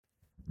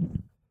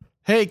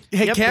Hey,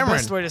 Yep, Cameron. the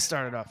best way to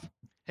start it off.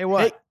 Hey,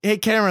 what? Hey,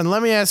 Cameron,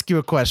 let me ask you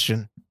a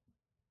question.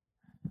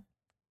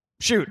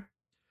 Shoot.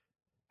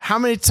 How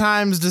many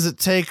times does it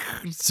take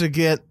to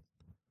get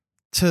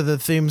to the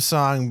theme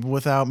song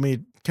without me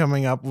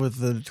coming up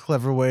with a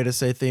clever way to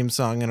say theme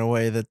song in a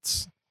way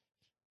that's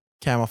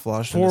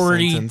camouflaged in a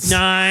sentence?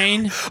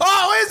 49.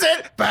 Oh, is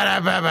it?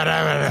 Noah's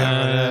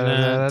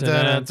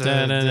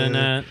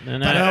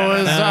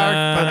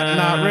Ark, but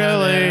not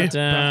really.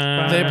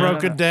 They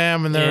broke a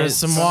dam and there was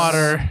some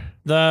water.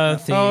 The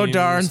theme Oh,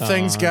 darn, song.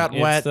 things got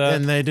wet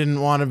and they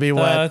didn't want to be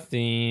wet. The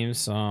theme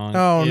song.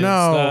 Oh,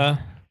 no.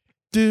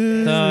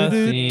 The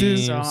theme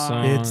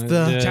song. It's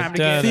the Time to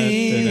get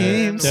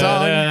theme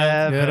song.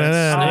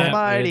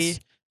 Almighty.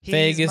 He's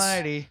Vegas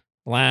mighty.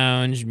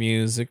 lounge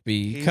music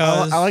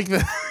because I like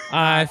the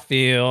I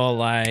feel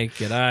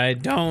like it. I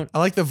don't I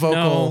like the vocal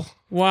know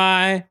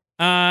why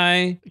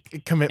I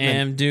commitment.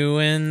 am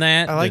doing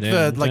that. I like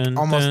the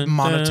almost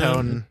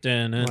monotone.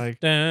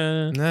 Like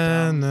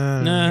na na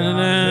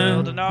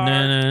na.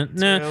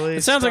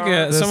 It sounds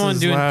like someone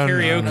doing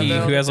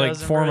karaoke who has like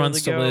 4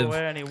 months to live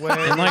and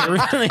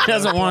like really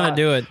doesn't want to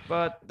do it.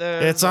 But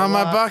it's on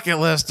my bucket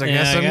list. I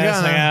guess I'm gonna.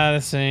 I gotta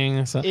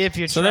sing. So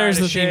there's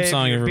the theme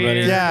song,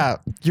 everybody. Yeah,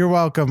 you're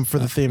welcome for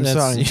the theme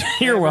song.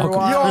 You're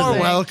welcome. You're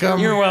welcome.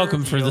 You're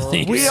welcome for the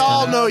theme. We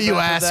all know you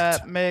asked.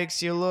 That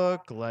makes you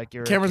look like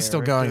you're. Cameron's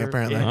still going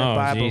apparently. Oh,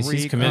 jeez,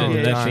 he's committed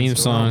to that theme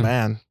song.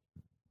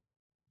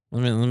 Oh,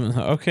 man.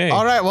 Okay.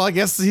 All right. Well, I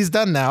guess he's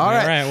done now. All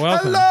right.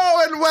 Welcome.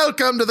 Hello and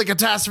welcome to the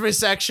catastrophe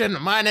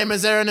section. My name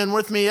is Aaron, and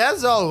with me,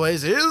 as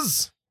always,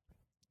 is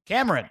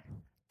Cameron.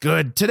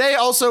 Good. Today,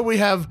 also, we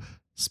have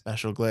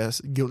special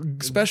guest.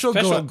 Special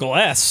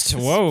guest.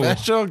 Whoa.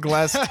 Special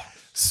guest.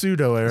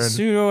 Pseudo Aaron.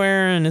 Pseudo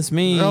Aaron. It's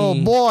me. Oh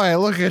boy!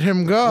 Look at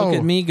him go. Look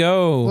at me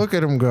go. Look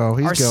at him go.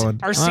 He's going.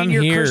 Our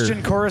senior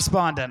Christian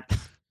correspondent.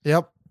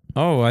 Yep.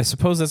 Oh, I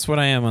suppose that's what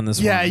I am on this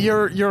one. Yeah,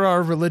 you're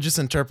our religious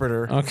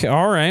interpreter. Okay,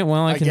 all right.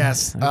 Well, I can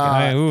guess.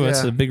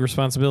 That's a big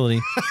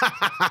responsibility.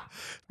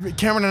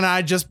 Cameron and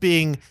I just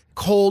being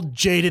cold,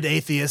 jaded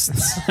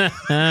atheists.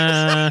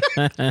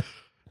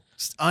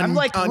 I'm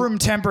like room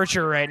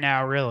temperature right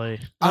now, really.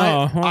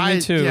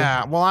 Me too.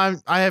 Yeah.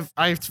 Well, I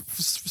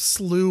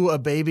slew a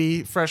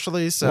baby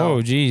freshly, so.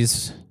 Oh,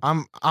 geez.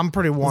 I'm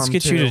pretty warm. Let's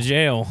get you to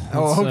jail.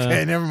 Oh,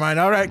 okay. Never mind.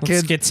 All right,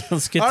 kids.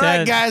 Let's get all that.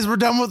 Right, guys. We're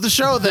done with the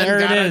show. Then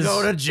there gotta it is.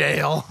 Go to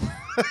jail.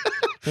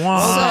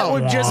 That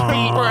would just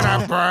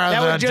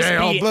be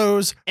jail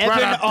blues. Evan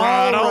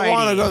I don't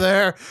want to go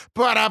there.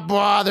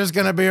 There's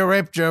gonna be a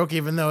rape joke,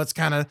 even though it's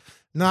kind of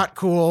not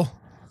cool.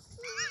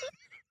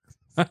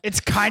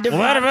 It's kind of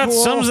that about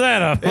cool. sums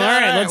that up. Yeah,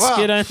 all right, let's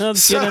get in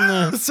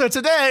the. So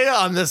today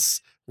on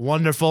this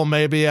wonderful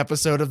maybe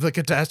episode of the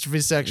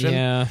catastrophe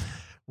section,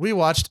 we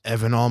watched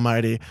Evan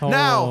Almighty. Oh.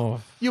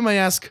 Now you may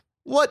ask,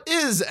 what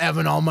is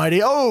Evan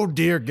Almighty? Oh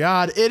dear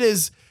God, it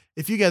is.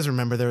 If you guys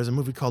remember, there was a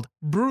movie called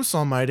Bruce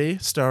Almighty,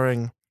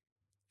 starring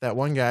that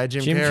one guy,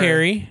 Jim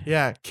Carrey.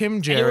 Yeah,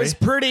 Kim Jerry. It was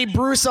pretty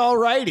Bruce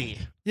Alrighty.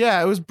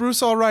 Yeah, it was Bruce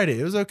Alrighty.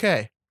 It was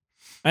okay.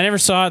 I never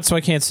saw it, so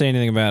I can't say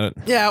anything about it.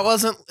 Yeah,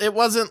 it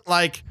wasn't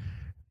like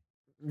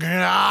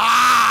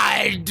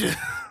God.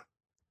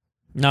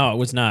 No, it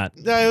was not.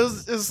 No, it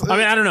was I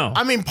mean, I don't know.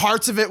 I mean,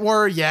 parts of it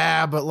were,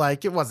 yeah, but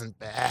like it wasn't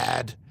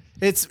bad.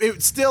 It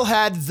still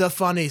had the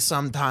funny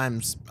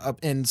sometimes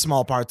in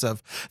small parts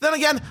of. Then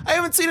again, I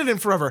haven't seen it in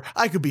forever.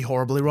 I could be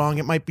horribly wrong.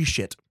 It might be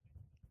shit.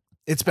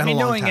 It's been a long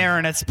knowing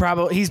time.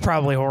 Aaron, he's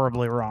probably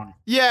horribly wrong.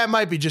 Yeah, it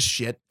might be just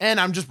shit. And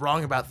I'm just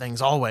wrong about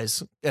things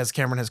always, as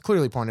Cameron has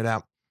clearly pointed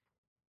out.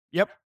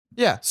 Yep.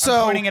 Yeah, so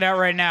I'm pointing it out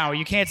right now.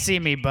 You can't see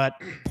me, but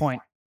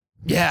point.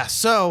 Yeah,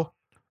 so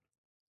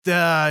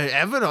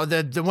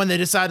when they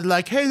decided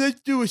like, hey, let's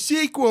do a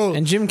sequel.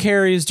 And Jim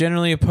Carrey is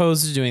generally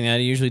opposed to doing that.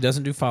 He usually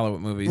doesn't do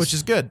follow-up movies. Which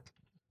is good.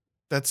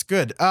 That's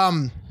good.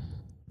 I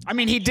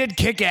mean, he did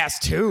Kick-Ass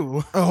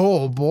too.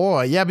 Oh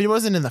boy. Yeah, but he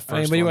wasn't in the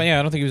first one. Yeah,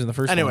 I don't think he was in the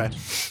first one. Anyway.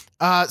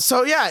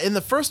 So yeah, in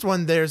the first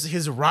one, there's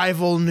his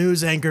rival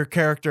news anchor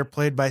character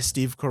played by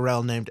Steve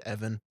Carell named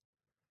Evan.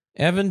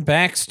 Evan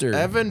Baxter.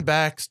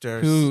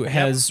 Who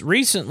has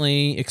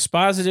recently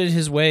exposited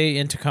his way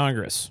into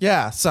Congress.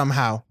 Yeah,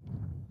 somehow.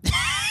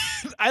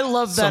 I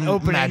love that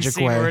opening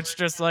scene where it's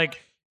just like,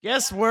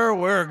 guess where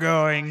we're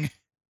going?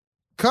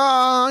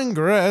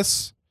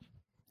 Congress.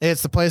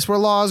 It's the place where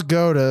laws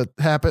go to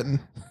happen.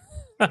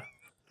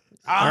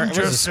 I'm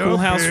just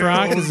Schoolhouse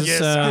Rock. Is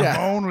this,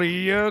 I'm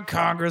only a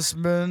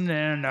congressman,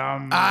 and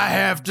I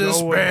have to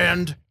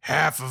spend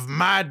half of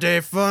my day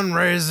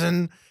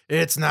fundraising.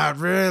 It's not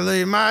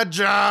really my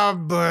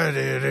job, but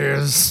it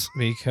is.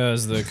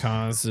 Because the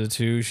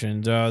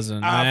Constitution doesn't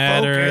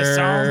matter. Focus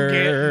on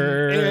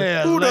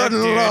getting Who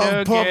doesn't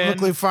love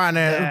publicly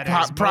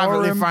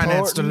privately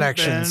financed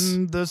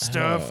elections? The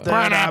stuff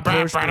that I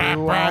push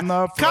through on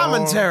the floor.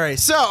 Commentary.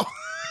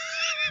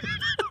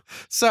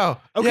 So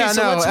okay, yeah,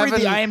 so no,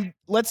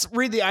 let's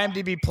read the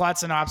IMDb plot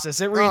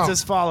synopsis. It reads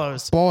as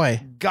follows. Boy.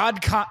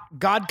 God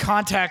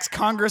contacts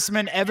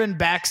Congressman Evan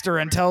Baxter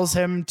and tells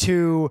him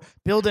to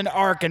build an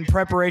ark in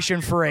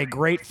preparation for a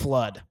great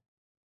flood.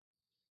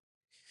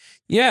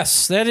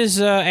 Yes, that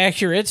is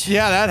accurate.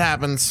 Yeah, that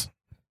happens.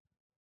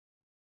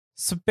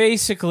 So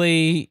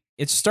basically,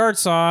 it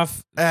starts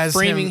off As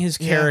framing him- his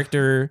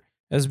character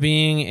as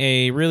being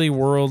a really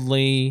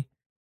worldly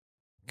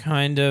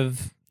kind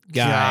of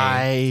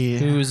guy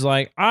who's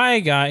like, I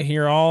got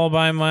here all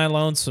by my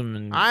lonesome.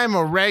 And I'm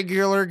a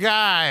regular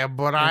guy,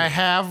 but I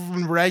have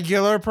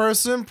regular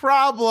person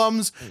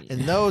problems,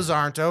 and those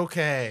aren't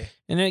okay.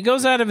 And it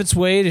goes out of its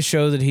way to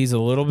show that he's a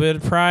little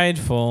bit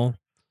prideful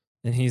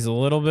and he's a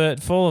little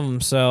bit full of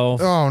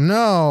himself. Oh,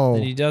 no.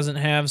 That he doesn't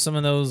have some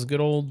of those good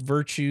old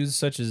virtues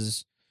such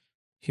as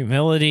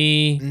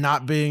humility,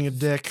 Not being a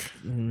dick.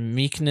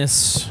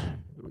 meekness,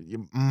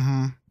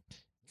 Mm-hmm.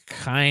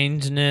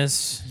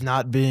 kindness,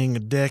 Not being a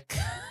dick.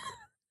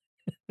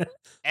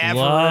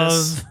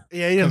 Avarice. love,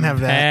 Yeah, he didn't have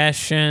that.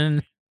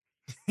 compassion.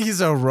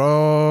 He's a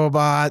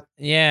robot.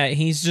 Yeah,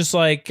 he's just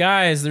like,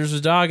 guys, there's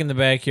a dog in the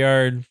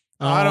backyard.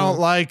 I don't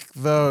like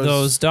those.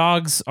 Those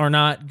dogs are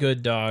not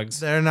good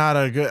dogs. They're not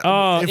a good.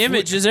 Oh, if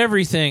image we- is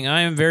everything.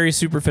 I am very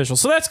superficial.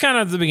 So that's kind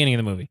of the beginning of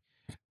the movie.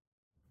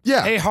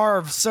 Yeah. Hey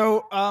Harv,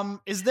 so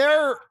is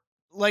there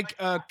like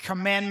a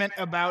commandment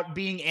about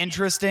being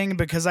interesting?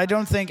 Because I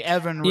don't think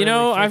Evan really You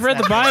know, I've fits read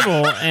the that.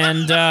 Bible,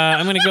 and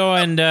I'm going to go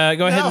ahead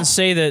No. and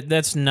say that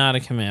that's not a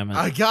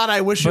commandment. God,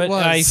 I wish But it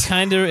was. I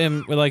kind of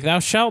am like, thou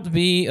shalt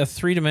be a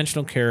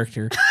three-dimensional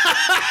character.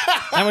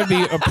 That would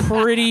be a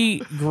pretty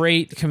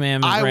great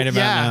commandment right about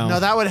now. No,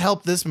 that would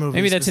help this movie.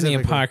 Maybe that's in the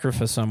specifically.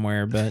 Apocrypha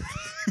somewhere, but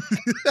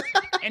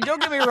And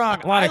don't get me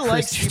wrong, A lot I of like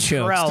Christian Steve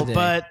jokes Carell, today.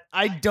 but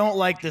I don't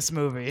like this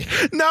movie.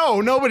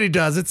 No, nobody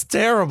does. It's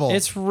terrible.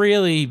 it's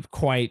really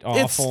quite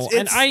awful.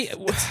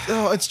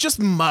 It's just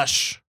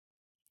mush.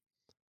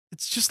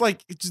 It's just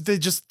like they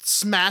just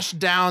smash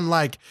down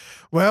like,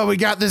 well, we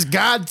got this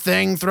God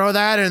thing. Throw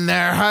that in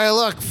there. Hey,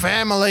 look,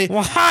 family.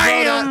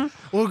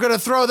 We're gonna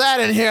throw that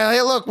in here.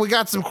 Hey, look, we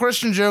got some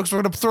Christian jokes.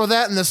 We're gonna throw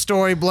that in the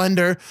story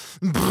blender.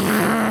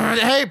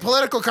 Hey,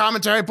 political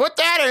commentary. Put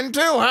that in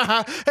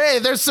too. Hey,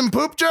 there's some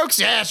poop jokes.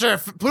 Yeah, sure.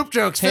 Poop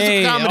jokes. Physical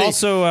Hey, comedy.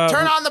 also,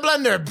 Turn on the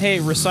blender. hey,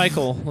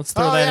 recycle. Let's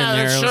throw Oh, that yeah, in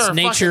there. sure,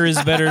 Nature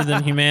is better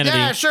than humanity.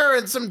 Yeah, sure,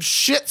 and some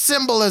shit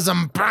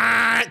symbolism.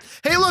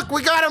 Hey, look,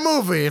 we got a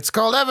movie. It's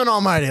called Evan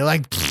Almighty.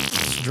 Like,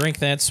 Drink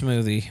that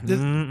smoothie.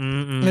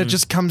 and it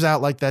just comes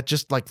out like that,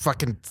 just like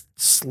fucking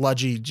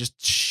sludgy,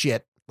 just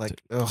shit. Like,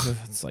 ugh.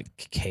 It's like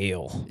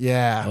kale.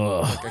 Yeah,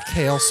 Ugh. like a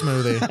kale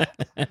smoothie.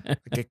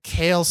 Like a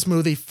kale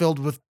smoothie filled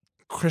with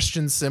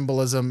Christian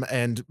symbolism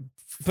and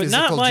But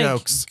physical not like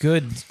jokes.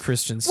 good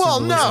Christian Well,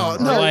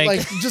 symbolism. no, Or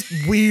like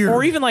just weird.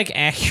 or even like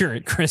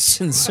accurate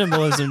Christian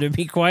symbolism, to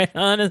be quite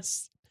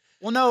honest.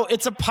 Well, no,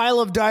 it's a pile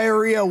of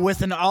diarrhea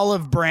with an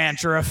olive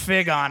branch or a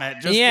fig on it.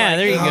 Just Yeah, like,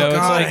 there you oh, go.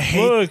 God, I It's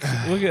hate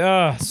like, look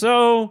at,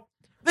 so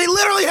They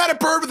literally had a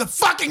bird with a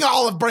fucking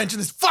olive branch in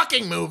this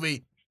fucking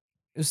movie.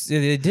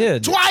 they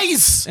did.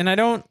 Twice! And I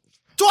don't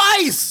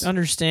Twice!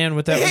 understand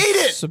what that I hate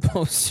was it.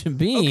 supposed to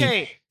be.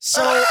 Okay,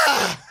 so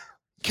Ah!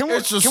 can we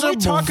It's a can we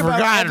symbol talk for about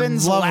God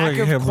Evan's loving lack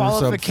him or of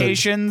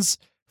qualifications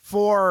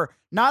for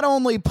not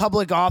only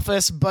public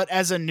office but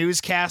as a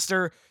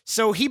newscaster?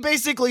 So he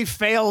basically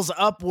fails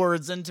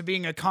upwards into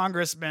being a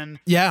congressman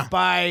Yeah.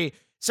 by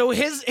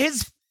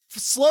his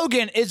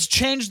slogan is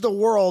change the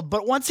world,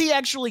 but once he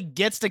actually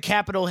gets to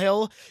Capitol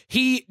Hill,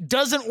 he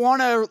doesn't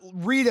want to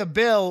read a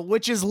bill,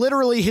 which is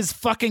literally his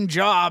fucking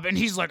job, and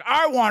he's like,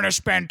 I want to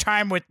spend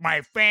time with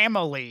my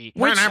family.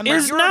 Which I'm like,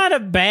 is "You're not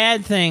a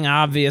bad thing,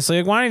 obviously.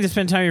 Like, wanting to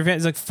spend time with your family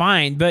is like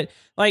fine, but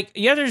like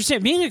you have to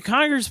understand, being a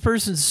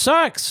congressperson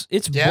sucks.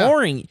 It's Yeah.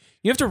 boring.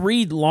 You have to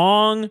read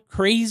long,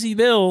 crazy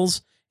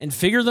bills and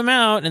figure them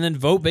out, and then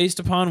vote based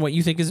upon what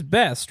you think is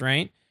best,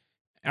 right?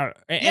 And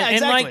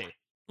exactly.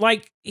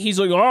 like he's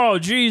like, oh,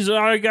 geez,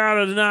 I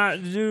gotta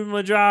not do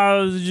my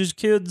job. It's just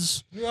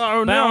kids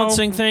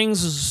balancing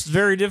things is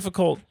very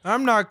difficult. I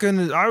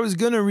was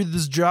gonna read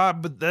this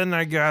job, but then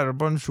I got a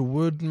bunch of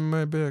wood in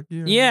my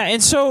backyard. Yeah,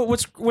 and so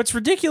what's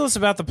ridiculous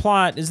about the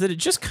plot is that it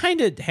just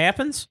kind of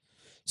happens.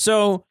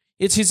 So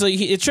he's like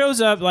it shows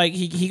up like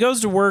he goes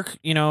to work,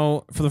 you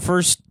know, for the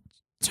first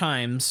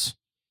times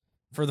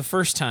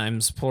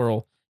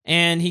plural,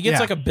 and he gets Yeah.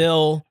 like a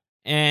bill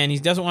and he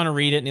doesn't want to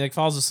read it and he like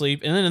falls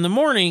asleep, and then in the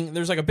morning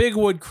there's like a big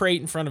wood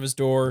crate in front of his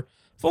door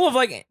full of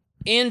like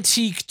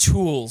antique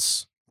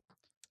tools.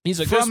 He's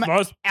like, From this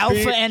must Alpha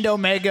be and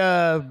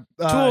Omega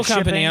tool company,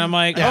 shipping. and I'm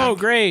like, Yeah. oh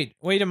great,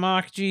 way to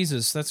mock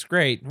Jesus. That's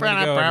great. Way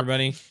to go,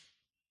 everybody.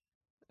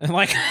 And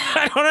like,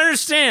 I don't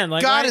understand.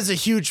 Like, God why- is a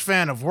huge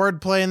fan of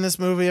wordplay in this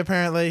movie,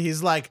 apparently.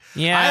 He's like,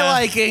 Yeah. I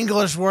like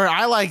English word.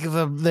 I like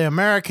the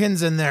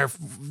Americans and their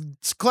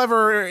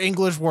clever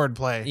English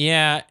wordplay.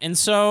 Yeah, and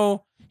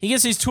so he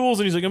gets these tools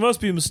and he's like, it must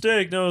be a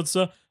mistake. No, it's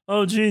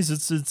oh geez,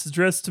 it's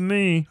addressed to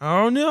me.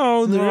 Oh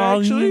no, they're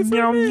actually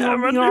for me. I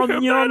wonder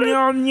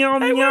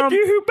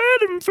who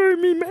bought them for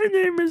me. My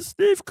name is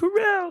Steve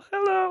Carell.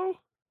 Hello.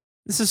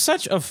 This is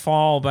such a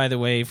fall, by the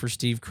way, for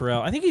Steve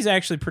Carell. I think he's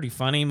actually pretty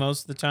funny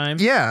most of the time.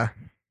 Yeah.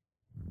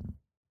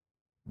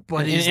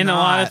 but he's in not. a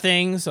lot of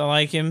things. I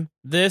like him.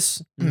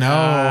 This, No.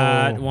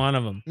 not one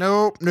of them.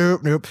 Nope.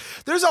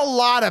 There's a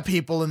lot of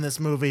people in this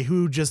movie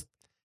who just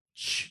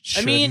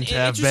I mean, shouldn't it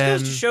have just been.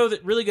 goes to show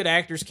that really good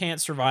actors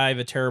can't survive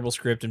a terrible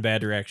script and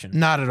bad direction.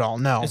 Not at all.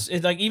 No. It's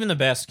like even the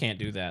best can't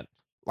do that.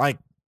 Like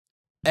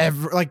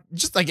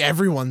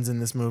everyone's in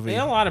this movie.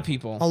 Yeah, a lot of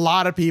people. A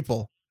lot of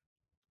people.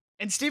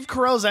 And Steve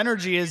Carell's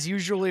energy is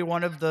usually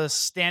one of the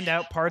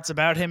standout parts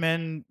about him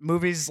in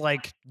movies.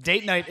 Like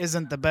Date Night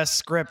isn't the best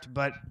script,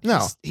 but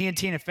No. he and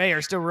Tina Fey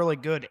are still really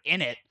good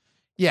in it.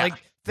 Yeah.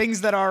 Like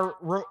things that are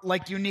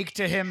like unique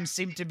to him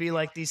seem to be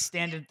like these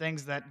standard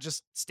things that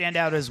just stand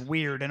out as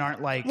weird and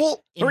aren't like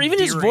Well, Or even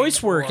his endearing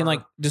voice work in or-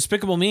 like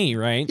Despicable Me,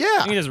 right? Yeah. I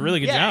think he does a really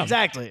good yeah, job.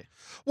 exactly.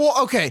 well,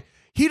 okay.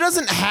 He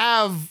doesn't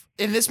have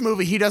in this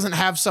movie. He doesn't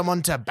have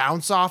someone to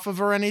bounce off of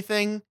or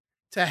anything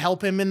to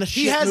help him in the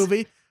He shit has-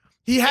 movie.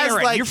 He has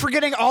Aaron, like you're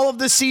forgetting all of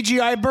the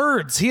CGI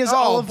birds. He has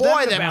all oh of boy,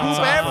 them to they bounce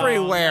poop off of.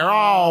 everywhere.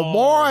 Oh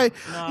boy,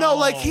 no,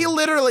 like he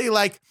literally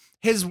like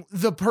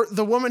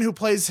the woman who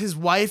plays his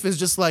wife is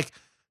just like,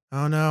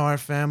 oh no, our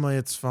family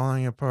it's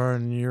falling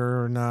apart, and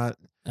you're not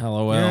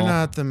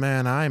the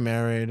man I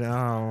married.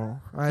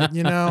 Oh,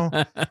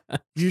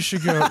 you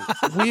should go.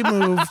 We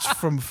moved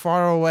from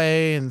far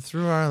away and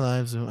through our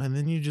lives, and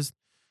then you just.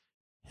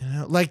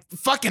 Like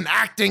fucking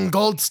acting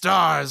gold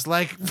stars,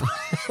 like,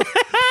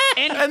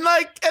 and then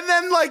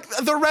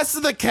the rest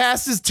of the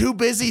cast is too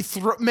busy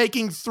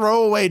making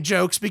throwaway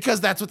jokes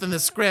because that's within the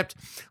script.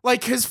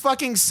 Like his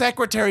fucking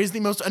secretary is the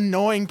most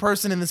annoying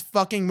person in this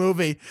fucking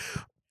movie.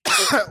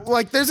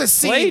 Like there's a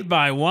scene Played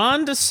by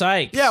Wanda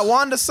Sykes. Yeah,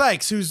 Wanda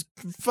Sykes, who's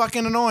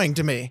fucking annoying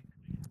to me.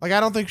 Like I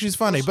don't think she's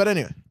funny, but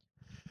anyway,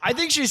 I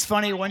think she's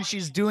funny when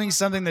she's doing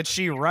something that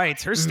she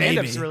writes. Her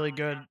stand-up's Maybe. really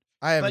good.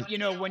 I haven't.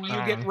 But when you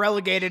get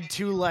relegated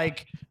to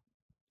like,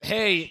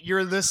 hey,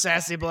 you're the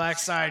sassy black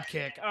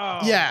sidekick. Oh,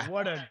 Yeah.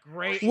 what a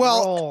great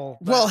Well- role.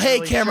 well, That hey,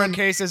 really Cameron.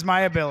 showcases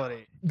my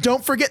ability.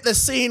 Don't forget the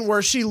scene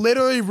where she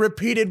literally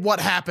repeated what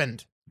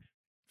happened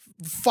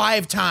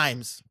 5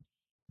 times.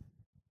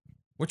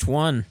 Which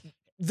one?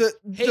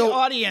 Hey,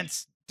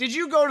 audience, did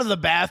you go to the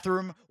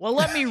bathroom? Well,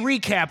 let me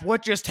recap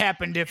what just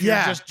happened if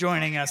Yeah. you're just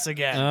joining us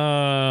again.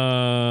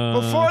 Uh,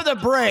 Before the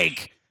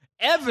break,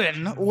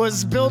 Evan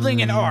was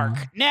building an ark.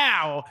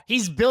 Now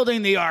he's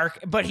building the ark,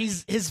 but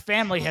his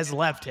family has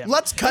left him.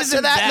 Let's cut to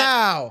Isn't that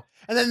now.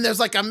 And then there's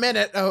like a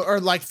minute or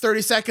like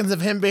 30 seconds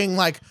of him being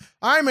like,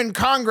 I'm in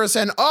Congress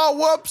and oh,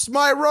 whoops,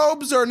 my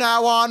robes are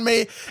now on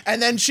me. And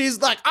then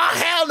she's like, oh,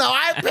 hell no,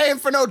 I ain't paying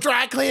for no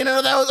dry cleaning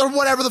or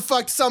whatever the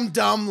fuck, some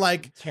dumb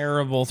like.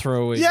 terrible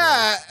throwaway.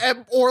 Yeah.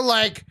 Or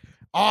like,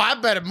 oh, I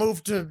better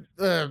move to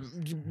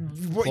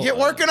get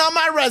working on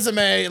my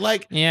resume.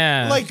 Like,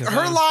 Yeah. like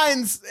her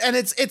lines, and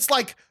it's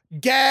like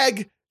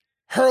gag,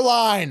 her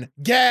line,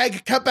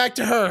 gag, cut back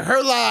to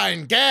her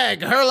line,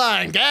 gag, her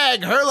line,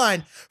 gag, her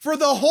line for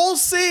the whole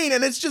scene,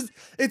 and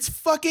it's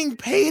fucking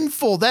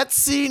painful. That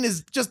scene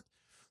is just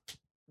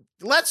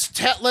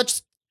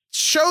let's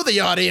show the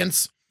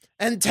audience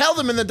and tell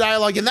them in the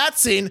dialogue in that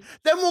scene,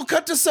 then we'll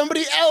cut to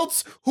somebody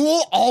else who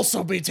will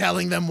also be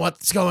telling them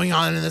what's going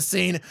on in the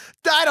scene.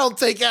 I don't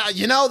think,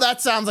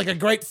 that sounds like a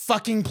great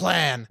fucking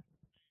plan.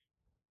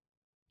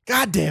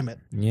 God damn it.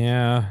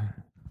 Yeah.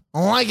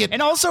 I like it.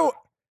 And also,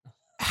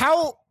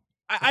 how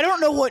I don't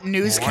know what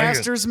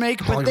newscasters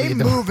make, but they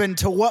move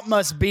into what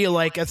must be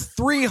like a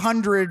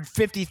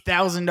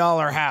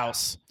 $350,000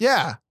 house.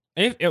 Yeah.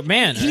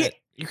 Man,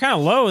 you're kind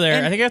of low there.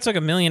 And- I think that's like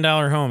 $1 million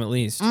home at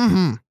least.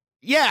 Mm-hmm.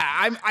 Yeah,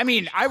 I'm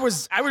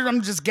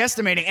just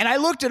guesstimating, and I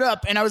looked it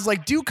up, and I was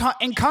like,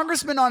 and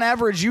congressmen on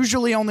average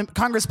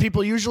Congress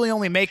people usually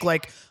only make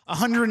like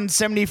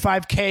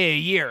 $175K a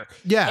year.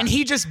 Yeah. And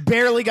he just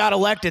barely got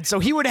elected, so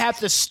he would have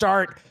to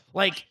start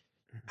like,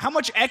 how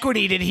much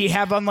equity did he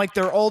have on like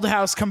their old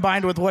house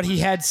combined with what he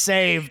had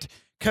saved?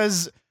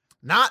 Because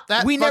Not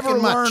that we never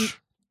fucking much. learn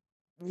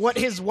what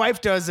his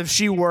wife does if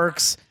she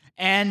works.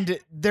 And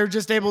they're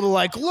just able to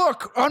like,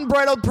 look,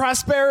 unbridled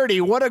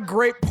prosperity. What a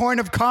great point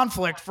of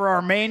conflict for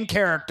our main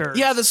character.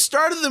 Yeah, the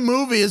start of the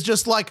movie is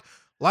just like,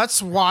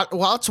 let's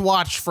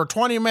watch for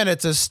 20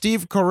 minutes as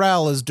Steve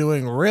Carell is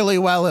doing really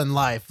well in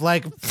life.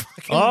 Like,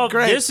 fucking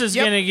great. This is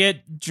gonna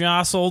get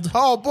jostled.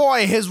 Oh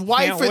boy, his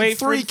wife Can't and wait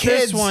 3 for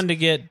kids. this one to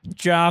get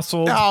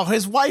jostled. Oh,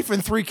 his wife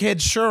and 3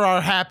 kids sure are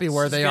happy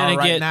where they are Gonna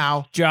right get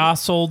now.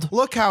 Jostled.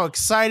 Look how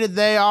excited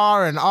they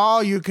are, and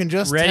all you can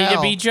just Ready tell.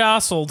 to be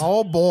jostled.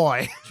 Oh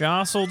boy.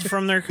 Jostled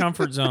from their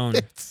comfort zone.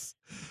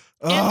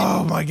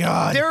 Oh my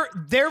god.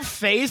 Their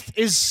faith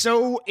is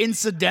so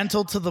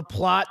incidental to the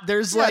plot.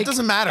 There's Yeah, it like,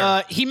 doesn't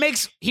matter. He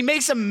makes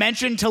a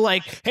mention to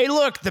like, hey,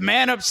 look, the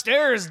man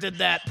upstairs did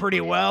that pretty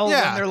well.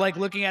 Yeah. When they're like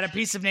looking at a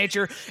piece of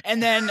nature,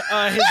 and then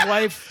his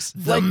wife,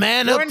 The like,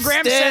 man Lauren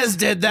Graham upstairs says,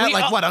 did that. "We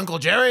Like all- what, Uncle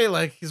Jerry?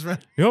 Like he's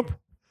Yep.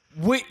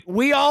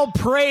 We all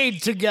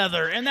prayed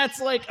together, and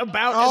that's like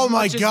about Oh as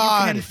my much as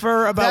God. you can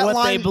infer about That what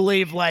they line-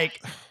 believe. Like,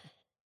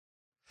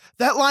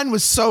 that line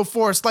was so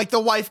forced. Like the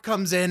wife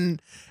comes in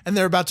and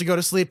they're about to go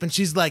to sleep, and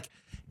she's like,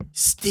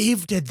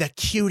 Steve did the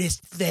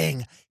cutest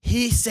thing.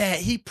 He said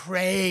he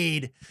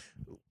prayed.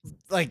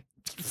 like,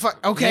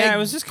 okay, Yeah, it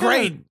was just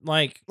great. kind of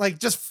like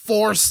Just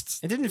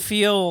forced. it didn't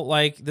feel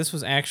like this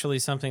was actually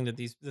something that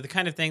the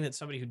kind of thing that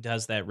somebody who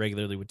does that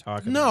regularly would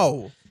talk about.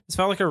 No. This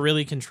felt like a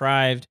really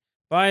contrived.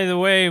 By the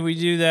way, we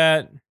do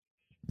that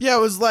Yeah,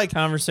 it was like,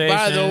 conversation.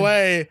 by the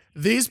way,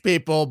 these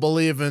people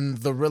believe in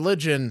the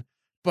religion,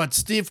 but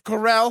Steve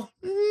Carell,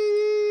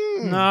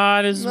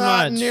 not as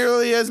not much.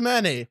 nearly as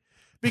many.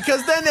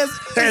 Because then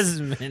As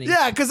many.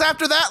 yeah, because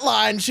after that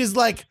line, she's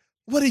like,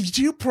 what did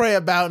you pray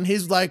about? And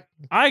he's like,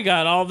 I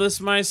got all this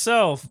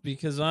myself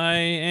because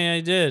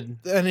I did.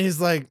 and he's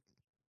like,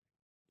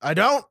 I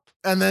don't.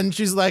 And then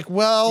she's like,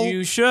 well,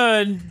 You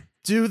should.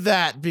 do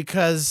that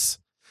because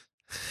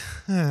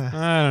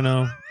I don't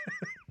know.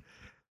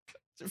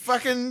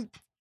 fucking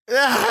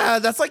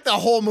that's like the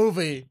whole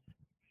movie.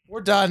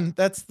 We're done.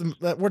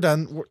 We're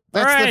done. All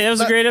right, that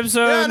was a great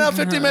episode. Yeah, no,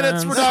 50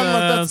 minutes. We're done.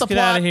 That's the let's get plot.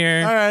 out of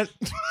here. All right.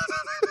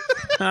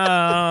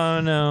 Oh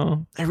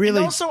no. I And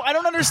really. also, I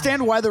don't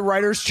understand why the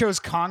writers chose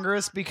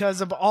Congress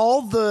because of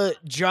all the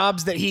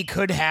jobs that he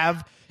could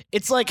have.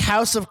 It's like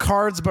House of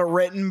Cards, but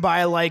written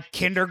by like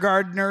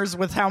kindergartners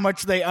with how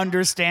much they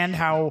understand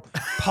how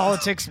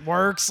politics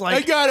works. Like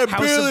I got a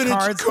House bill of and it's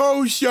Cards.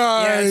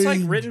 co-sign. Yeah, it's like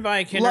written by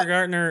a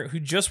kindergartner who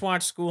just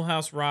watched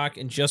Schoolhouse Rock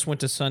and just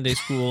went to Sunday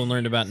school and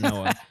learned about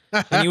Noah.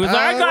 And he was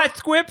like, I got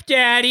script,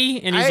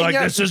 Daddy. And he's I like,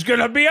 got- this is going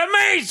to be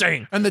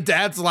amazing. And the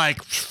dad's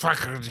like,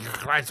 fuck,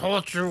 I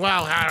told you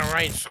well how to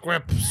write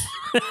scripts.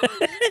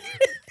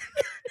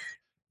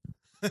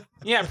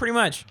 Yeah, pretty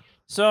much.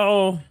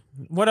 So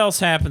what else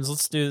happens?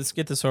 Let's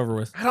get this over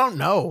with. I don't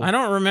know. I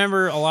don't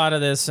remember a lot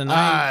of this, and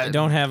I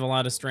don't have a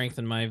lot of strength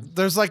in my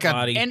There's like a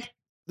body. And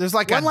there's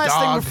like one a last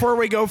dog. thing before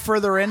we go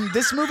further in.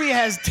 This movie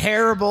has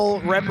terrible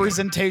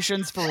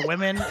representations for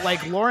women.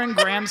 Like Lauren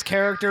Graham's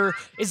character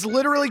is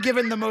literally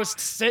given the most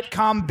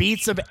sitcom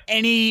beats of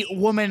any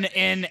woman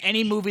in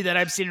any movie that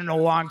I've seen in a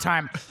long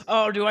time.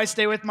 Oh, do I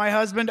stay with my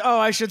husband? Oh,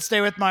 I should stay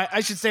with my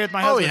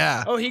husband.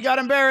 yeah. Oh, he got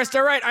embarrassed.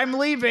 All right, I'm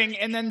leaving.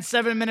 And then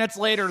 7 minutes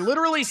later,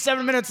 literally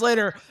 7 minutes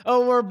later,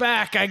 oh, we're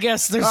back. I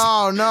guess there's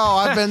Oh no,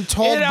 I've been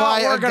told You know,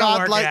 by we're a gonna work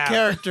godlike it out.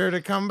 character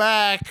to come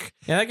back.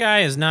 Yeah, that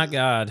guy is not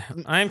God.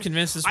 I am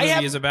convinced this I movie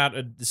have- is about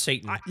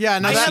Satan. Yeah,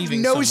 no, I have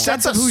deceiving no someone.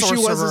 sense That's of a who she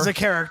was sorcerer. as a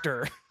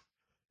character.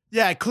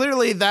 Yeah,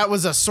 clearly that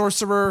was a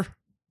sorcerer.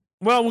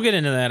 Well, we'll get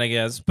into that, I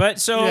guess. But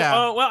so, Yeah.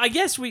 well, I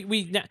guess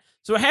we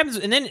so it happens,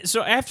 and then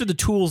so after the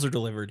tools are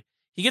delivered,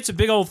 he gets a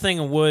big old thing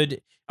of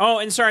wood. Oh,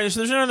 and sorry, there's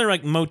another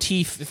like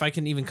motif, if I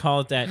can even call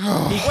it that.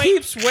 He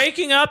keeps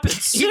waking up at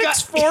He got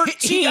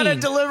 6:14. He got a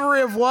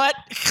delivery of what?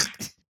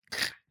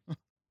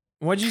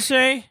 What'd you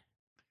say?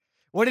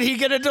 What did he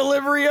get a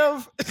delivery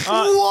of?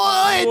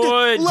 Wood,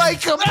 wood.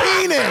 like a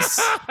penis.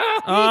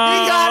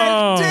 Oh, He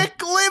got a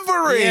dick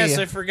livery. Yes,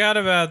 I forgot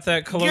about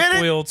that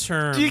colloquial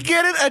term. Do you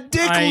get it? A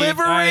dick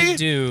livery? I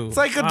do. It's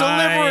like a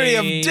delivery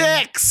of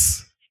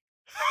dicks.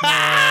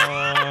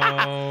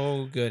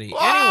 Oh, goody. Oh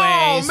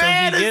Anyway, so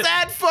man, he is get-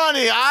 that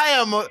funny?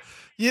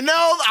 You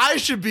know, I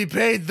should be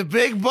paid the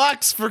big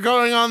bucks for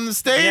going on the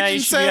stage Yeah, and you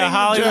should be saying a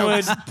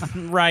Hollywood jokes.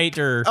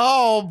 writer.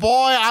 Oh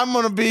boy, I'm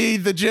gonna be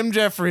the Jim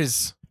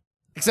Jeffries.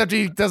 Except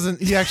he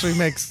doesn't. He actually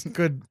makes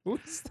good.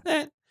 What's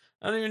that?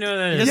 I don't even know what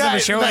that He is. doesn't have a Yeah,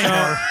 show that-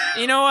 anymore.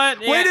 You know what?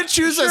 Way Yeah, to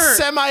choose a sure.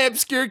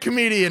 semi-obscure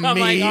comedian. I'm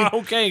Me, like, oh,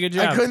 okay, good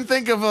job. I couldn't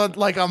think of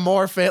a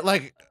more fit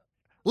like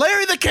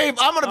Larry the Cable.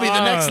 I'm gonna be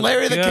the next Oh,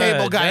 Larry the good.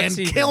 Cable guy That's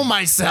and even- kill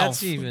myself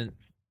That's even.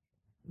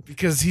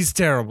 because he's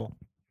terrible.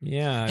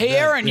 Yeah. I Hey, bet.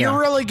 Aaron, Yeah. you're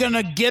really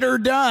gonna get her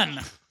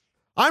done.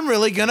 I'm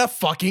really gonna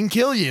fucking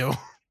kill you.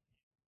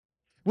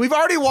 We've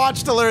already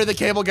watched a Larry the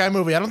Cable Guy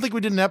movie. I don't think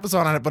we did an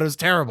episode on it, but it was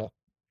terrible.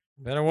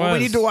 Better was. Well, we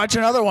need to watch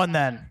another one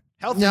then.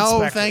 Health No,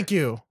 Inspector. thank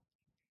you.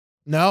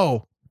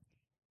 No.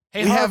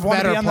 Hey, We Harv, have wanna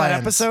better be on that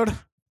plans. episode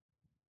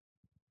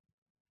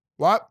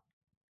What?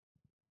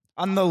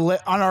 on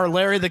our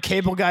Larry the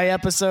Cable Guy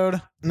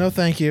episode. No,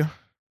 thank you.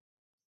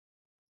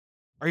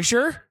 Are you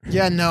sure?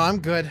 Yeah, no, I'm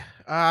good.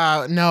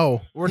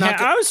 No, we're Yeah,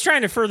 not. I was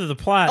trying to further the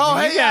plot. Oh,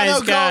 but hey, you guys yeah,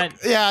 no, got.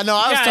 yeah, no,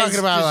 I you was guys talking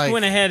about just like.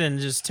 went ahead and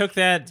just took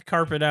that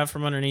carpet out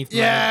from underneath.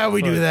 Yeah, my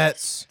we do foot.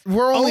 that.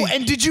 We're only. Oh,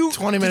 and did you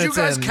 20 did you minutes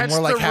guys in, catch we're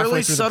like the halfway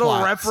really through the subtle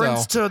plot,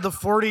 reference to the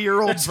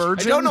 40-year-old I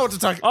virgin? don't know what to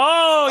talk.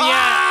 Oh yeah.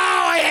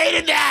 Oh, I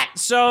hated that.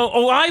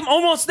 So, I'm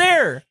almost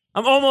there.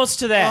 I'm almost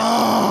to that.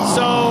 Oh.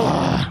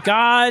 So,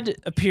 God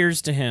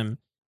appears to him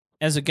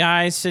as a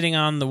guy sitting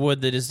on the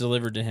wood that is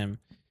delivered to him,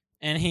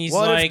 and he's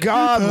What like, if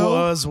God "Help."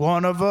 was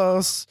one of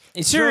us?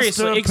 seriously, Just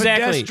a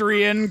exactly.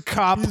 pedestrian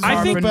cop.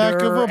 I think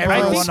back of a carpenter, bus. I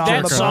everyone think on that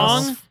the bus.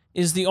 song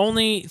is the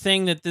only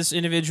thing that this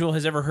individual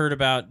has ever heard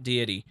about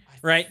deity.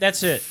 Right?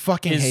 That's it.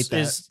 Fucking hate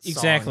that song.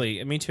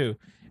 Exactly. Me too.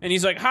 And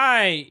he's like,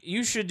 "Hi,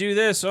 you should do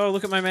this. Oh,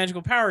 look at my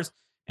magical powers."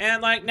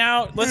 And like,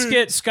 now let's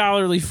get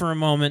scholarly for a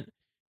moment.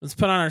 Let's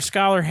put on our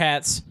scholar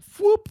hats.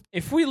 Whoop.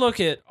 If we look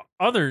at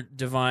other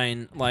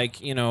divine,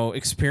 like,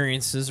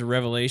 experiences or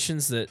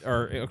revelations that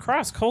are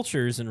across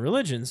cultures and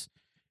religions,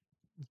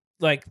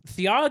 like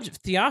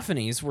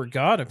theophanies where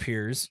God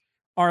appears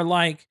are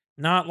like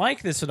not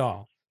like this at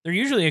all. They're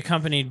usually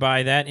accompanied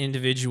by that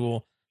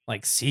individual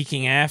like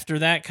seeking after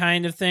that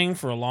kind of thing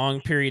for a long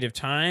period of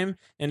time,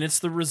 and it's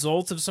the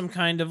result of some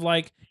kind of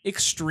like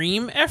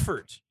extreme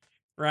effort,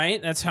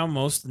 right? That's how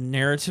most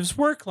narratives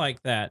work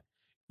like that.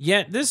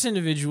 Yet this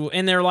individual,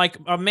 and they're like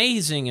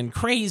amazing and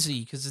crazy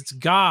because it's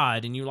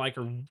God, and you like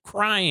are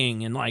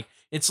crying, and like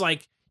it's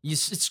like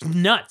it's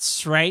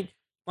nuts, right?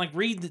 Like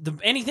read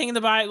anything in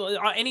the Bible,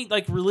 any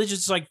like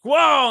religious, like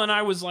whoa, and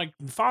I was like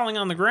falling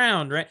on the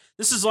ground, right?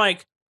 This is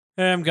like,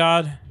 hey, I'm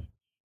God.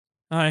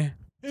 Hi.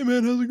 Hey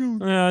man, how's it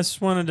going? I just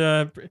wanted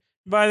to.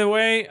 By the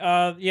way,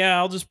 yeah,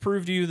 I'll just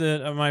prove to you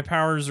that my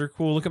powers are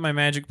cool. Look at my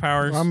magic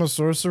powers. I'm a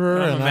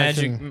sorcerer I'm a and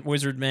magic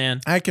wizard man.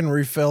 I can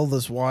refill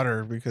this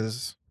water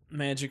because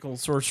Magical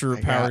sorcerer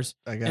powers.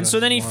 I got And so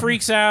then he water.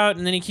 freaks out,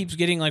 and then he keeps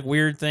getting like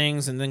weird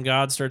things, and then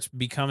God starts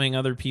becoming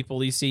other people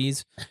he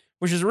sees,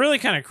 which is really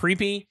kind of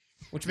creepy,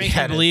 which makes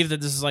Yeah, me it believe that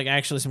this is like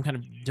actually some kind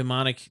of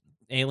demonic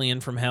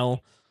alien from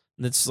hell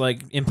that's like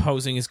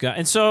imposing his God.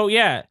 And so,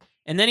 yeah.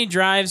 And then he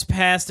drives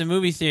past a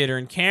movie theater,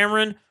 and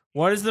Cameron,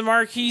 what does the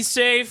marquee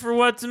say for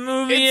what the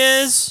movie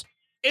is?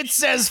 It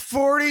says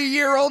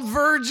 40-year-old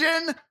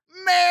virgin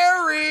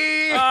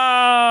Mary.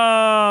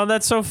 Oh,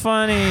 that's so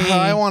funny.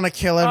 I want to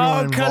kill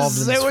everyone involved in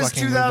Because this it was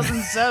fucking movie.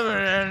 2007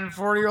 and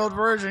 40-year-old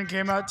virgin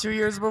came out 2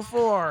 years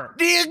before.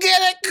 Do you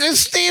get it? Because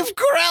Steve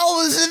Carell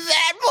was in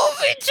that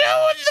movie too,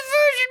 and the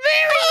Virgin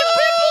Mary's a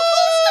biblical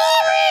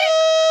story.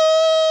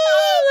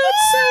 Oh,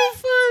 that's so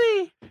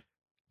funny.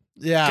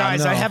 Yeah,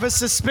 Guys, no. I have a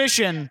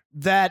suspicion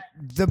that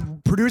the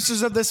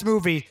producers of this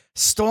movie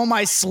stole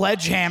my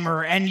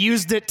sledgehammer and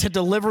used it to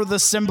deliver the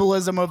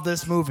symbolism of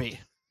this movie.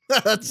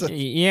 That's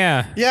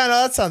Yeah. yeah, no,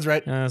 that sounds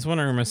right. I was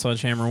wondering where my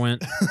sledgehammer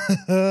went.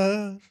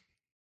 So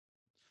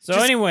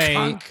Just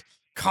anyway,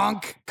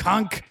 conk.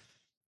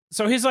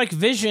 so his like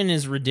vision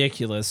is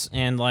ridiculous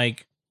and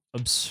like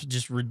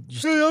just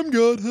Hey, I'm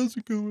God. How's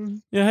it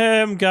going? yeah.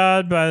 Hey, I'm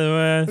God, by the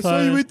way. I saw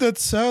you eat that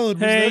salad.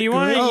 Was Hey, that you good?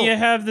 want to Oh. you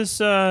have this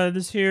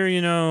this here,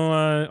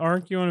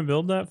 ark? You want to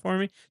build that for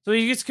me? So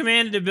he gets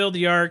commanded to build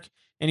the ark,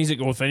 and he's like,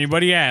 "Well, if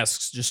anybody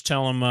asks, just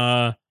tell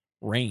him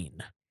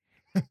rain.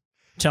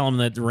 Tell him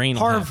that the rain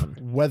will Harv.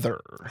 happen." Weather.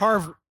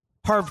 Harv,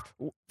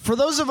 for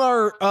those of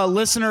our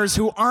listeners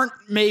who aren't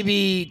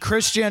maybe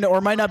Christian or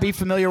might not be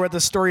familiar with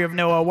the story of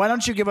Noah, why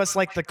don't you give us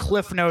like the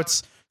Cliff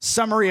Notes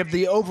summary of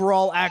the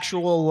overall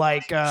actual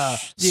like The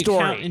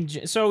story,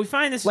 account so we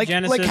find this in like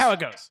Genesis. how it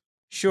goes.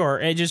 Sure.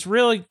 Just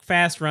really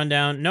fast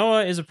rundown.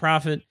 Noah is a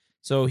prophet,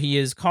 so he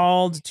is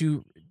called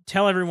to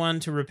tell everyone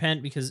to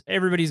repent because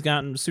everybody's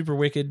gotten super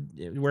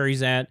wicked where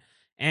he's at,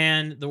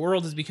 and the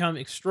world has become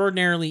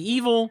extraordinarily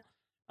evil.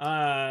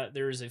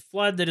 There is a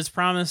flood that is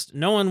promised.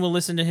 No one will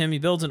listen to him. He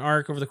builds an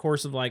ark over the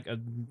course of like a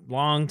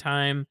long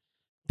time,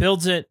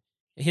 builds it.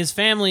 His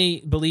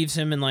family believes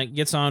him and like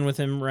gets on with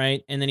him,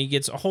 right? And then he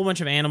gets a whole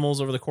bunch of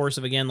animals over the course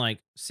of again like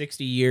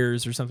 60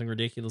 years or something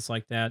ridiculous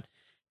like that.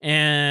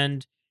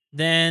 And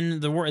then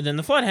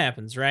the flood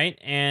happens, right?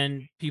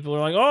 And people are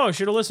like, "Oh, I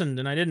should have listened,"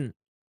 and I didn't.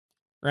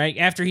 Right?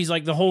 After he's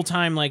like the whole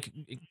time like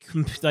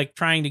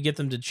trying to get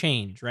them to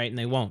change, right? And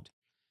they won't.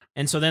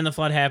 And so then the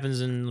flood happens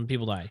and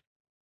people die.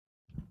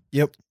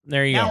 Yep.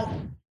 There you Now,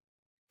 go.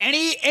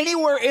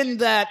 anywhere in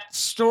that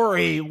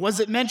story was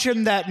it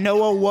mentioned that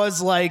Noah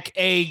was like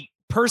a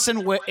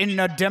person in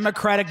a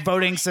democratic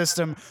voting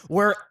system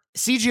where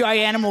CGI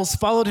animals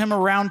followed him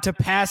around to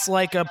pass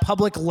like a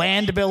public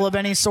land bill of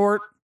any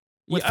sort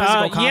with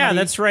physical comedy? Yeah,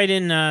 that's right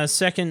in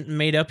Second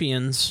Made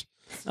Upians.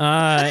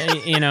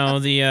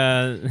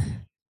 The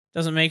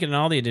doesn't make it in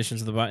all the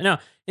editions of the Bible. No,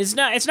 it's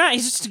not.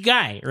 He's just a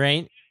guy,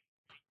 right? And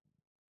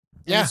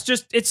Yeah. it's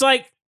just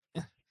like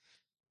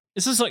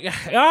it's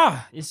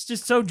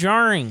just so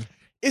jarring.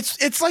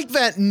 It's like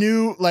that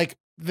new like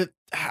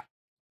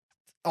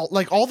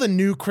all the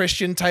new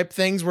Christian type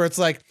things where it's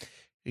like,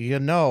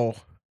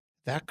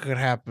 that could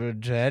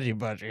happen to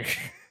anybody.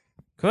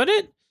 Could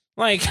it?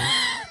 Like,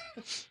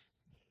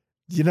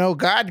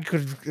 God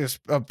could just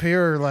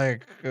appear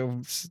like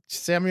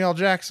Samuel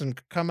Jackson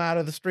could come out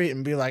of the street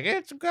and be like,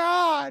 "It's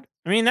God."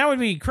 I mean, that would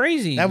be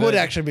crazy. That would but-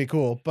 actually be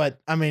cool, but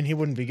I mean, he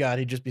wouldn't be God.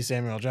 He'd just be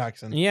Samuel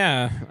Jackson.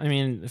 Yeah, I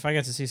mean, if I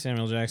got to see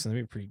Samuel Jackson,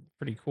 that'd be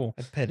pretty cool.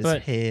 I'd pet his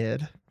But-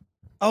 head.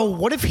 Oh,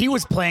 what if he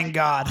was playing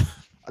God?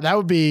 That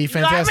would be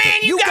fantastic.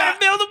 Man, you gotta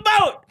build a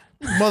boat.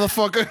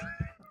 Motherfucker.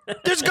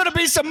 There's gonna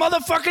be some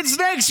motherfucking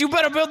snakes. You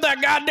better build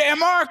that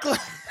goddamn ark.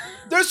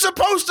 There's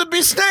supposed to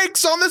be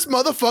snakes on this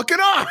motherfucking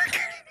ark.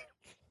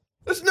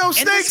 There's no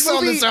snakes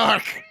on this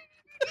ark.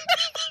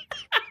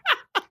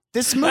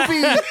 This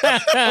movie.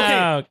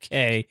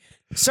 Okay.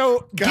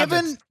 So God,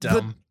 given that's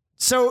dumb.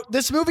 So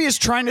this movie is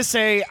trying to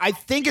say, I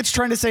think it's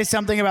trying to say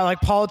something about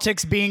like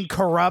politics being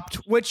corrupt,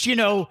 which,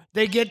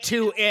 they get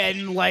to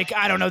in like,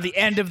 I don't know, the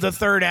end of the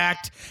third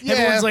act. Yeah.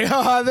 Everyone's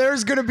like,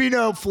 there's going to be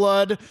no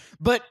flood.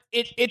 But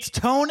its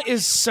tone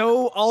is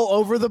so all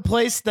over the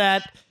place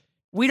that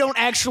we don't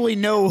actually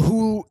know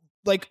who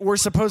like we're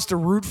supposed to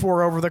root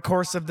for over the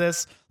course of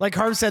this. Like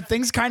Harv said,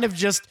 things kind of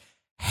just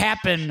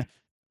happen.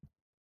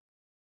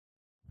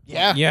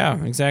 Yeah.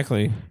 Yeah,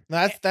 exactly.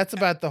 That's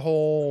about the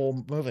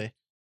whole movie.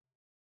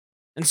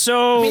 And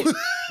so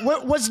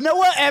Was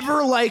Noah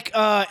ever like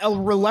a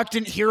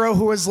reluctant hero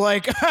who was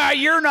like,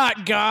 "You're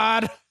not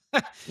God"?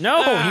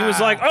 no, he was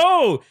like,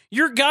 "Oh,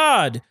 you're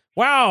God.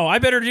 Wow, I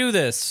better do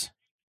this."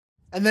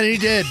 And then he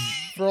did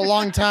for a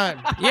long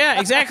time. Yeah,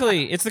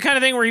 exactly. It's the kind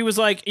of thing where he was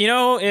like,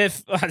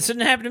 if this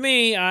didn't happen to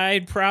me,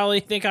 I'd probably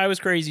think I was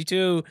crazy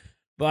too.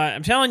 But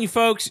I'm telling you,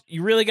 folks,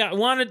 you really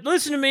want to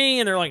listen to me.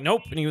 And they're like,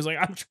 nope. And he was like,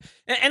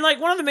 and like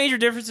one of the major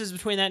differences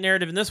between that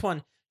narrative and this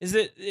one is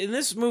that in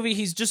this movie,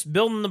 he's just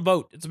building the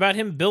boat. It's about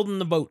him building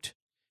the boat,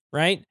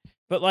 right?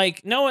 But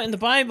like Noah in the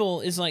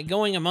Bible is like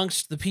going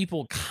amongst the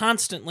people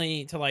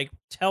constantly to like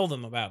tell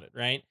them about it,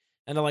 right?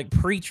 And to like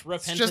preach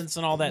repentance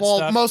and all that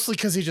stuff. Mostly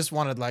because he just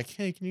wanted like,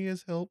 hey, can you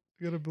guys help?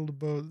 You gotta build a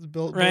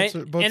boat. Right.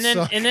 Boats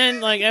And then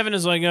like Evan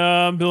is like,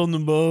 I'm building the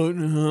boat.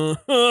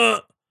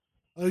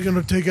 I'm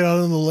gonna take it out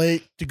on the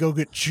lake to go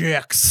get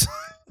chicks.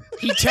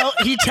 He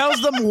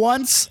tells them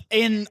once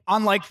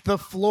on like the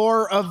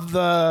floor of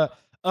the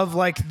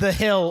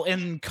hill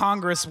in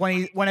Congress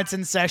when it's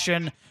in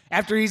session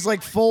after he's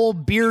like full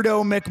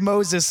Beardo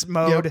McMoses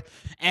mode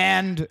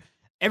and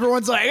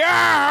everyone's like,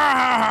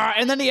 ah!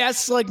 And then he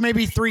asks like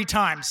maybe 3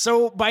 times.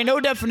 So by no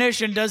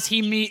definition does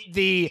he meet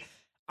the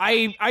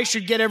I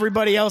should get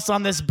everybody else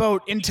on this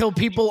boat until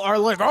people are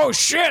like, oh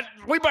shit,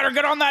 we better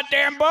get on that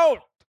damn boat.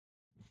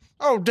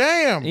 Oh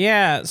damn.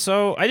 Yeah,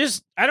 so I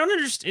don't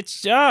understand.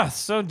 It's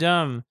just so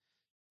dumb.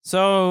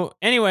 So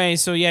anyway,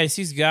 he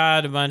sees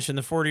God a bunch and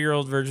the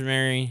 40-year-old Virgin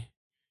Mary.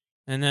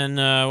 And then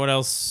what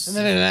else? And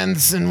then it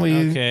ends and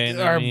we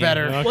are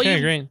better. Okay,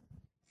 great.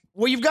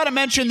 Well, you've got to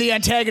mention the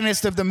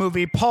antagonist of the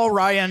movie, Paul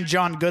Ryan,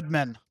 John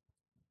Goodman.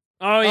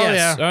 Oh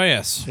yes. yeah. Oh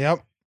yes. Yep.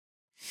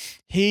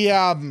 He's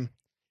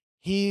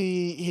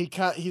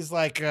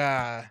like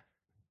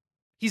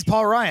He's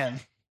Paul Ryan.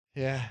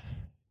 yeah.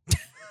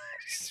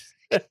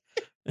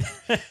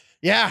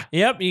 Yeah.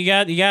 Yep, you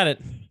got it.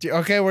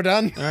 Okay, we're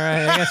done. All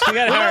right, I guess we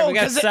got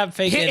to stop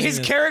faking His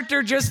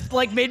character just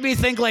like made me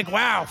think like,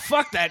 wow,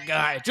 fuck that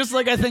guy. Just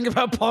like I think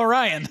about Paul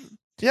Ryan.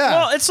 Yeah.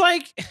 Well, it's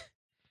like,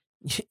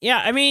 yeah,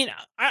 I mean,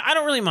 I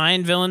don't really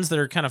mind villains that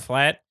are kind of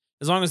flat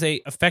as long as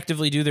they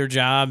effectively do their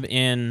job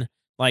in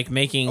like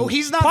making. Oh,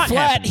 he's not plot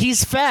flat. happen.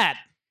 He's fat.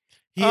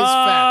 He is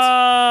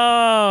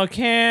fat. Oh,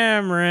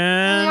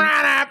 Cameron.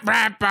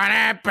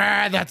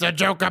 That's a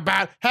joke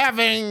about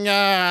having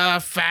a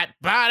fat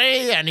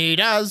body, and he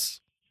does.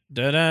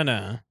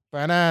 Da-da-da.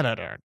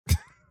 Ba-da-da-da.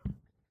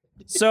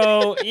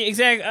 So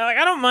exactly, like,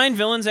 I don't mind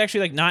villains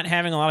actually like not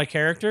having a lot of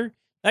character.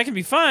 That can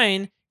be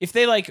fine if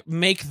they like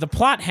make the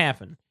plot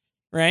happen,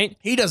 right?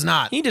 He does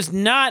not. He does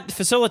not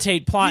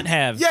facilitate plot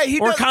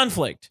or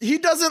conflict. He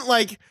doesn't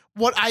like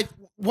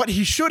what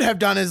he should have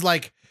done is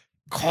like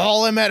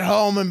call him at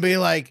home and be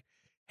like,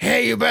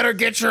 "Hey, you better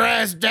get your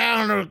ass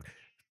down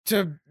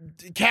to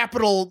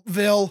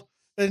Capitalville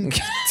and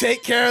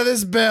take care of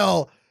this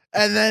bill."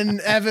 And then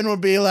Evan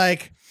would be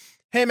like,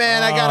 "Hey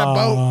man, I got a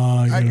boat.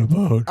 I got a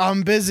boat.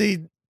 I'm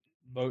busy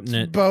Boating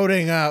it.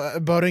 boating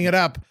it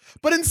up."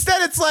 But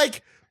instead it's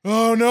like,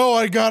 "Oh no,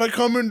 I gotta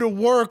come into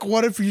work.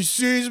 What if he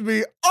sees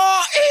me?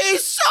 Oh, he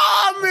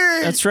saw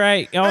me." That's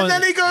right. Oh, and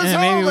then he goes maybe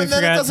home, we and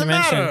then it forgot to doesn't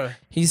mention, matter.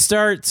 he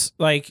starts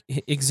like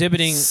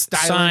exhibiting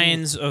Styling.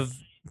 signs of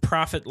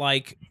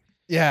prophet-like.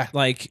 Yeah,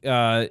 Like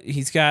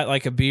he's got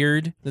like a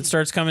beard that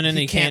starts coming in and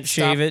he can't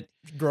stop shave it.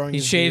 growing. He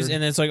his shaves beard.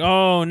 and it's like,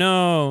 oh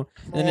no.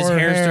 Then his More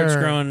hair starts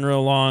hair. growing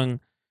real long.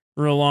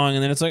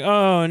 And then it's like,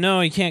 oh no,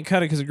 he can't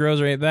cut it because it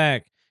grows right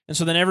back. And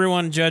so then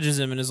everyone judges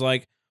him and is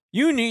like,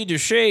 you need to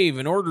shave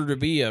in order to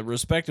be a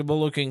respectable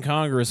looking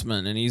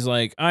congressman. And he's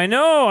like, I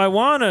know, I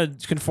want to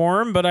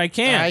conform, but I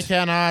can't. I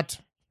cannot.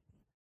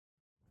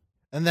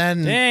 And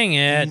then Dang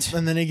it.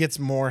 And then he gets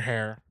more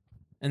hair.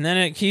 And then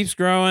it keeps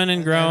growing and And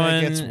then growing.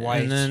 it gets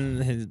white. And then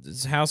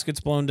his house gets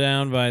blown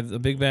down by the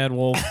big bad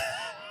wolf.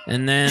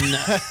 And then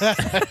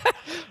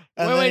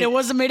Wait, it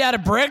wasn't made out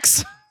of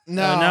bricks?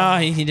 No,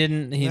 he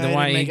didn't. He No, the he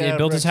why didn't make he it out of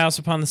built his bricks. house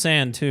upon the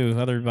sand too.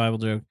 Other Bible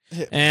joke.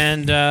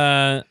 And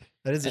that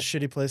is a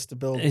shitty place to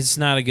build. it's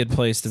not a good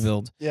place to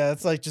build. Yeah,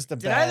 it's like just a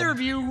Did bad. either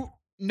of you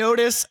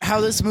notice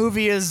how this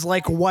movie is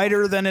like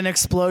whiter than an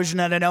explosion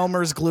at an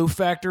Elmer's glue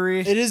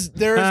factory? It is.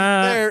 There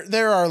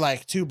are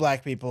like 2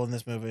 black people in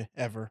this movie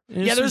ever.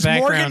 Yeah, there's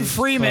Morgan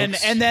Freeman,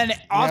 folks. and then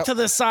off Yep. to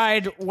the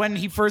side when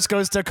he first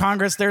goes to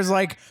Congress, there's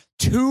like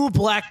 2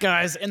 black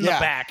guys in the Yeah.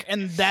 back,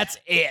 and that's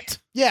it.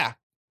 Yeah,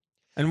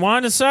 and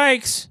Wanda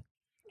Sykes.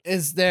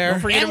 is there? Don't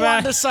forget And about.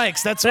 Wanda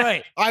Sykes, that's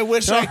right. I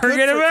wish I Don't could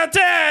forget about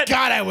that.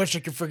 God, I wish I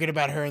could forget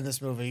about her in this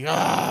movie.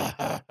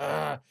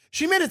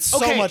 She made it so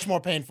Okay. much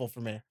more painful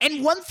for me.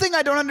 And one thing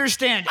I don't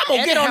understand, I'm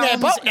gonna Ed get on that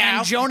Helms boat now.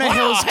 and Jonah Oh,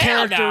 Hill's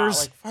hell no. characters.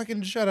 Like,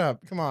 fucking shut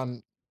up. Come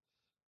on.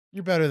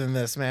 You're better than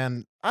this,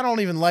 man. I don't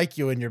even like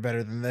you, and you're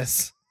better than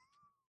this.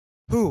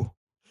 Who?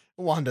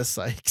 Wanda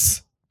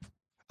Sykes.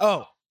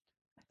 Oh.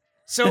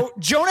 So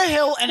Jonah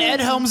Hill and Ed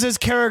Helms'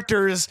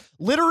 characters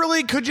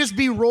literally could just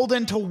be rolled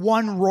into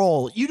one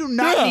role. You do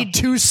not need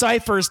two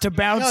ciphers to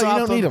bounce No, you off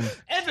don't of. need 'em.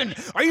 Evan,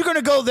 are you going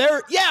to go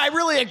there? Yeah, I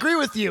really agree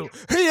with you.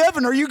 Hey,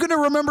 Evan, are you going to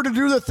remember to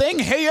do the thing?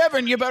 Hey,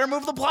 Evan, you better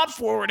move the plot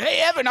forward. Hey,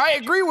 Evan, I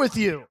agree with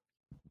you.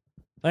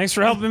 Thanks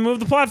for helping move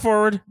the plot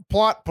forward.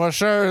 Plot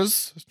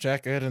pushers.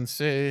 Check it and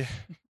see.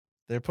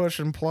 They're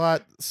pushing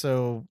plot,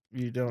 so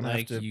you don't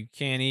Like have to you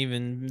can't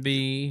even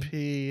be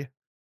pee.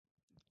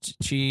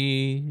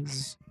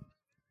 cheese.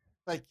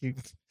 Like you.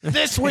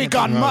 This week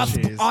Can't on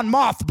be wrong, jeez.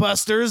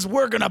 Mothbusters,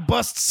 we're going to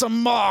bust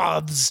some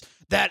moths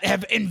that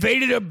have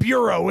invaded a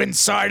bureau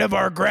inside of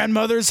our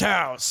grandmother's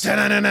house.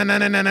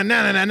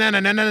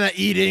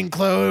 Eating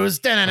clothes.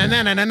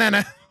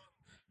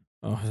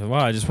 Oh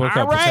wow! I just woke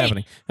All up. What's right.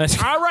 happening?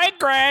 All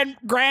right,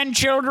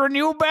 grandchildren,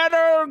 you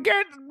better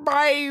get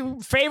my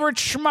favorite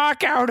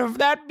schmuck out of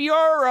that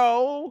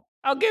bureau.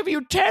 I'll give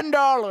you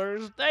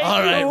 $10. Thank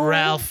All right, you.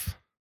 Ralph.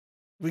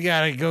 We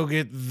gotta go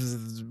get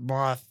the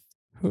moth.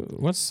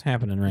 What's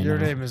happening right Your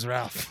now? name is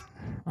Ralph.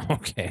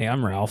 Okay,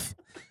 I'm Ralph.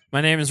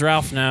 My name is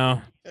Ralph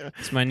now.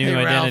 It's my new Hey,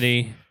 Ralph.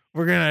 identity.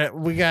 We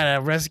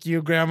gotta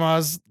rescue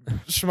Grandma's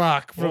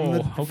schmuck from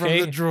Oh, from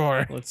okay. the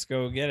drawer Let's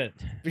go get it.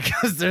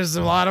 because there's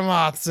a lot of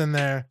moths in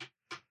there.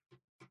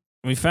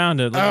 We found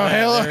it. Look Oh, at that.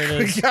 hey, look, There it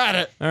we is. got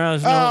it.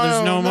 There's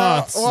Oh, no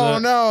moths. Oh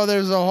no,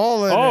 there's a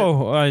hole in it.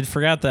 Oh, I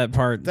forgot that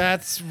part.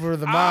 That's where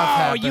the moth Oh,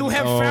 happened. you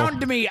have Oh.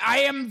 found me. I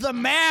am the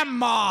man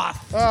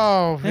moth.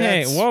 Oh,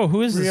 Hey, that's whoa,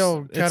 who is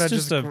real, this? kinda It's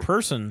just a gr-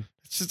 person.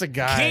 It's just a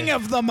guy. King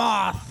of the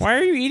moth. Why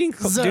are you eating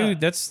Zuh.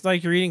 dude, that's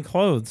like you're eating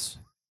clothes.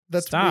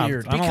 That's Stop.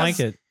 weird. I don't like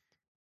it.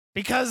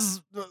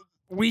 Because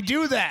we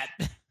do that.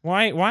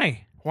 Why?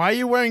 Why are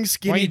you wearing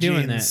skinny Why are you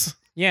doing jeans? that?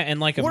 Yeah, and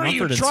like a What are, you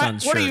Mumford and trying?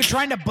 Sons What are you shirt.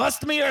 trying to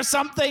bust me or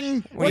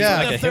something? What's Yeah.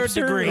 with Like the a third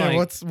hipster? degree? Yeah,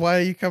 Like- why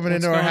are you coming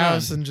what's into our going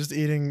house on? and just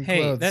eating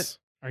Hey, clothes?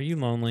 are you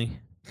lonely?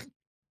 I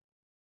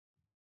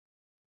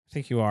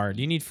think you are.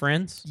 Do you need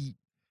friends?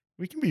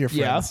 We can be your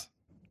Yeah. friends.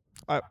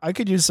 I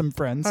could use some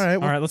friends. All right.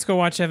 All right, let's go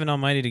watch Evan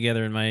Almighty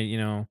together in my,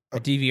 I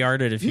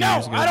DVR'd it a few No,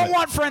 years ago. I don't but-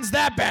 want friends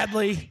that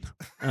badly.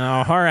 Oh,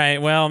 all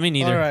right. Well, me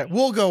neither. All right.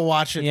 We'll go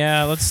watch it.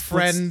 Yeah, let's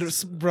Friend,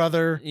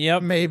 brother.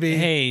 Yep. Maybe.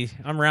 Hey,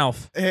 I'm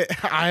Ralph.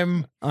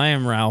 I'm I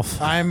am Ralph.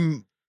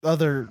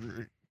 other.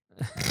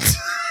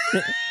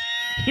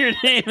 Your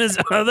name is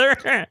Other?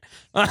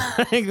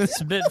 I think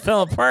this bit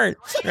fell apart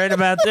right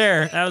about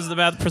there. That was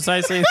about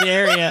precisely the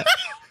area.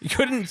 You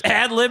couldn't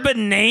ad-lib a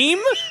name?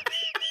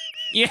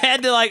 You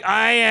had to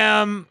I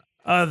am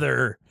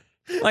Other.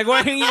 Like,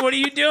 what are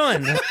you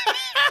doing?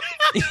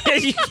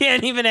 You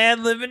can't even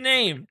ad-lib a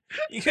name.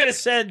 You could have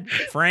said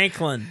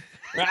Franklin.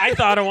 I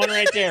thought of one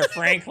right there.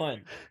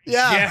 Franklin.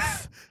 Yeah.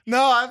 Jeff.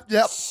 No.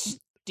 Yep.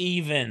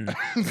 Steven.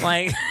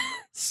 Like,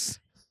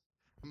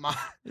 My,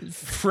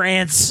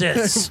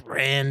 Francis.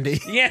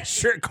 Randy. Yeah,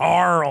 sure.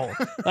 Carl.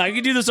 I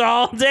could do this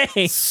all day.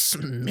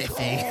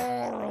 Smithy.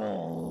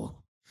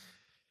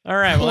 All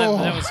right. Well,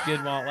 that Oh. was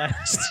good while it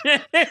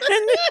lasted.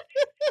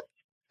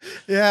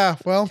 Yeah.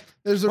 Well,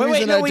 there's a Wait,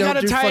 reason no, I we don't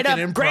gotta do tie it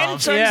fucking up. improv.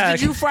 Grandsons, Yeah,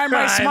 did you find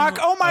my I'm smock?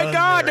 Oh my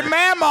God, under.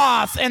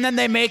 mammoth! And then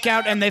they make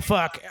out and they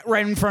fuck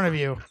right in front of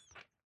you.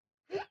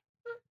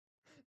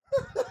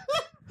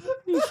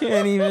 You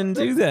can't even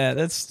do that.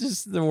 That's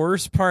just the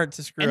worst part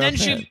to screw And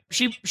then up.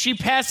 she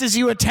passes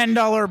you a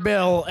 $10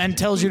 bill and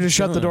tells you to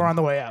shut the door on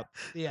the way out.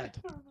 The end.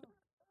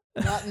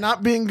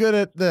 Not being good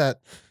at that.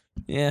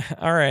 Yeah.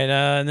 All right.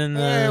 And then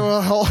Hey,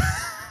 well,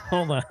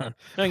 hold on.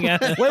 I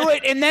got it.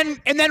 Wait, and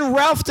then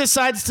Ralph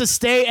decides to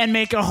stay and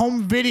make a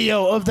home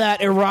video of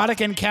that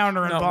erotic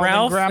encounter No, involving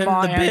Ralph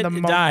Grandma and the bit and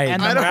the died.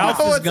 And the I don't Ralph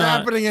know is what's gone.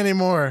 happening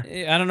anymore.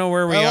 I don't know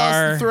where we I lost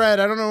are. the thread.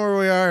 I don't know where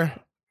we are.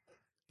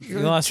 You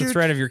lost the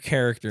thread of your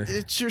character.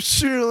 It's your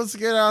shoe. Let's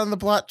get on the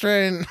plot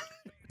train.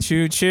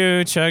 Choo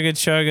choo, chugga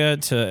chugga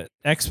to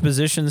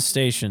exposition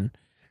station.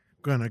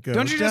 Gonna go.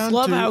 Don't you just down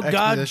love to how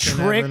God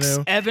Exposition tricks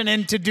Avenue. Evan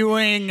into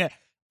doing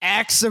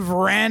acts of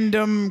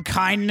random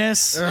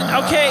kindness? Okay,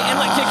 and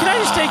can I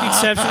just take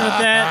exception with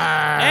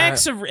that?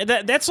 Acts of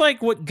that's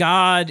like what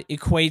God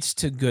equates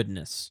to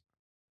goodness.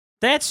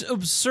 That's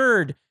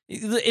absurd.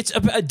 It's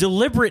a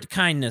deliberate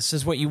kindness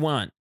is what you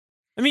want.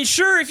 I mean,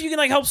 sure, if you can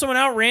help someone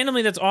out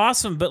randomly, that's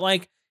awesome. But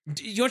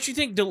don't you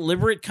think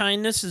deliberate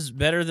kindness is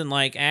better than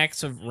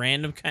acts of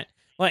random kind?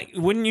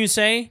 Wouldn't you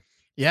say?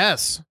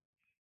 Yes.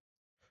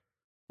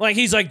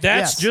 He's that's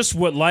Yes. just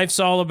what life's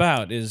all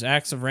about is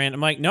acts of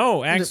random.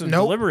 No, acts of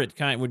Nope. deliberate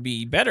kind would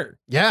be better.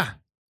 Yeah.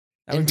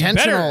 That would be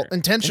Intentional. better.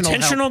 Intentional.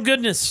 Intentional help.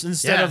 goodness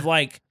instead Yeah. of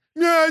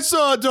Yeah, I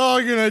saw a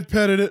dog and I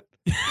petted it.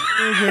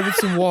 I gave it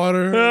some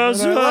water. I and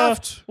was I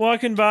left.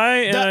 walking by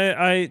and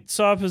I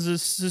saw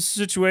this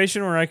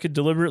situation where I could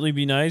deliberately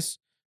be nice,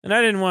 and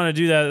I didn't want to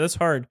do that. That's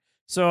hard.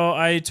 So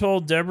I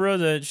told Deborah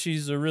that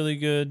she's a really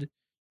good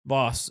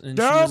boss, and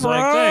she was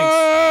like, "Thanks."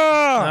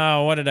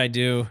 Oh, what did I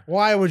do?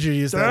 Why would you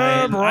use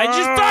that? I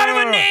just thought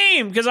of a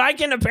name because I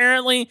can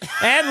apparently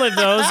ad-lib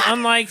those,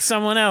 unlike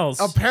someone else.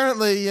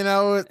 Apparently, it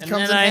And comes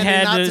then in I handy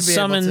had not to to be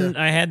summon. able to.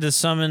 I had to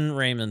summon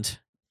Raymond.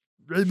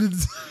 Raymond,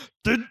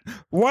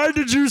 why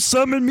did you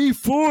summon me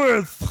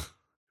forth?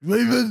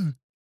 Raymond.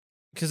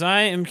 Because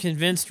I am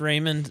convinced,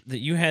 Raymond, that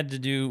you had to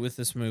do with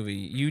this movie.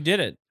 You did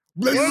it.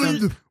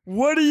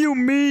 What do you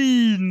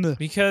mean?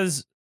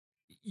 Because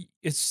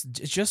it's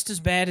just as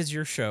bad as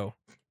your show,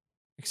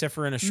 except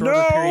for in a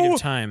shorter period of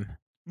time.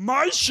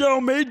 My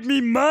show made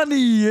me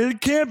money.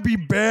 It can't be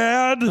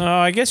bad. Oh,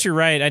 I guess you're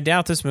right. I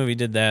doubt this movie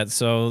did that,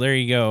 so there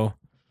you go.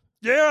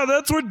 Yeah,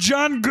 that's what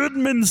John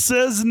Goodman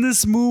says in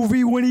this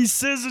movie when he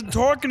says it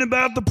talking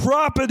about the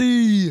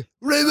property.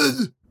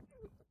 Raymond!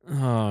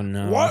 Oh,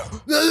 no. What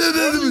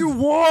do you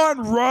want,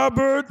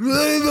 Robert?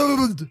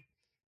 Raymond!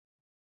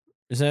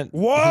 Is that...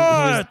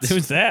 What?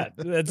 Who's that?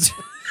 That's...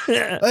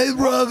 Hey,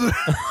 Robert.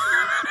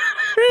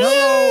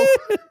 Hello.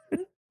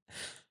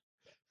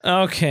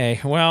 Okay,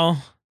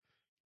 well...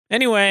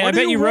 Anyway, What I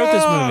bet do you you wrote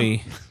this want?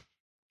 movie.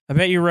 I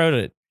bet you wrote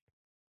it.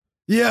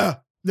 Yeah.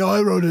 No,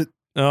 I wrote it.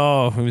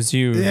 Oh, it was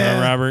you,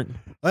 Yeah. Robert.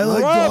 I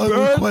like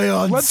Robert,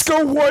 crayons. Let's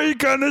go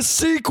work on a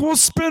sequel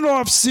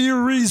spin-off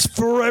series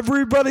for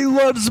Everybody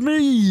Loves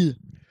Me.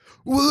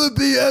 Will it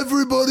be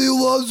Everybody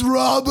Loves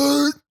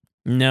Robert?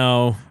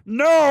 No.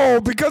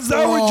 No, because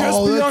that would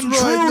just be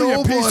untrue,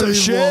 you piece of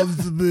shit.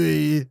 Loves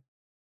me.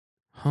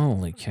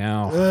 Holy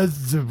cow.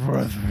 That's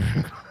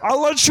depressing.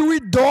 I'll let you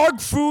eat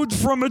dog food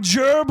from a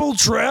gerbil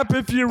trap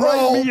if you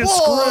write me a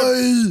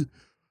script.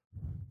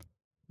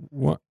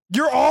 What?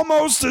 You're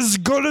almost as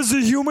good as a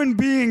human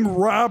being,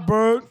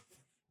 Robert.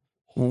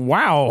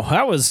 Wow,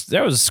 that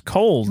was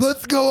cold.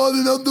 Let's go on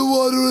an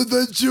underwater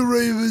adventure,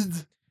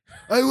 Raymond.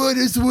 I want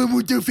to swim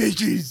with the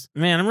fishies.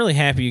 Man, I'm really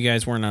happy you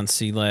guys weren't on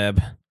C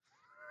Lab.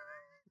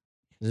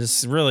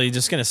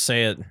 Just gonna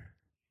say it.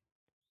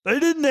 They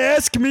didn't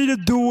ask me to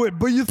do it,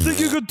 but you think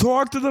you could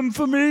talk to them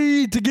for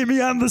me to get me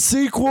on the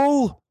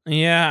sequel?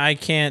 Yeah, I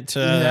can't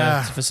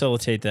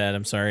facilitate that.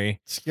 I'm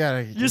sorry.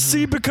 You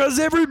see, because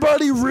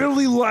everybody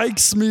really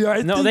likes me,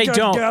 I No, think they I've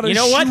don't. got a You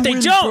know what? They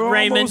shoe-in don't, for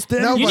Raymond. almost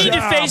any You need to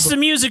job. face the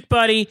music,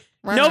 buddy.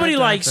 Nobody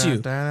likes you.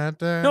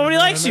 Nobody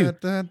likes you.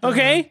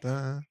 Okay?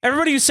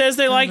 Everybody who says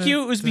they like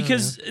you is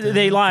because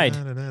they lied.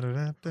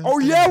 Oh,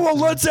 yeah? Well,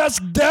 let's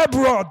ask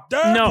Deborah.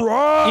 Deborah!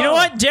 No. You know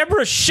what?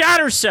 Deborah shot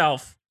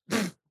herself.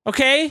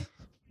 Okay?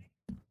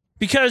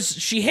 Because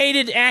she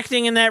hated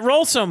acting in that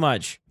role so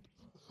much.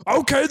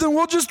 Okay, then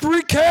we'll just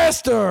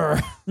recast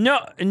her.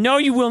 No,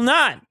 you will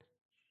not.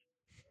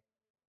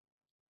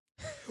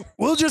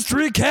 We'll just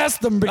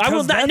recast them because I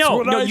will not. that's No,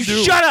 what no, I you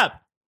do. shut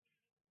up.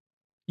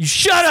 You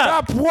shut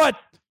up. Stop what?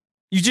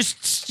 You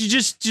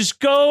just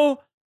go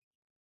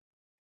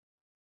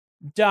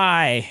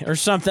die or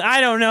something.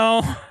 I don't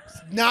know.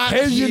 Not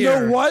Hey, here. you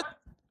know what?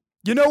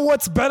 You know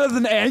what's better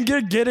than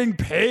anger? Getting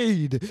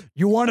paid.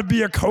 You want to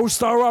be a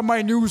co-star on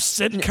my new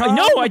sitcom?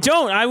 No, I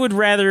don't. I would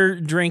rather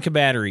drink a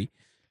battery.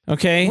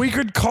 Okay? We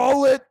could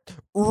call it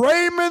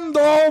Raymond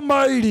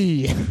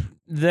Almighty.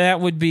 That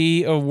would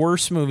be a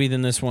worse movie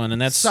than this one,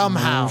 and that's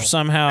Somehow.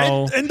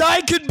 And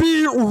I could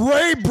be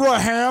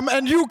Raybraham,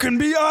 and you can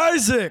be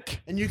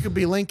Isaac. And you could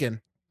be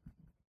Lincoln.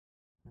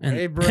 and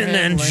Abraham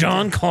then Lincoln.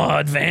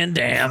 Jean-Claude Van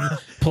Damme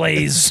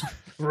plays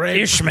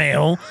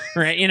Ishmael,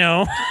 right? You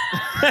know,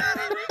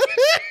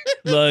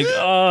 like,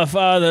 oh,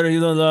 Father, you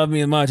don't love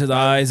me as much as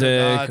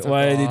Isaac.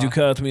 Why did you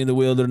cut me in the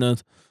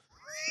wilderness?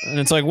 And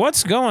it's like,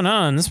 what's going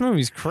on? This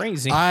movie's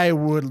crazy. I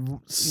would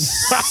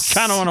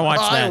kind of want to watch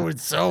that. I would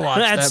so watch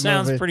that that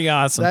sounds movie. pretty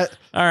awesome. That-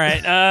 All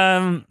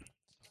right.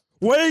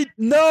 Wait,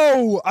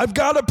 no, I've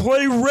got to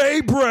play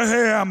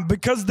Raybraham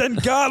because then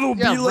God will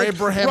Yeah, be like,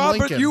 Raybraham Robert,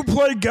 Lincoln. you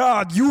play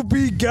God, you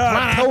be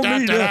God. Tell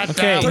me to.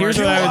 Okay, to here's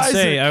what kill I would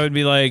say. Isaac. I would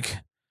be like,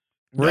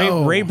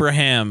 No.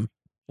 Raybraham.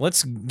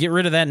 Let's get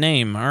rid of that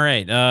name. All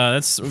right.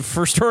 That's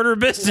first order of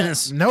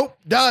business. Nope,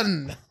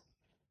 done.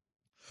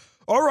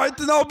 All right,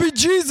 then I'll be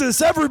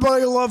Jesus.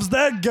 Everybody loves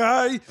that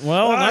guy.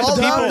 Well, not Hold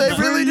the people. on, they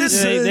really did.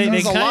 They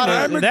There's a lot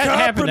kind of- of that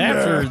happened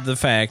carpenter. after the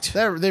fact.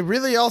 They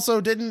really also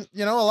didn't,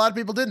 a lot of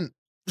people didn't.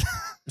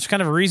 There's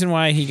kind of a reason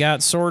why he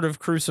got sort of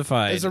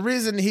crucified. There's a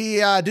reason he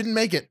didn't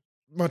make it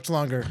much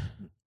longer.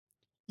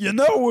 You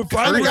know, if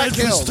I He got was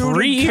the killed. student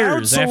 3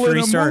 years council after in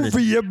he a started.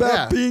 movie about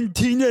Yeah. being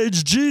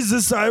teenage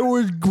Jesus, I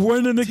would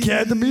win an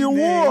Academy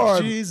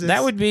Award. Jesus.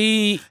 That would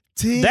be.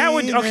 That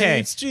would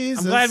okay.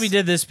 Jesus. I'm glad we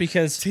did this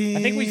because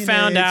I think we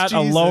found Teenage out a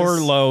Jesus. lower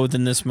low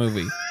than this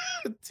movie.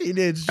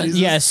 Teenage Jesus.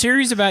 Yeah, a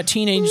series about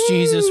teenage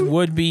Jesus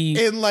would be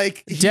In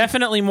like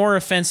definitely more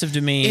offensive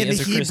to me in as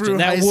a Hebrew Christian.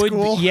 That high would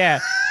school? be, yeah.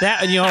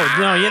 That no,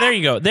 yeah, there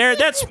you go.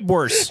 That's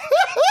worse.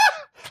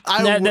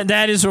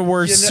 That is a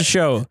worse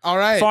show. all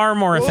right. Far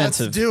more Let's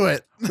offensive. do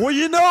it.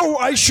 Well,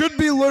 I should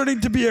be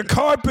learning to be a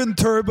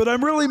carpenter, but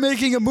I'm really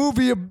making a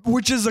movie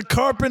which is a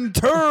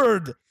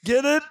carpenter.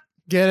 Get it?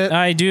 Get it?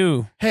 I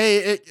do.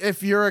 Hey,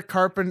 if you're a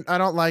carpenter, I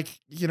don't like,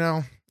 I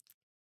don't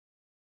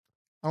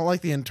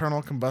like the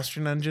internal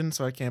combustion engine,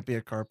 so I can't be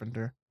a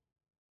carpenter.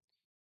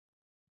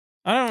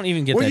 I don't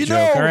even get Well, that you joke.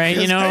 know, All right,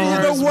 you know. Hey, you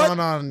know There's what? one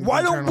on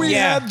Why don't we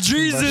Yeah. have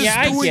Jesus Yeah,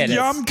 I doing get it.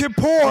 Yom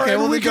Kippur Okay,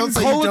 well, and we then don't can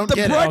say you call it don't the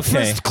get it. Breakfast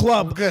Okay.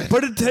 Club? Good.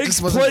 But it takes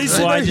This wasn't place good.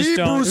 in Well, I a just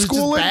don't- Hebrew it's just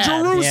school in bad.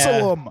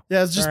 Jerusalem.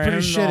 Yeah, it's just All right,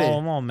 pretty shitty.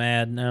 I'm all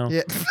mad now.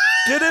 Yeah.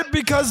 Get it?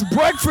 Because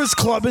Breakfast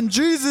Club and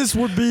Jesus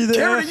would be there.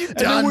 Karen, are you and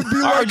done? it would be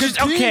Oh, like just-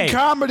 a teen okay.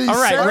 comedy. All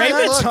right, Saturday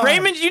Raymond. night.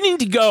 Raymond, you need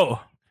to go.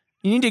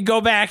 You need to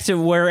go back to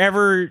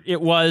wherever it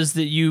was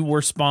that you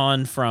were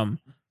spawned from.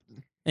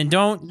 And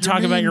don't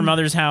talk about your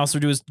mother's house or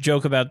do a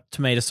joke about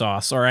tomato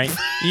sauce, all right?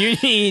 You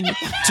need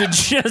to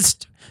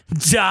just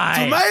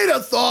die. Tomato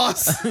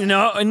sauce.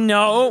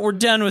 No, we're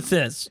done with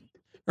this.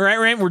 All right,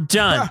 Raymond, we're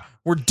done.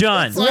 We're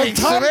done. Like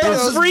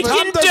tomatoes,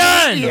 freaking but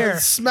done.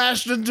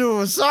 Smashed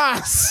into a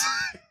sauce.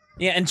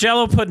 Yeah, and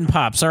Jello pudding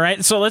pops, all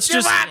right? So let's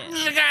just...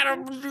 You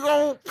gotta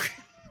go.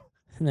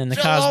 And then the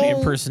Jello. Cosby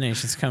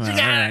impersonations come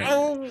out.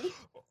 All right.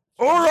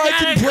 Or I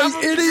can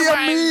play Idi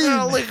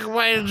Amin. Lick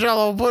my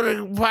Jello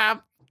pudding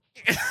pop.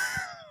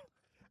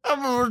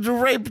 I'm gonna do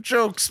rape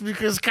jokes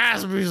because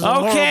Cosby's a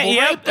horrible Okay,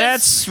 yep, rapist.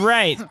 that's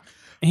right.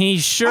 He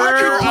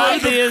sure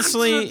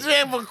obviously...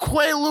 Have a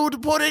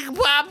Quaalude pudding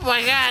pop.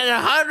 I got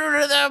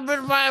 100 of them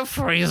in my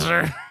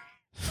freezer.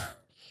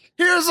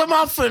 Here's a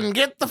muffin.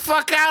 Get the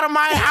fuck out of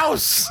my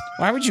house.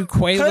 Why would you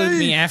quaalude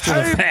me after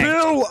the fact?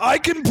 Bill, I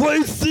can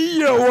play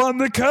Theo on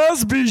the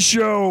Cosby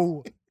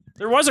Show.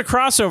 There was a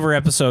crossover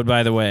episode,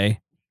 by the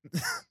way.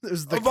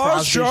 There's the Of our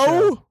Cosby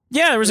show?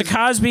 Yeah, there was a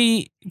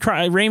Cosby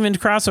Raymond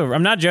crossover.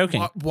 I'm not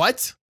joking.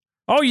 What?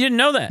 Oh, you didn't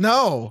know that?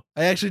 No,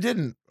 I actually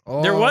didn't.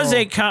 Oh. There was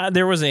a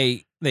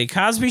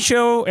Cosby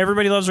Show.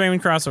 Everybody Loves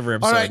Raymond crossover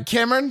episode. All right,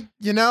 Cameron.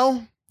 You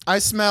know, I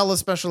smell a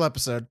special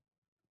episode.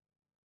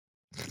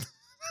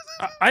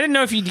 I didn't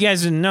know if you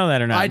guys didn't know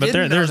that or not. I but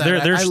didn't know that.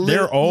 I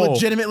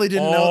legitimately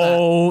didn't know that.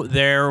 Oh,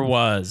 there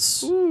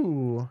was.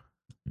 Ooh,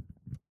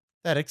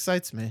 that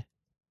excites me.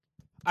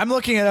 I'm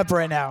looking it up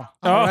right now.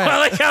 Oh, All right. I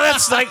like how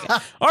that's like.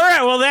 All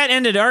right, well that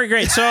ended. All right,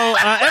 great. So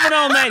Evan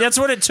Almighty, that's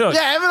what it took.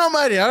 Yeah, Evan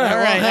Almighty. All right, All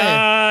right.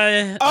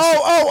 well, hey.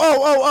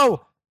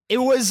 Oh. It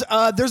was,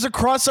 there's a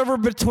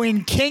crossover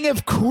between King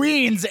of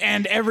Queens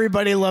and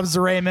Everybody Loves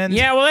Raymond.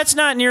 Yeah, well that's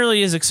not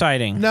nearly as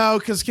exciting. No,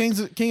 because King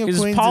of Because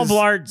Queens Paul is,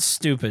 Blart's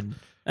stupid.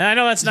 And I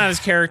know that's not his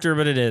character,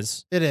 but it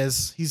is. It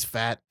is. He's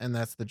fat, and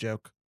that's the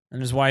joke.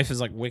 And his wife is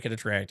like wicked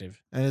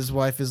attractive And his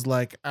wife is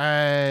like,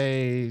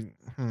 and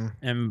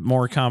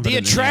more competent. The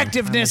than him.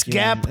 attractiveness I'm like,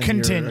 gap and you're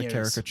continues. a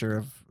caricature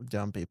of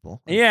dumb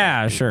people.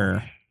 Yeah,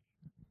 sure.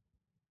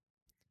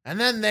 And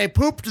then they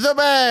pooped the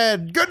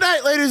bed. Good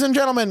night, ladies and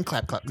gentlemen.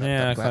 Clap, clap, clap,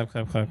 Yeah, clap,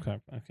 clap, clap,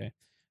 clap, clap. Okay.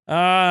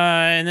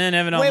 And then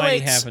Evan Wait, Almighty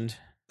wait, happened.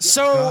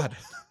 So, God.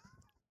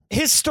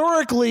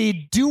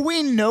 historically, do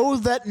we know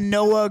that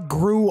Noah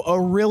grew a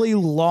really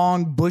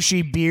long,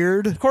 bushy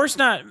beard? Of course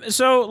not.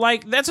 So,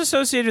 like, that's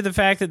associated with the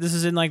fact that this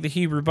is in, like, the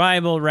Hebrew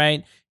Bible,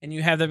 right? And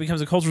you have that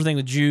becomes a cultural thing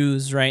with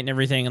Jews, right? And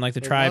everything, and, like,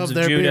 the They tribes love of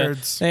their Judah.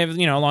 beards. They have,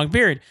 a long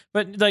beard.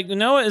 But, like,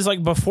 Noah is,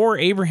 like, before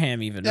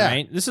Abraham even, Yeah.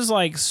 right? This is,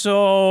 like,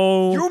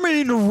 so... You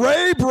mean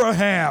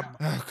Rabraham?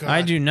 Oh, God.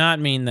 I do not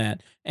mean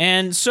that.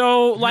 And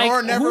so, like,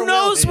 Nor never who will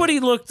knows be. what he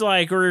looked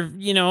like? Or, like,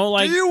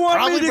 Do you want me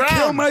probably to brown.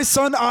 kill my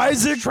son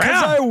Isaac? Because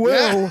Brown. I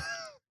will. Yeah.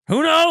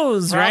 who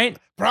knows, right?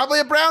 Probably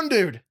a brown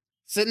dude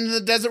sitting in the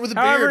desert with a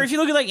However, beard. if you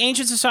look at, like,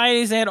 ancient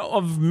societies, they had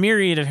a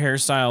myriad of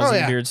hairstyles Oh, and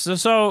yeah. beards.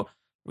 So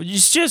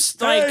it's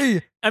just, like...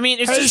 Hey, I mean,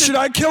 it's hey, just... should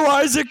I kill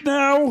Isaac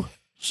now?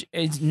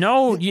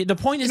 No, the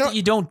point is know- that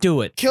you don't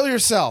do it. Kill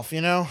yourself, you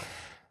know?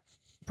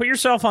 Put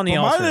yourself on the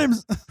Well, my altar.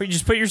 name's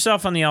Just put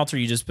yourself on the altar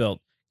you just built.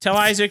 Tell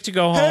Isaac to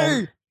go home,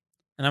 Hey,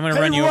 and I'm going to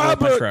hey run you over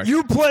with my Robert, truck.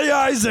 you play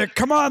Isaac.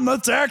 Come on,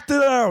 let's act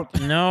it out.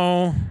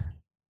 No.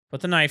 Put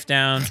the knife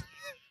down.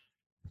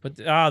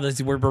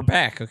 We're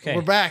back. Okay.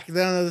 We're back.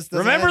 No, this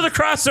doesn't Remember end. the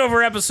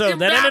crossover episode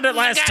that ended it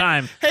last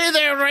time. Hey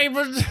there,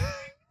 Raymond.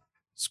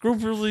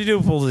 Scrupully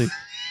dooply.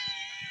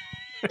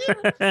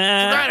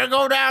 Gotta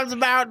go down the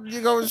mountain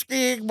to go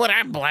skiing, but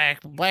I'm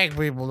black. Black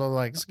people don't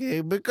like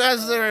skiing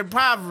because they're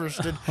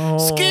impoverished.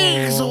 And skiing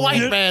is a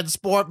white man's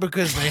sport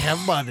because they have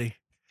money.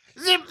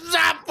 Zip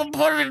zap,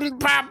 pudding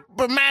pop,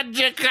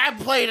 magic. I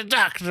played a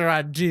doctor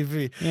on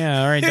TV.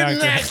 Yeah, all right, Isn't Doctor.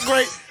 that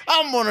great?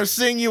 I'm gonna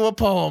sing you a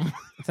poem.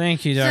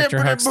 Thank you, Dr.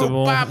 Zippity boop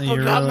Huxtable. bop, You're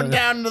we're coming really-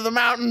 down to the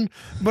mountain,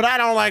 but I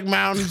don't like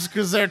mountains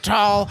because they're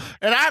tall,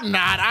 and I'm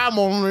not. I'm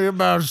only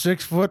about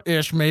 6 foot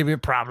ish, maybe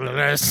probably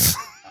less.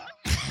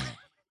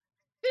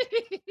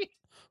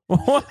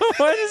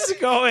 What is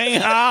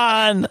going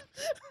on?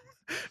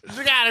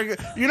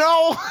 You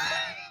know,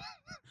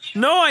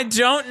 No, I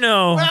don't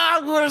know.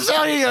 I'm going to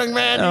tell you, young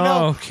man. You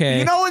know, Okay.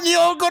 You know, in the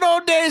old good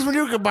old days when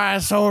you could buy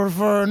a soda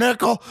for a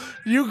nickel,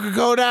 you could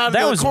go down.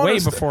 That to was the corner way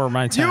before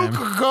my You time.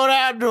 could go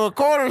down to a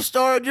corner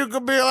store and you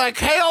could be like,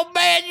 "Hey, old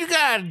man, you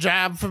got a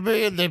job for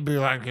me?" And they'd be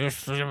like,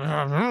 "Yes, why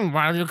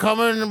don't you come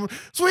in and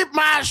sweep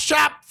my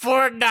shop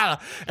for $1?"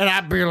 And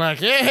I'd be like,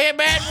 "Yeah, hey,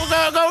 man, we're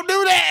gonna go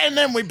do that." And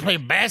then we play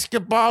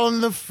basketball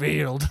in the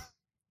field.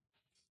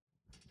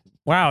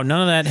 Wow,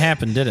 none of that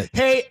happened, did it?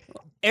 Hey,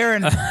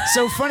 Aaron,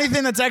 so funny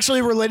thing that's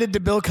actually related to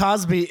Bill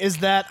Cosby is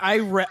that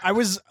I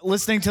was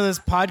listening to this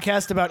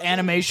podcast about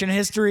animation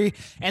history,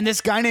 and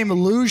this guy named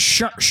Lou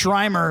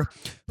Schreimer,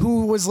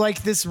 who was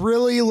like this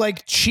really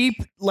like cheap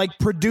like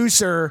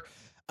producer,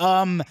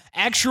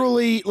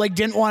 actually like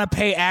didn't want to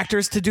pay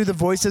actors to do the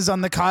voices on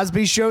the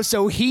Cosby Show,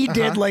 so he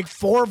did like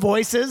 4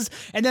 voices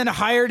and then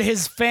hired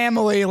his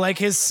family, like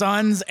his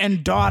sons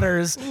and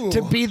daughters,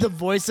 to be the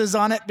voices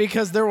on it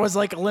because there was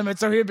like a limit.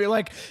 So he'd be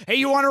like, "Hey,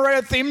 you want to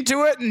write a theme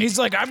to it?" And he's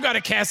like, "I've got a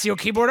Casio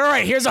keyboard. All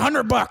right, here's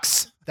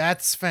 $100."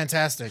 That's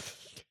fantastic.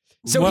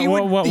 So he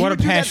would what a do that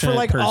for passionate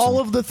like person. all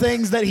of the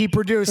things that he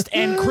produced.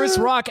 And Chris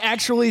Rock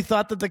actually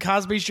thought that the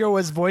Cosby Show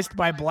was voiced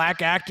by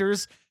black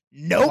actors.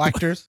 Nope.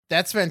 Actors.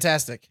 That's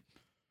fantastic.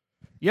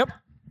 Yep.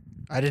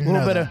 I didn't A know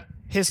little bit that. of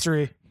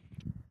history.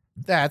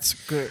 That's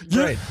good.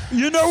 You, Great.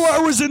 you know I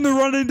was in the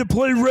running to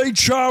play Ray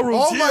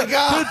Charles. Oh, my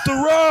God. Hit the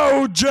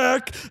road,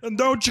 Jack, and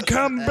don't you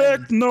come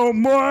back no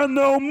more,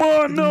 no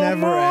more, no never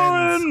more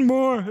ends. and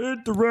more.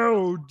 Hit the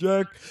road,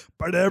 Jack,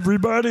 but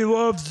everybody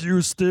loves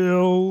you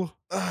still.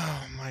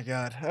 Oh my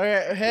God. All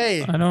right.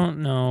 Hey. I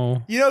don't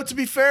know. You know, to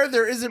be fair,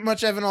 there isn't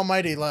much Evan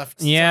Almighty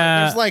left. So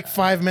Yeah. there's like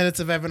 5 minutes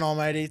of Evan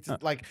Almighty. To,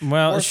 like,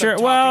 Well, worth sure.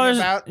 of Well, talking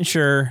there's- about.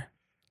 sure.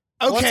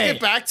 Let's Okay.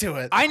 get back to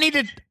it. I need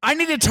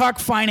to talk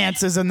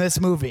finances in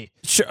this movie.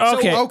 Sure.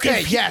 Okay.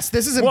 Okay. Yes,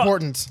 this is Well,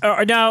 important.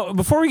 Now,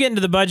 before we get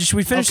into the budget, should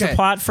we finish Okay. the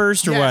plot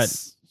first, or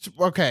Yes.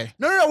 Okay.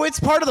 No, it's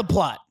part of the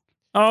plot.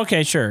 what? Oh,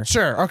 okay, sure.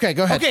 Sure. Okay.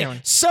 Go ahead. Okay,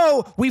 Cameron.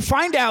 so we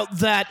find out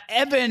that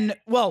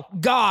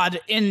God,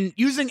 in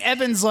using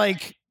Evan's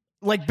like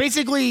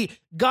basically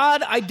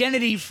God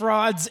identity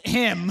frauds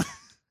him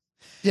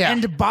Yeah.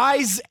 and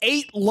buys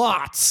 8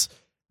 lots,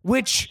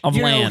 which Of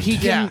land. he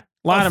can Yeah.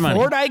 Lot of money.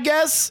 afford, I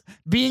guess,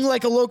 being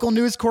like a local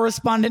news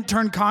correspondent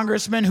turned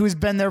congressman who's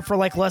been there for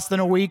like less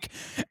than a week.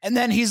 And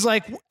then she's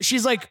like,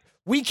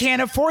 "We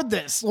can't afford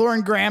this."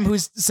 Lauren Graham, who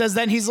says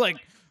that, and he's like,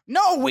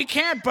 "No, we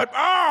can't, but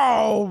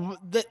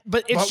it's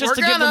But just we're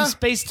to give them gonna."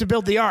 space to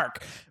build the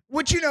ark."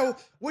 Which,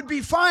 would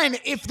be fine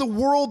if the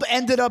world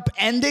ended up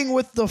ending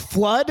with the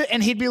flood,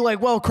 and he'd be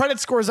like, "Well, credit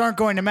scores aren't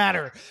going to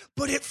matter."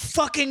 But it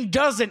fucking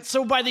doesn't.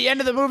 So by the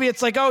end of the movie,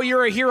 it's like, "Oh,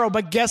 you're a hero,"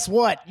 but guess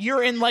what?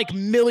 You're in like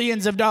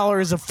millions of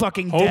dollars of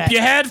fucking Hope debt. you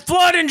had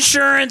flood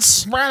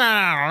insurance.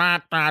 Well,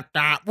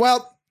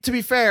 to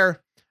be fair,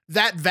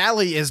 that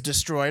valley is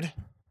destroyed.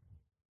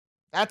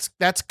 That's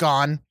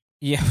gone.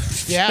 Yeah.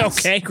 Yes.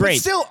 Okay, But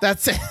great. still,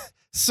 that's it.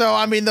 So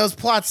I mean, those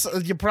plots,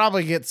 you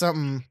probably get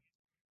something.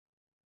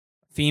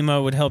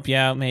 FEMA would help you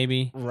out,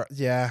 maybe.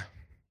 Yeah.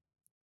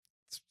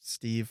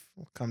 Steve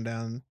will come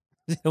down.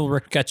 He'll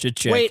cut you a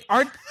check. Wait,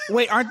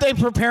 aren't they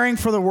preparing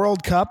for the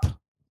World Cup?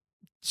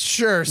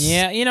 Sure.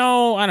 Yeah,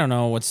 I don't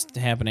know what's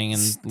happening in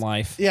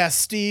life. Yeah,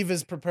 Steve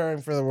is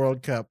preparing for the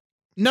World Cup.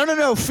 No,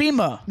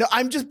 FEMA. No,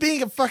 I'm just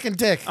being a fucking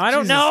dick. I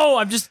don't Jesus. know.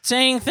 I'm just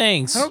saying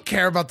things. I don't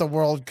care about the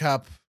World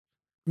Cup.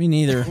 Me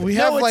neither. We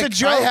No, have it's like a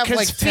joke, I have 'cause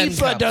like 10 FIFA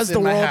cups does in the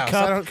my World house.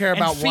 Cup, I don't care and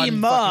about one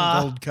FEMA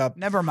fucking Gold Cup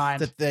Never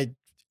mind. that they.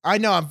 I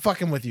know I'm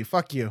fucking with you.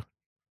 Fuck you.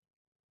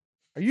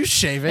 Are you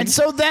shaving? And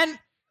so then,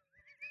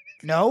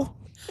 no.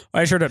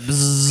 I heard it.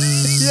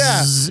 Bzzz.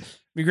 Yeah.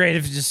 Be great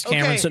if just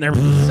Cameron Okay. sitting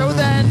there. So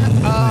then,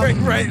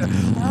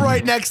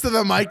 right next to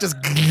the mic, just.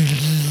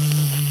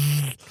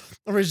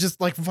 Or he's just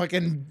like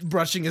fucking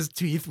brushing his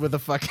teeth with a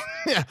fucking.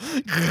 Yeah.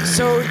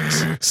 so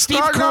Steve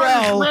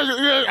Carell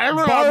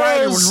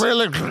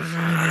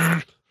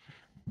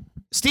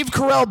Steve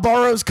Carell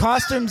borrows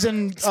costumes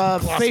and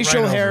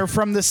facial right hair over.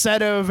 from the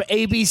set of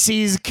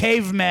ABC's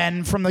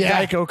Cavemen from the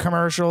Yeah. Geico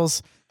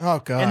commercials, Oh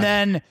god. and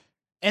then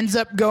ends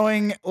up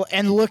going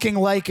and looking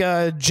like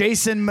a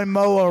Jason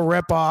Momoa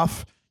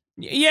ripoff.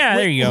 Yeah,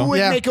 there you Who go. would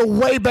Yeah. make a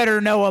way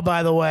better Noah,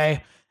 by the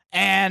way.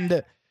 And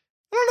I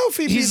don't know if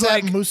he'd he's be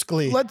that like,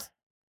 muscly. let's.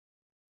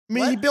 I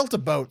mean, he what? built a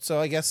boat,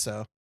 so I guess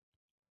so.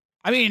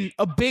 I mean,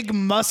 a big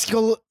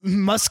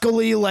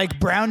muscly like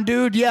brown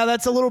dude. Yeah,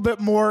 that's a little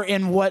bit more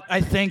in what I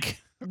think.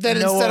 Then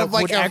Noah instead of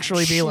like would a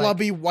actually be like.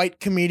 schlubby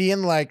white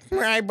comedian, like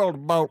I built a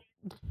boat.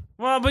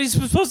 Well, but he's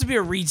supposed to be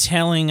a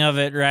retelling of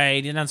it,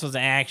 right? You're not supposed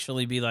to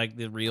actually be like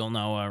the real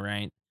Noah,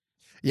 right?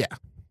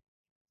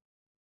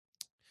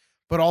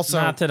 But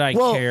also, not that I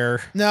Well,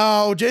 care.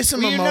 no,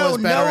 Jason Well, Momoa is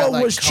better at, Noah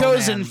like, was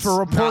chosen Conan's, for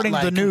reporting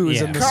not the like news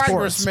yeah. and the sports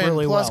Congressman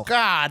really plus well.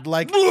 God.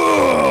 Like,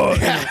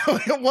 yeah,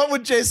 what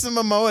would Jason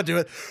Momoa do?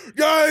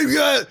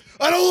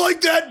 I don't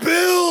like that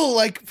bill.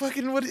 Like,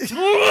 fucking what?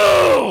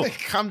 Like,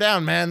 calm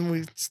down, man.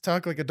 We just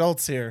talk like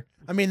adults here.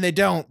 I mean, they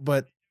don't,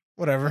 but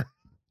whatever.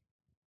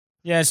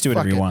 Yeah, just do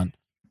whatever Fuck you it. want.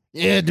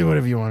 Yeah, do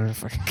whatever you want.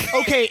 Fucking.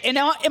 Okay, and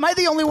now am I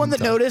the only one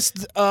that done.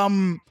 noticed?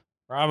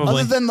 Probably.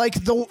 Other than like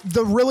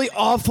the really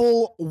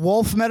awful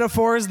wolf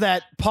metaphors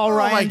that Paul Oh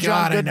Ryan my and God,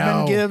 John I Goodman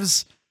know.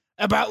 gives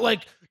about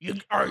like,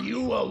 are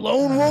you a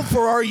lone wolf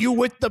or are you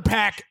with the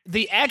pack?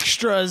 The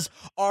extras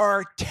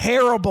are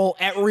terrible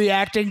at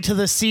reacting to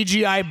the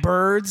CGI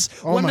birds.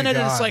 Oh One my minute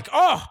it's God. like,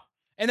 oh.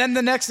 And then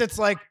the next, it's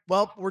like,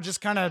 well, we're just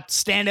kind of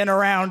standing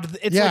around.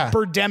 It's Yeah. like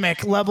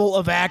Birdemic level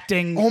of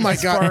acting. Oh my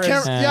as God. far I can't-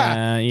 as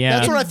yeah. yeah.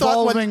 That's what I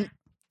thought when involving-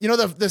 you know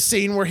the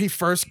scene where he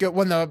first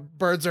when the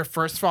birds are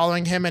first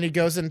following him and he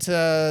goes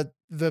into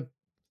the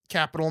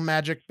Capitol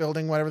Magic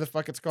building, whatever the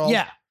fuck it's called.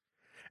 Yeah.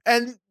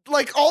 And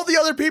like all the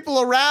other people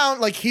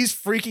around, like he's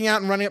freaking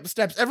out and running up the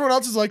steps. Everyone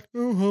else is like,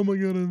 "Oh, how am I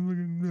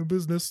gonna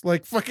business?"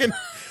 Like fucking,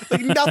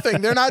 like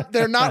nothing.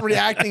 They're not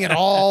reacting at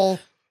all.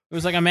 It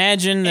was like,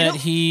 imagine that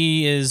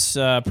he is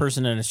a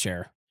person in a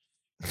chair.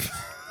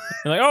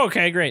 You're like, oh,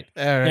 okay, great.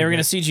 Right, we're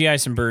gonna CGI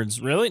some birds.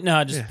 Really?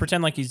 No, just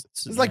pretend like he's.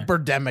 It's like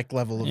Birdemic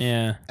level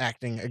of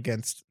acting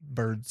against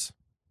birds.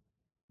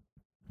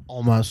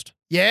 Almost.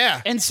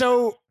 Yeah. And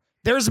so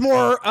there's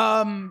more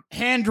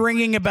hand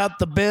wringing about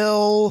the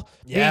bill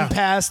being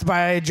passed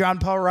by John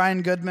Paul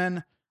Ryan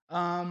Goodman.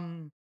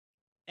 And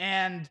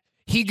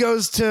he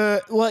goes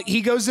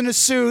in a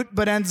suit,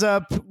 but ends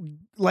up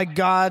like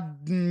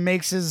God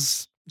makes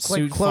his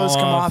like clothes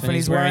come off, and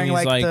he's wearing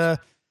like the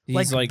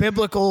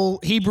biblical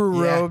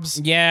Hebrew robes.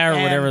 Yeah,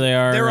 or whatever they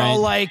are. They're all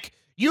like,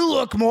 "You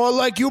look more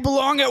like you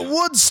belong at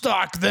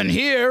Woodstock than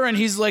here," and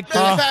he's like,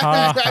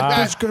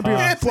 "There's gonna be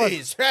a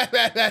please."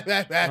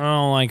 I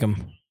don't like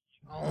him.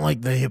 I don't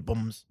like the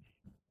hippums.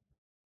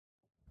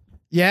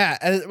 Yeah,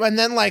 and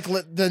then like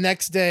the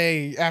next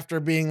day after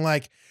being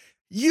like,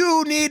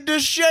 "You need to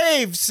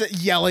shave,"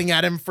 yelling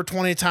at him for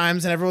 20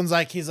 times, and everyone's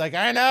like, he's like,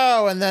 "I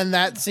know," and then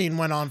that scene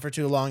went on for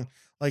too long,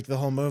 like the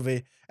whole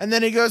movie. And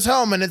then he goes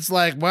home, and it's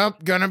like, "Well,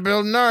 gonna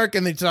build an ark,"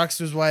 and he talks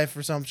to his wife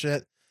or some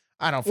shit.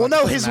 I don't. Well,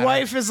 no, his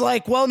wife is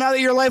like, "Well, now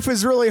that your life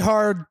was really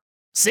hard,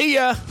 see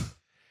ya."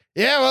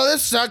 Yeah, well,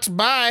 this sucks.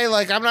 Bye.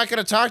 Like, I'm not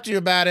gonna talk to you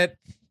about it.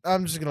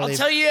 I'm just gonna leave.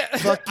 I'll tell you.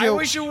 Fuck you. I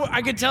wish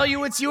I could tell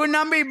you it's you and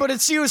Numby, but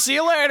it's you. See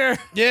you later.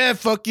 Yeah,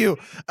 fuck you.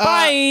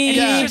 Bye.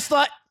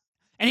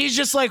 And he's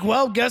just like,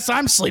 "Well, guess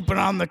I'm sleeping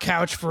on the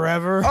couch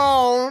forever."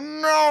 Oh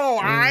no,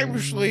 I'm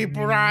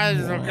sleeping on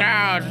the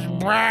couch.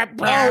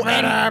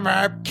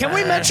 Can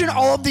we mention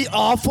all of the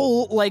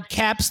awful like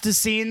caps to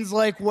scenes,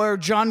 like where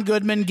John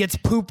Goodman gets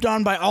pooped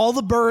on by all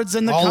the birds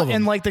in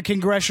in like the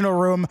congressional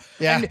room?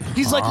 Yeah, and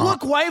he's like,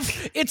 "Look,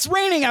 wife, it's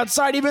raining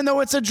outside, even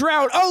though it's a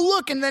drought." Oh,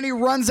 look, and then he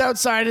runs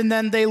outside, and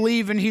then they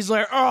leave, and he's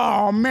like,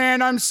 "Oh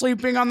man, I'm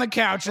sleeping on the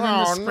couch," and then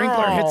the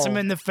sprinkler hits him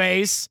in the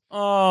face.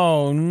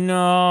 Oh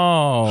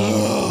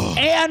no.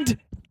 And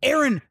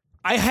Aaron,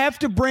 I have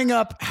to bring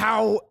up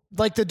how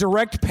like the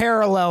direct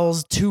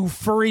parallels to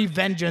furry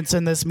vengeance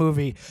in this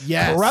movie.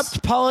 Yes.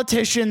 Corrupt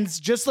politicians,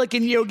 just like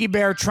in Yogi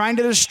Bear, trying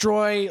to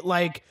destroy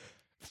like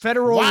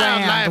federal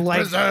land,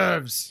 like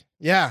preserves.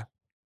 Yeah.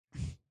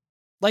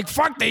 Like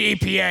fuck the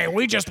EPA,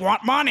 we just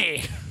want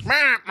money.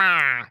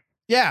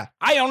 Yeah.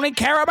 I only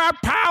care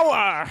about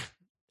power.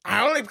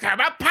 I only care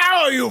about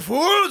power, you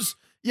fools.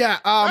 Yeah.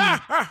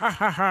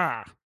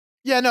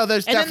 Yeah, no,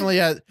 there's definitely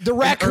the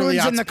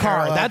raccoons in the car.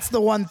 parallel. That's the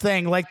one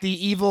thing. Like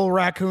the evil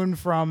raccoon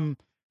from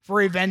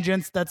Furry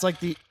Vengeance. That's like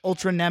the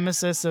ultra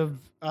nemesis of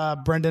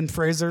Brendan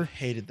Fraser.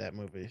 Hated that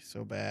movie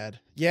so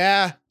bad.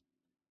 Yeah.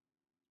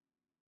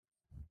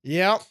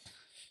 Yep.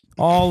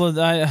 All of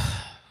that.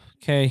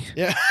 Okay.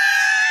 Yeah.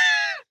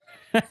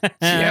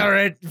 Yeah,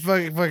 right.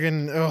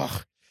 Fucking.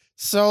 Ugh.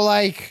 So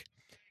like,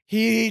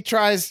 he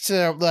tries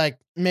to like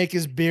make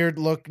his beard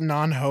look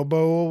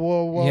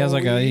non-hobo. He has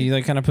like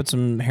he kind of put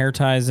some hair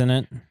ties in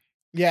it.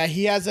 Yeah,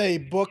 he has a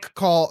book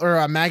called or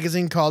a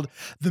magazine called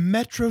The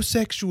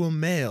Metrosexual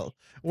Male,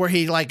 where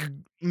he like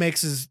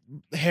makes his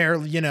hair,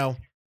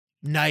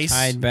 nice,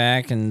 tied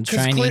back and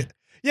shiny.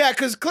 Yeah,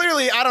 because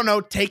clearly, I don't know,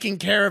 taking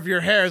care of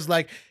your hair is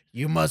like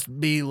you must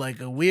be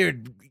like a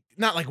weird,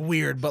 not like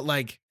weird, but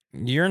like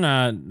you're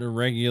not a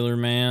regular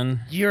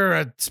man. You're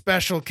a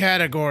special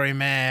category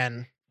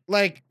man.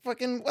 Like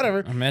fucking whatever.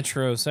 A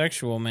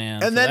metrosexual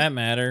man, and for then, that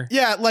matter.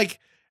 Yeah, like,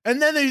 and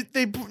then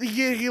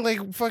he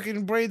like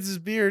fucking braids his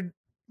beard.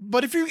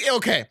 But if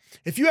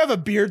you have a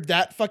beard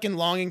that fucking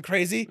long and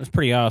crazy, it's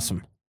pretty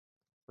awesome.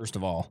 First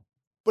of all,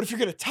 but if you're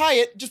gonna tie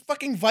it, just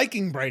fucking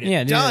Viking braid it.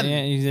 Yeah, done.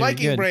 Yeah,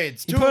 Viking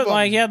braids. He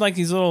had like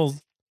these little,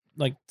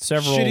 like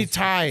several shitty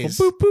ties.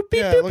 Boop, boop, beep,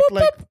 yeah, boop,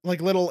 looked boop,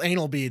 like little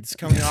anal beads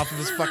coming off of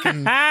his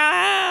fucking.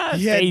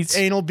 He had face.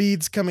 anal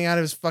beads coming out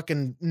of his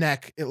fucking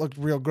neck. It looked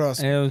real gross.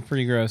 It was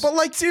pretty gross. But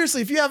like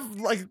seriously, if you have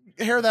like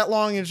hair that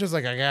long, it's just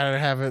like I gotta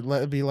have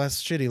it be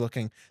less shitty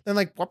looking. Then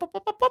like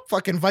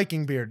fucking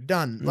Viking beard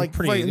done. Like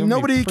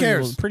nobody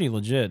cares. Pretty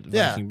legit.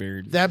 Viking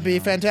beard. That'd be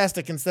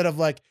fantastic. Instead of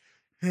like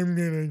I'm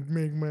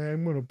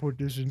gonna put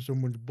this in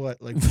someone's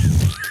butt. Like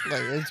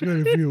it's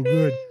gonna feel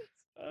good.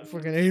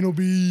 Fucking anal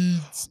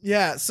beads.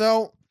 Yeah.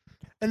 So,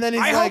 and then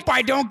he's I hope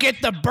I don't get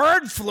the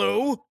bird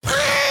flu.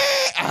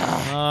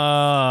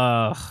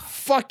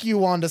 Fuck you,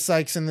 Wanda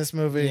Sykes in this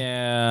movie.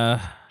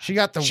 Yeah. She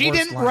got the. She worst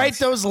didn't lines. write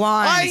those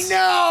lines. I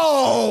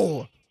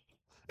know.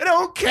 I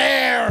don't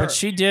care. But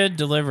she did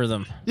deliver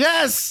them.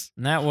 Yes.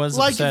 And that was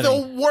like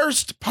upsetting. the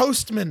worst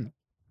postman.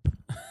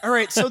 All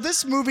right, so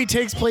this movie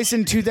takes place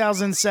in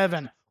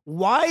 2007.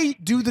 Why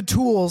do the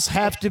tools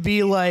have to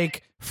be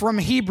like from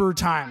Hebrew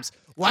times?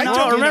 Why no,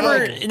 don't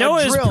remember,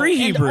 Noah is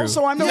pre-Hebrew. And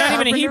also, I'm not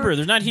even a Hebrew.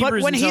 There's not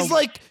Hebrews. But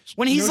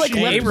when he's like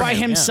left Abraham, by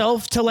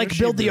himself to like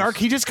build the ark,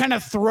 he just kind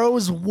of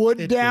throws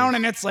wood down,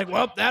 and it's like,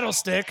 well, that'll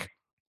stick.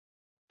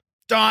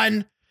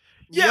 done.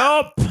 Yeah.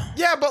 Yup.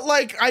 Yeah, but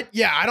like I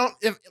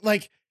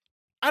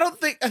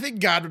think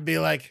God would be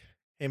like,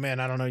 hey man,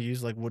 I don't know,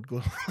 use like wood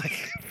glue.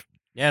 Like,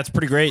 Yeah, it's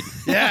pretty great.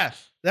 yeah,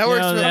 that You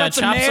works. know, For, yeah,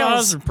 some chop nails?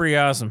 saws are pretty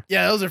awesome.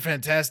 yeah, those are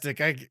fantastic.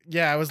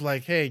 I was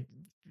like, hey,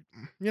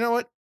 you know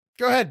what?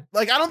 Go ahead.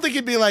 Like, I don't think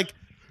he'd be like,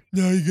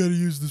 no, you gotta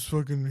use this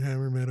fucking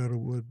hammer made out of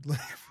wood. Like,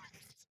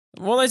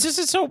 Well,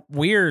 it's so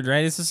weird,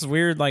 right? It's this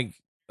weird like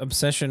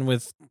obsession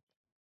with.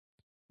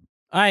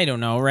 I don't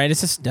know, right? It's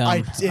just dumb.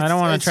 I don't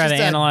want it's to try to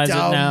just a analyze it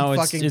dumb now.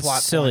 fucking It's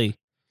plot silly,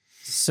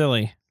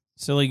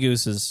 silly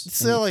gooses,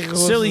 Silly And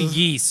silly gooses.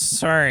 geese.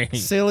 Sorry,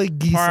 silly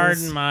geese.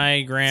 pardon my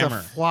It's a grammar.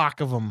 flock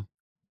of them.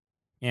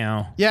 You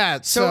know, Yeah.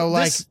 So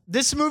like,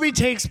 this movie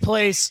takes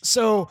place.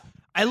 So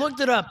I looked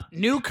it up.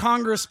 New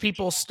Congress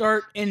people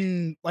start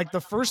in like the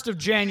 1st of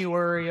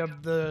January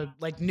of the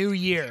like new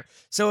year.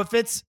 So if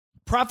it's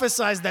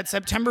prophesized that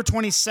September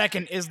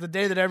 22nd is the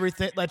day that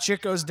everything that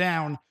shit goes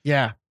down,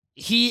 yeah.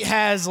 he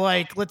has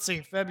like, let's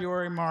see,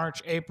 February,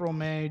 March, April,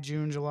 May,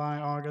 June, July,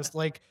 August,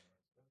 like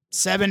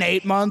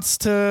 7-8 months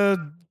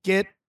to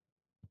get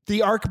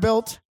the ark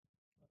built.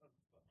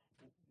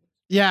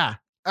 Yeah.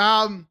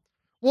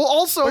 Well,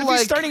 also But if like,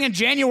 he's starting in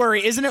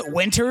January, isn't it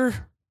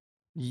winter?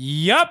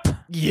 yup.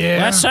 yeah,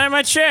 Last time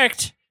I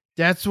checked.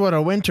 that's what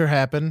a winter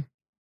happened.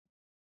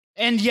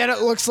 And yet it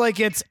looks like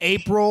it's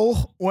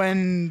April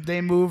when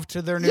they move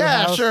to their new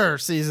Yeah, house. sure.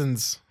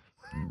 Seasons.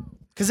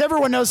 Because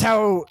everyone knows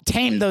how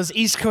tame those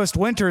East Coast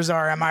winters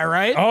are, am I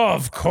right? Oh,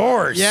 of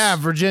course. Yeah,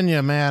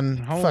 Virginia, man.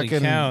 Holy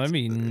Fucking cow, that'd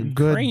be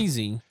good.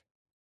 crazy.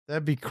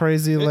 That'd be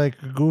crazy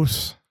like a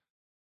goose.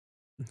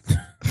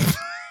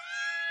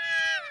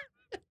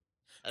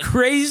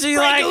 Crazy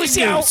Grey like Goose, a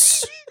yo.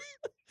 goose.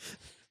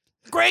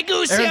 Grey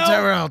Goose, Aaron yo!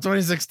 Terrell,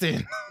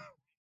 2016.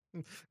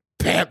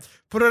 Bam.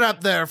 Put it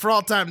up there for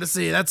all time to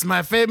see. That's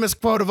my famous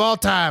quote of all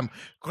time.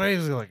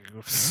 Crazy like a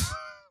goose.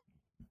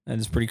 That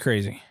is pretty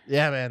crazy.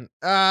 Yeah,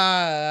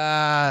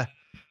 man.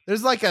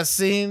 There's like a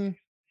scene.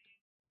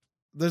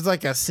 There's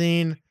like a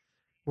scene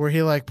where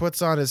he like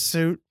puts on his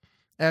suit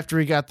after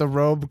he got the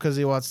robe because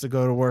he wants to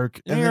go to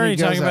work, Didn't and we then he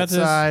already talk goes about this?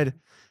 outside,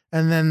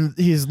 and then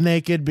he's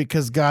naked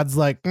because God's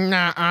like,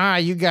 nah,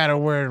 you gotta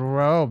wear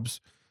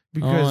robes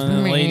because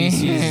and the lady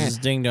sees his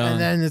ding dong. and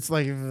then it's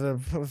like the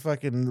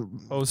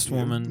fucking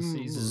Postwoman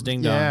sees his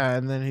ding dong. Yeah,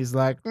 and then he's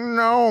like,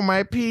 no,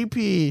 my pee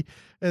pee,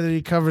 and then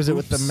he covers it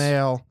with the Oops.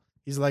 mail.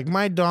 He's like,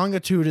 my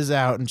dongitude is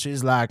out, and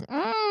she's like,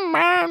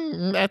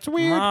 man, that's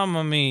weird.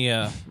 Mamma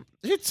mia.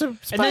 It's a And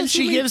then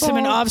she spicy gives him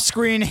an meatball."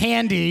 off-screen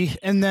handy,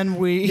 and then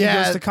he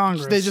goes to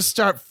Congress. They just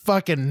start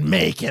fucking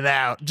making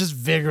out, just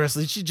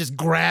vigorously. She just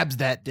grabs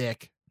that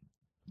dick.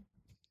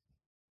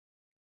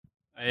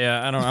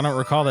 Yeah, I don't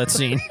recall that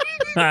scene.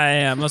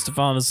 I must have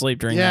fallen asleep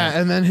during Yeah,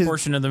 that and then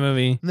portion of the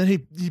movie.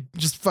 he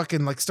just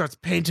fucking like starts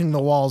painting the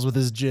walls with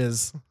his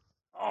jizz.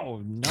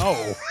 Oh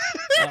no.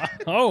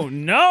 Oh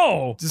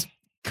no.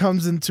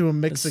 Comes into a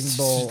mixing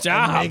bowl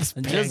Stop. and makes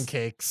Just-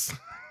 pancakes.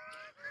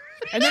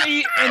 and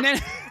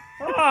then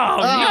Oh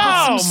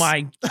no,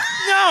 my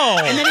no.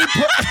 and then he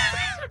put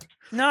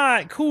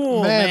Not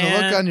cool, Man,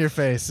 man. the look on your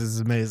face is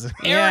amazing.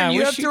 Yeah, I Aaron, you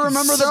wish have you to could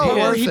remember the so part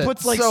where worth he it.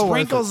 puts like So worth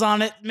sprinkles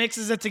on it,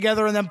 mixes it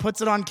together, and then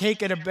puts it on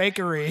cake at a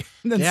bakery,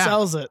 and then Yeah.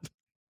 sells it.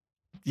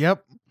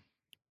 Yep.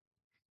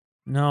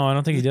 No, I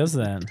don't think he does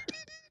that.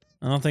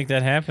 I don't think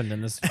that happened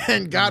in this.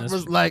 And in God this-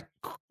 was like,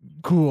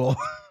 cool.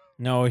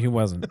 No, he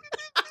wasn't.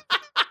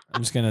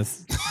 I'm just gonna.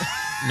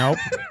 Nope.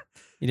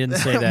 He didn't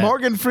say that.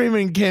 Morgan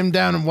Freeman came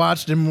down and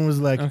watched him and was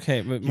like,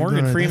 Okay, but You're Morgan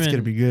gonna- that's Freeman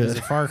gonna be good. is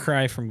a far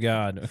cry from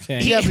God.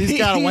 Okay. yeah, but he's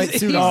got a white He's-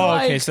 suit he's on. Oh,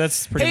 like, okay. So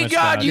that's pretty Hey much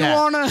God, God. you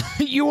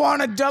Yeah.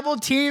 wanna double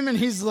team? And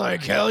he's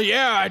like, hell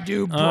yeah, I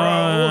do,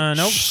 bro.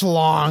 Nope.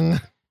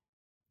 Schlong.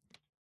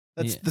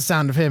 That's Yeah. the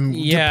sound of him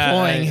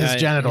deploying his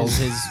genitals.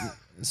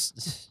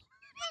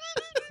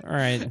 All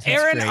right, that's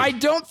Aaron, great. I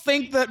don't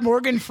think that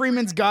Morgan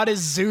Freeman's God is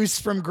Zeus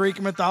from Greek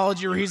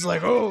mythology, where he's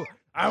like, oh,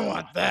 I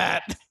want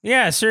that.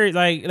 Yeah, sure.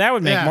 Like that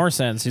would make Yeah. more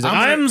sense. He's like, I'm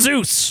gonna- I'm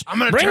Zeus. I'm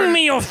gonna Bring turn-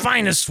 me your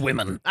finest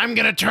women. I'm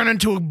gonna turn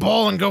into a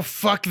bull and go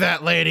fuck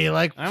that lady.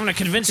 Like, I'm gonna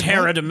convince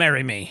Hera to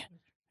marry me.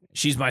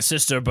 She's my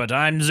sister, but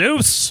I'm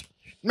Zeus.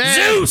 man,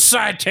 Zeus,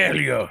 I tell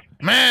you.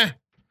 man,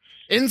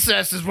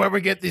 incest is where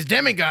we get these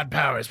demigod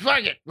powers.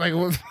 Fuck it. Like,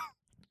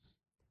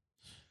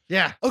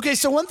 yeah. Okay,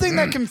 so one thing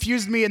that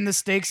confused me in the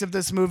stakes of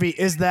this movie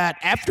is that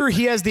after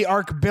he has the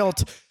arc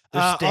built,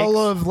 The stakes? all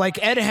of like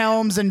Ed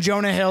Helms and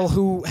Jonah Hill,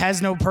 who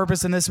has no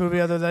purpose in this movie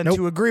other than Nope.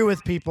 to agree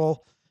with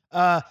people,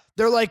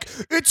 they're like,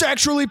 it's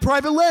actually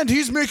private land.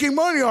 He's making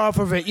money off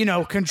of it,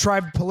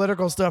 contrived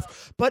political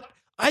stuff. But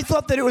I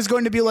thought that it was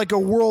going to be like a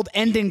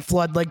world-ending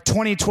flood, like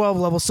 2012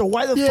 level. So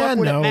why the Yeah, fuck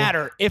would no. it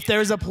matter if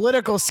there's a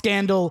political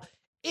scandal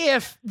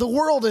if the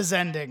world is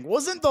ending?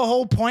 Wasn't the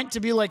whole point to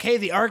be like, hey,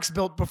 the ark's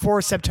built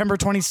before September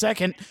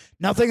 22nd,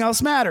 nothing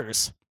else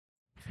matters?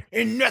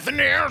 And nothing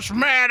else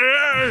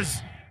matters.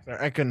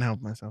 Sorry, I couldn't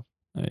help myself.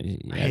 I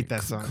hate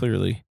that song.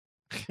 Clearly.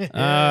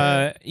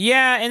 Yeah,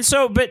 and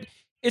so, but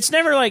it's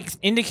never like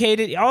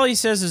indicated. All he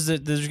says is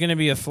that there's going to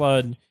be a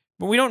flood,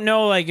 But we don't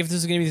know like if this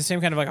is going to be the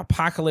same kind of like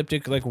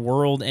apocalyptic like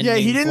world ending. Yeah,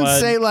 he didn't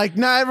flood. say like,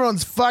 nah,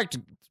 everyone's fucked.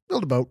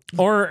 Build a boat.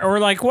 Or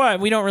like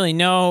what? We don't really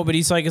know, but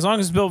he's like, as long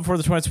as it's built before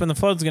the 20th, when the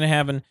flood's going to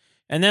happen.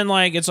 And then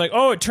like it's like,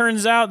 oh, it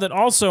turns out that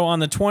also on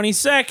the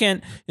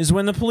 22nd is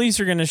when the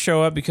police are going to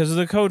show up because of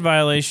the code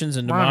violations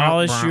and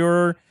demolish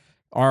your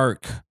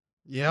ark.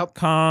 Yep.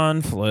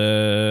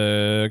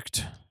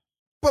 Conflict.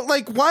 But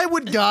like, why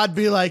would God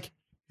be like,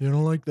 you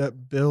don't like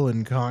that bill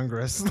in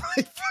Congress?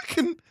 Like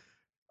fucking.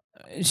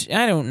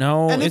 I don't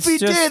know. And It's if he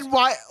just- did,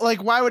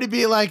 why would he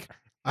be like,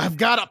 I've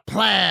got a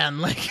plan?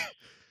 Like,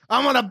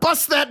 I'm gonna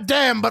bust that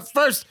dam, but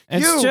first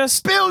It's you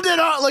just build it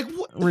all. Like,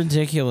 what?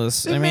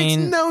 ridiculous. It I makes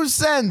mean, no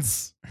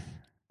sense.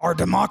 Our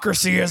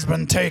democracy has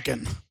been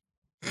taken.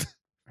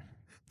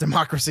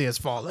 Democracy has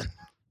fallen.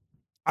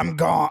 I'm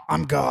gone.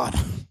 I'm God.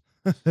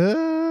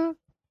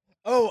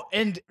 Oh,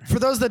 and for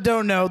those that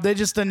don't know, they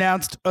just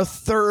announced a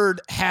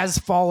third Has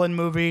Fallen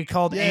movie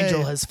called Yay.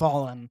 Angel Has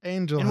Fallen,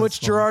 Angel, in has which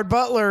fallen. Gerard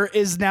Butler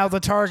is now the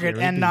target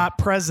Jerry and B. not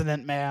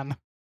President Man.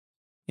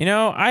 you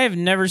know, I have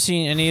never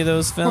seen any of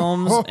those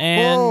films,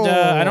 and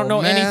I don't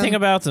know man. anything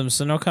about them,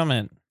 so no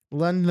comment.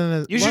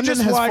 London. You should London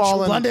just has watch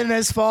fallen. London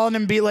Has Fallen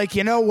and be like,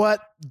 you know what?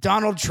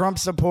 Donald Trump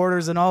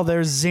supporters and all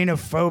their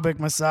xenophobic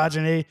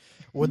misogyny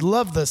would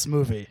love this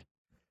movie.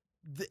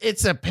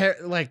 It's a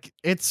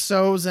it's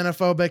so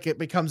xenophobic it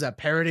becomes a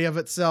parody of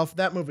itself.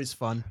 That movie's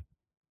fun.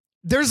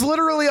 There's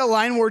literally a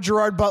line where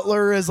Gerard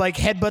Butler is like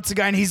headbutts a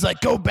guy and he's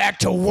like, go back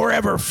to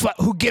wherever,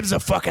 who gives a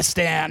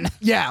fuckistan.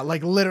 Yeah,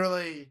 like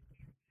literally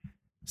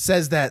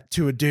says that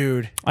to a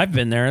dude. I've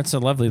been there. It's a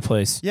lovely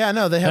place. Yeah,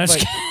 no, they have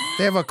That's-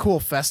 they have a cool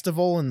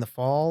festival in the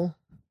fall.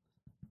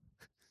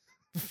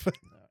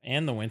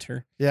 And the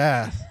winter.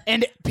 Yeah,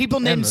 And people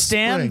named the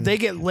Stan, spring. they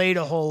get laid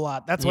a whole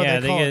lot. That's why Yeah,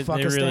 they they call get- it they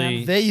fuckistan.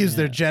 really- they use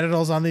their Yeah.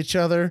 genitals on each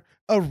other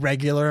a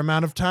regular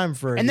amount of time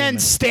for a And then human.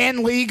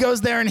 Stan Lee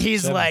goes there and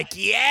he's Seven. like,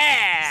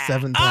 yeah.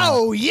 7 times.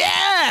 Oh,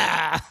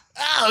 yeah.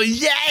 Oh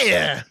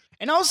yeah.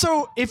 And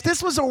also, if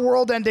this was a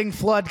world-ending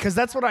flood, because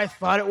that's what I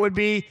thought it would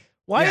be,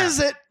 why Yeah.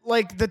 is it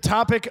like the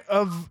topic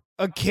of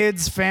a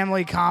kid's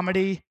family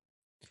comedy?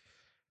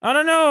 I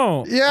don't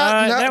know.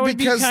 Yeah, no, that would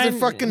because be they're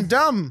fucking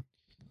dumb.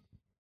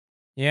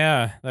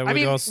 Yeah, that would I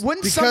mean, also.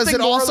 wouldn't Because something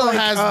it also more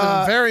like, has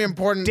the very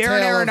important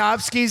Darren tale of-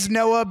 Aronofsky's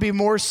Noah be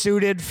more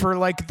suited for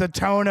like the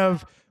tone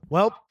of,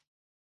 well,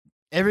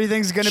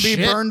 everything's going to be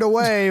Shit. burned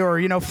away or,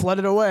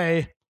 flooded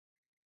away.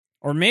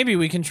 Or maybe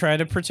we can try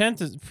to prevent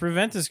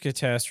this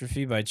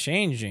catastrophe by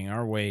changing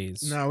our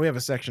ways. No, we have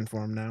a section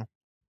for him now.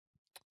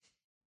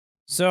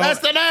 So That's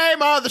the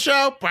name of the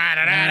show.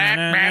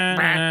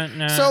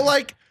 So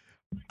like,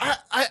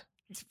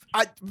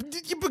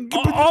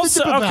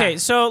 also okay.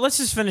 So let's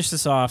just finish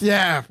this off.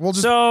 Yeah, we'll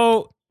just.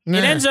 So Nah.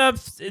 it ends up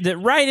that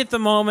right at the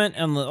moment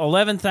on the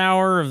 11th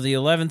hour of the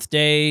 11th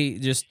day,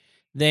 just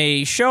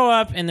they show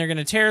up and they're going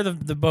to tear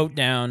the boat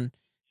down.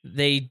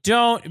 They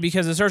don't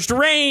because it starts to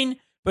rain,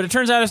 but it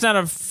turns out it's not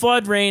a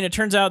flood rain. It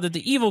turns out that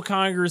the evil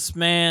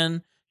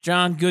congressman,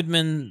 John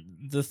Goodman,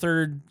 the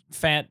third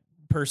fat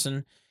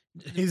person,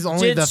 He's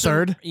only did the some-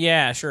 third.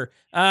 Yeah, sure.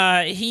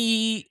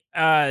 He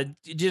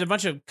did a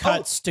bunch of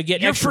cuts to get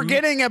You're extra.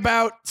 forgetting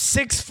about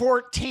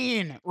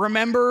 614.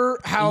 Remember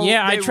how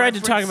Yeah, I they tried to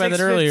talk referenced about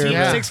that earlier,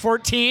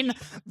 615, but-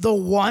 614 the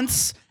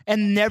once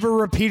and never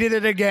repeated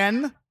it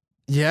again?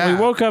 Yeah, We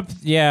woke up.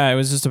 Yeah, it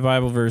was just a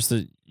Bible verse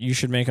that you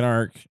should make an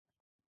ark.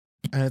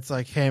 and it's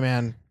like, hey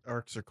man,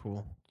 arcs are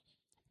cool.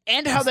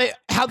 And how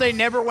they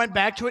never went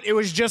back to it. It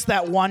was just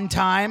that one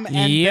time, and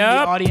then the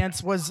Yep.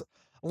 audience was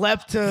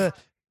left to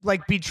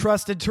like be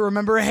trusted to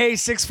remember. Hey,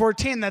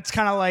 614. That's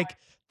kind of like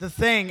the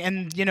thing,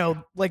 and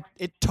like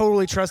it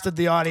totally trusted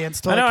the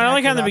audience. To, I know. I connect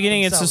like how in the without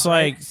beginning it's themselves, just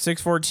right? like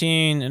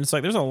 614, and it's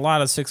like there's a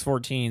lot of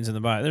 614s in the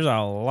Bible. There's a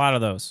lot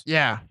of those.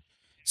 Yeah,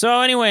 So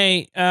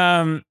anyway,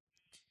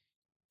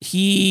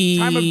 he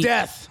time of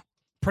death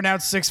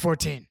pronounced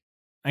 614.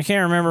 I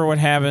can't remember what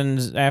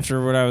happened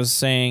after what I was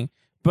saying,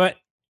 but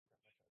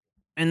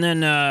and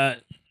then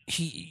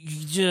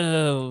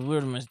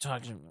what am I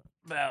talking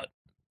about?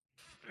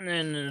 And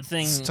then the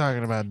thing, it's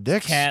talking about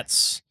dicks.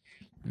 cats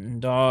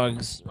and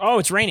dogs. Oh,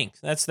 it's raining.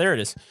 There it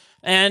is.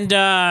 And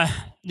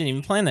didn't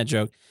even plan that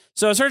joke.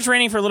 So it starts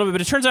raining for a little bit,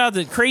 but it turns out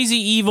that crazy,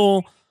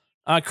 evil,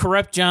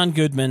 corrupt John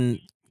Goodman,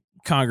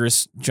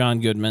 Congress John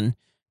Goodman,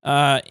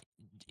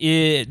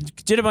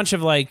 it did a bunch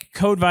of like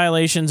code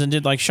violations and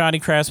did like shoddy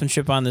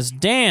craftsmanship on this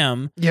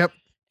dam, Yep.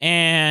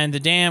 and the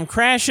dam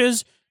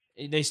crashes.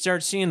 They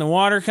start seeing the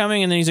water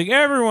coming, and then he's like,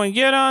 "Everyone,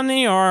 get on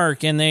the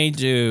ark," and they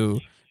do.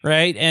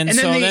 Right, and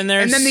so then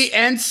there's the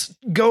Ents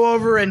go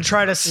over and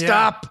try to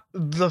stop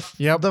the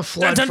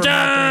flood Dun, from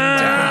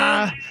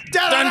dun, happening.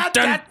 dun,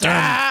 dun,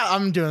 dun.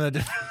 I'm doing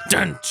a.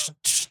 dun,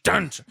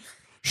 dun,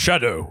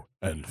 shadow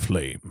and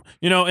flame.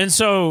 And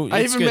so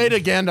I it's even good. made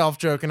a Gandalf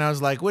joke, and I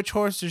was like, "Which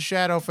horse is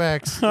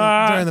Shadowfax?"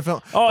 during the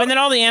film. Oh, and then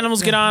all the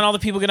animals get on, all the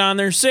people get on,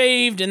 they're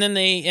saved, and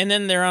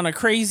then they're on a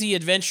crazy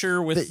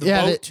adventure with the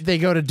boat. They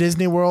go to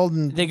Disney World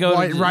and They go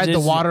to ride the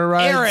Disney- water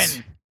rides.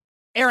 Aaron,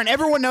 Aaron,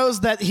 everyone knows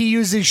that he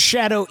uses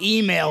shadow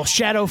email.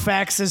 Shadow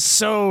fax is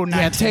so 1990s.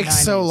 Yeah, it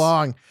takes so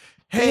long.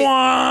 Hey,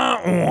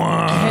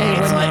 Hey,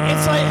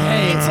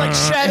 it's like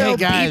shadow hey,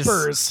 guys.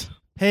 beepers.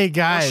 Hey Or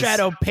guys.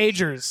 shadow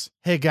pagers.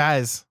 Hey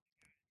guys.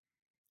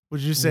 Would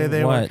you say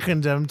they were What?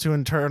 condemned to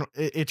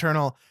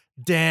eternal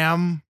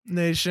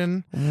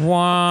damnation?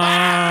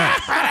 What?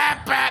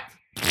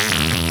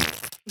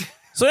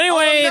 So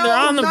anyway, Oh, no, they're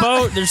on the not-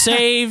 boat. They're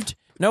saved.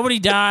 Nobody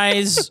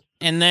dies,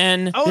 and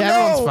then Oh Yeah, no.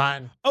 everyone's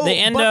fine. Oh, They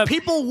end but up-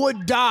 people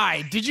would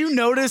die. Did you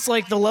notice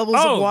like the levels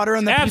Oh, of water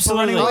and the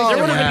absolutely. people running away?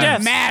 There would've been were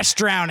deaths. mass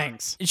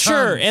drownings.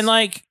 sure, Tons. and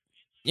like,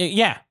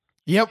 yeah,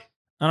 Yep.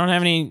 I don't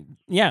have any.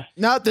 Yeah,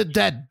 Not the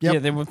dead. Yep. yeah,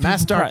 they were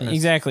Mass right, darkness.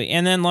 exactly.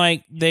 And then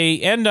like they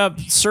end up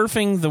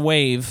surfing the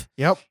wave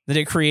Yep. that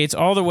it creates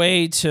all the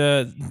way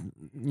to,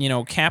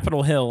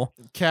 Capitol Hill,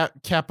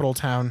 Capital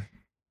town.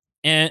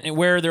 and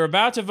where they're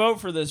about to vote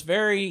for this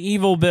very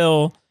evil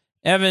bill.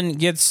 Evan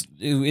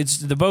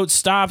the boat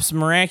stops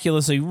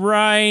miraculously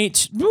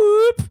right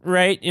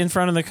in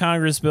front of the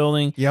Congress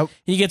building. Yep.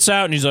 He gets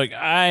out and he's like,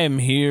 I am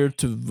here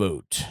to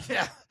vote.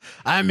 Yeah.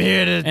 I'm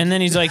here to. And then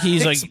he's like,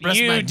 Express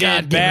you my did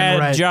God-given bad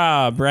right."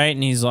 job, right?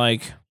 And he's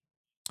like,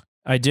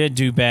 I did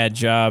do bad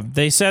job.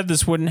 They said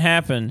this wouldn't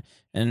happen.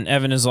 And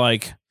Evan is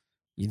like,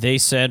 they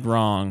said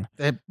wrong.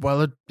 it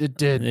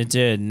did. It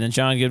did. And then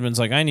John Goodman's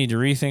like, I need to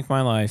rethink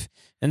my life.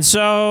 And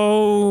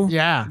so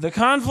Yeah. the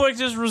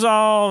conflict is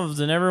resolved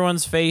and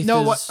everyone's faith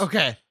No. is What?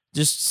 Okay.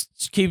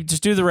 just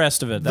do the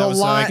rest of it. That was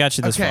how I got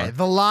you this okay, far.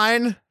 the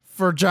line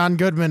for John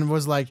Goodman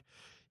was like,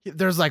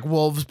 there's like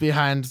wolves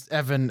behind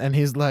Evan, and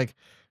he's like,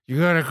 you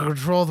gotta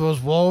control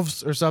those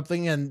wolves or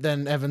something. And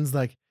then Evan's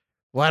like,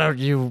 why don't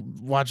you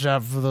watch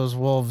out for those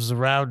wolves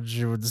around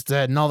you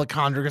instead? And all the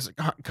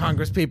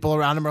Congress people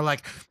around him are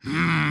like,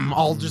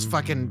 all just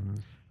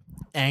fucking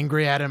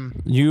angry at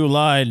him. You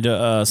lied to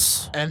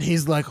us. And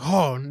he's like,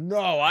 oh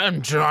no,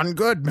 I'm John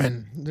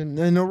Goodman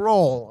in a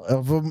role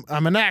of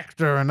I'm an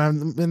actor and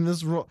I'm in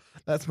this role.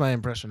 That's my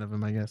impression of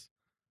him, I guess.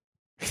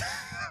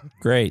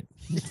 Great.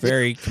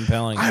 Very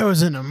compelling. I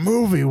was in a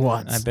movie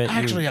once. I bet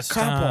Actually, you a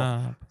couple.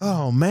 Stop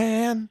Oh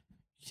man.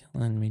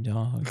 killing me,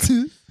 dog.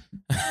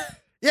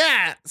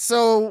 Yeah.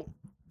 So.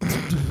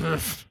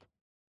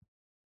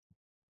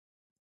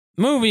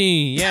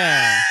 Movie,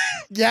 yeah.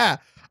 Yeah.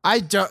 I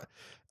don't.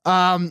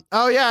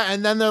 Oh yeah.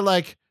 And then they're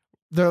like,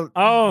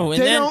 Oh,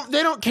 and they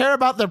then don't care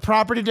about their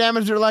property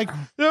damage. They're like,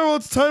 yeah, well,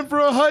 it's time for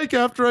a hike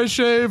after I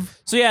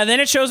shave. so yeah, then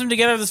it shows him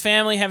together with his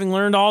family, having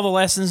learned all the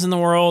lessons in the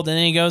world, and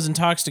then he goes and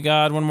talks to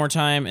God one more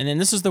time, and then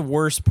this is the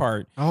worst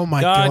part. Oh my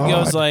God god.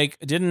 goes like,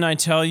 "Didn't I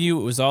tell you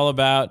it was all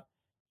about?"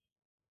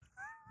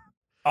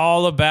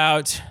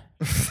 I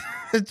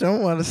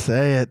don't want to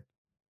say it.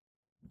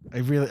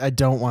 I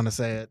don't want to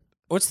say it.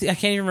 What's the? I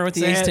can't even remember what the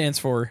Say A it. stands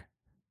for.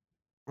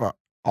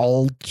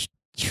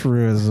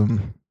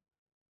 Altruism.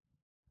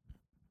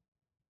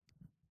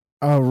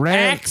 Oh,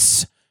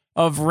 Acts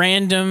of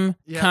random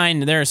Yeah.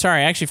 kind. There,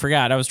 sorry, I actually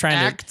forgot. I was trying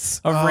Acts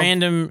to of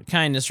random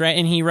kindness, right?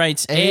 And he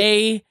writes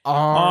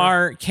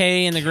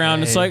A-R-K in the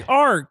ground. It's like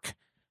ark,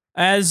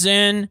 as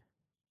in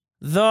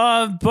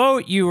the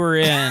boat you were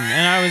in.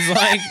 And I was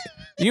like,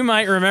 you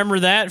might remember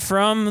that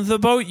from the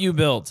boat you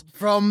built.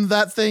 from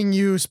that thing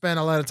you spent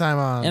a lot of time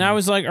on. And I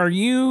was like, are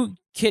you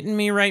kidding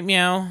me right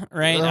meow?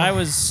 Right? Ugh. I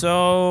was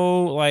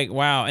so like,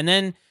 wow. And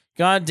then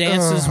God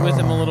dances with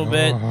him a little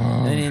bit,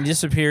 and then he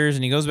disappears,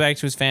 and he goes back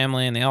to his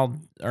family, and they all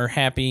are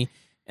happy.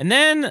 And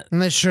then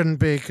And they shouldn't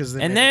be because.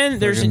 And then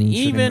there's an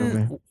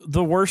even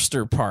the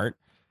worster part.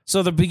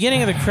 So the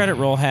beginning of the credit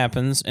roll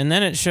happens, and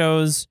then it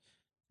shows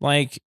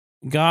like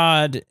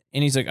God,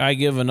 and he's like, I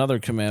give another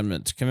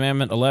commandment.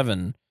 Commandment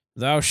 11,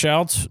 thou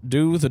shalt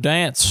do the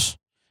dance.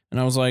 And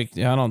I was like,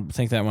 yeah, I don't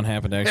think that one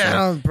happened actually.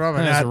 Yeah, no,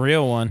 probably That's a not.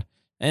 real one.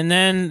 And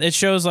then it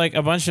shows like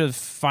a bunch of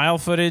file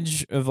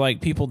footage of like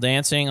people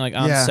dancing like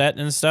on Yeah. set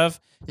and stuff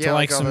to Yeah,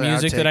 like like all some the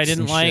music that I outtakes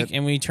didn't and like, shit.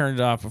 and we turned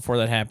it off before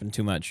that happened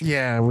too much.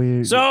 Yeah,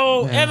 we.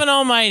 So yeah. Evan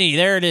Almighty,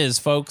 there it is,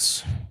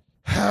 folks.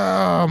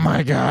 Oh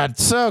my God.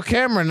 So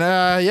Cameron,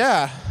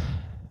 yeah,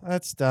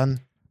 that's done.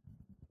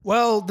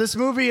 Well, this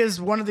movie is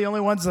one of the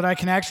only ones that I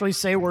can actually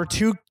say where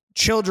two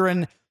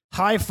children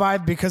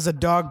high-five because a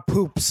dog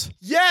poops.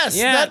 Yes,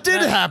 that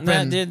did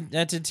happen.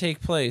 That did take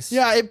place.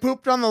 Yeah, it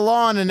pooped on the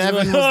lawn, and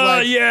Evan was oh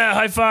like, yeah,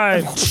 high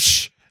five.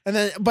 and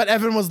then, but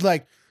Evan was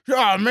like,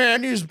 oh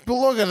man,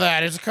 look at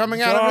that, it's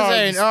coming out of his Dog's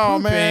anus. Oh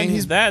man,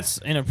 pooping. That's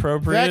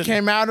inappropriate. that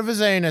came out of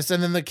his anus,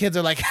 and then the kids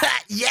are like,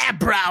 ha, yeah,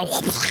 bro.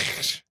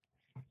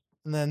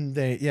 And then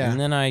they, And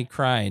then I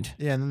cried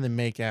yeah, and then they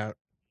make out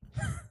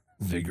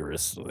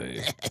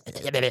vigorously.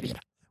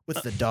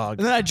 with the dog.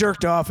 And then I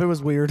jerked off. It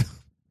was weird.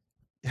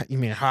 You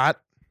mean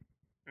hot?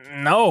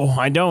 No,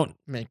 I don't.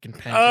 Making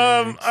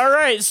pancakes. All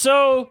right.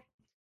 So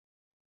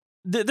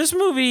this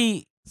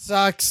movie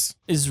Sucks.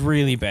 is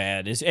really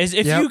bad. If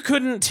Yep. you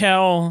couldn't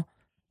tell,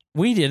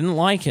 we didn't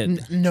like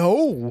it.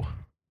 No.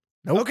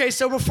 Nope. Okay,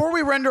 so before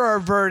we render our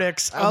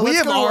verdicts, We let's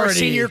have go to our already-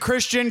 senior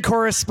Christian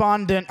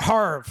correspondent,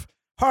 Harv.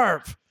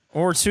 Harv,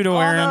 Or pseudo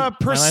Aaron.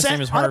 My last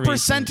name is On a Harvey.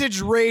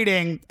 percentage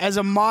rating as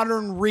a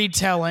modern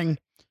retelling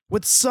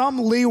with some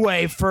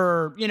leeway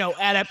for,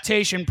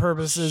 adaptation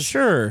purposes.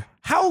 Sure.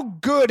 How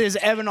good is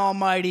Evan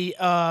Almighty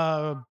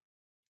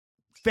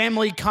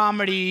family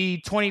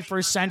comedy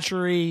 21st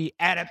century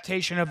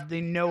adaptation of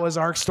the Noah's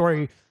Ark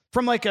story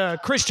from like a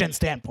Christian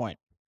standpoint?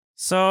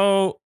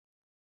 So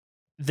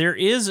there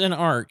is an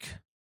ark,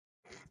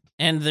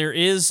 and there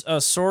is a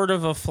sort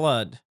of a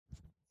flood.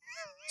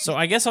 So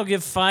I guess I'll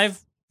give 5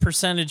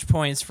 percentage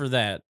points for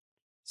that.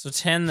 So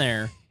 10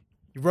 there.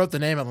 You wrote the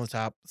name on the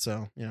top,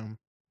 so,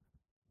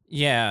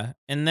 Yeah.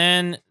 And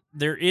then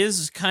there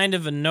is kind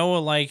of a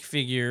Noah-like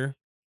figure.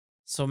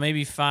 So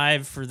maybe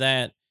 5 for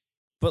that.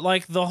 But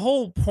like the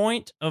whole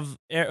point of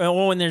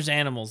and there's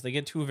animals. They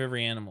get 2 of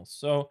every animal.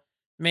 So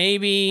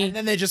maybe And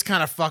then they just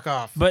kind of fuck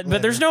off. But later.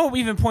 there's no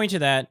even point to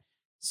that.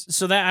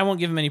 So that I won't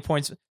give him any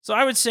points. So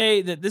I would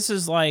say that this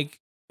is like,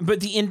 but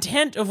the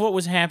intent of what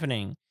was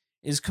happening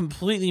is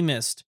completely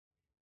missed.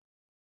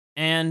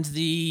 And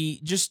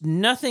just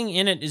nothing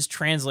in it is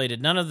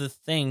translated. None of the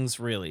things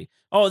really.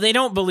 Oh, they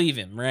don't believe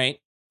him, right?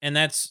 And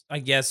that's, I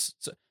guess,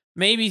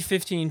 maybe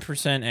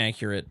 15%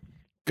 accurate.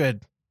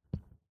 Good.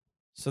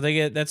 So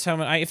that's how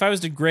much, if I was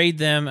to grade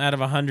them out of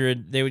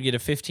 100, they would get a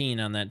 15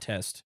 on that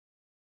test.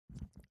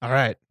 All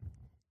right.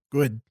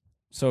 Good.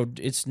 So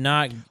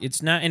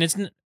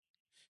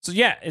so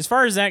yeah, as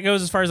far as that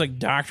goes, as far as like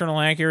doctrinal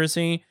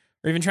accuracy,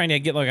 or even trying to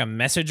get like a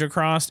message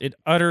across, it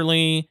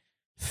utterly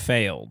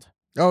failed.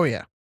 Oh,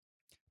 yeah.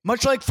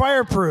 Much like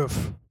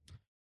Fireproof.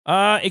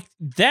 I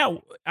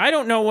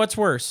don't know what's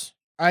worse.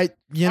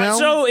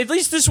 So at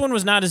least this one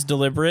was not as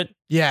deliberate,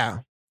 yeah.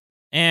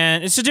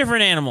 and it's a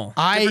different animal.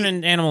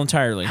 Different animal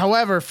entirely.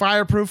 However,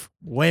 Fireproof,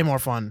 way more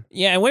fun.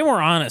 Yeah, and way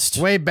more honest.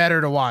 Way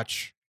better to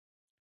watch.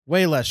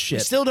 Way less We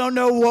shit. still don't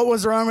know what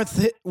was wrong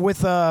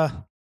with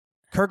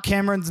Kirk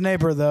Cameron's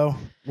neighbor, though.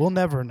 We'll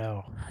never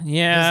know.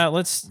 Yeah,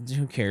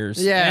 who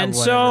cares? Yeah, and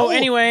whatever. so Oh,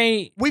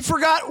 anyway, We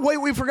forgot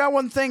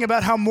one thing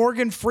about how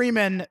Morgan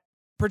Freeman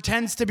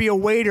pretends to be a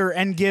waiter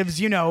and gives,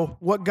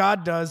 what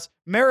God does,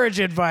 marriage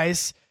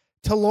advice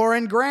to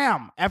Lauren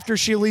Graham after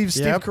she leaves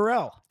Yep. Steve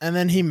Carell. And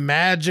then he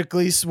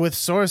magically, with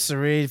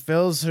sorcery,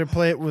 fills her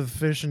plate with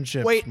fish and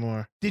chips Wait.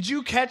 more. Did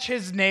you catch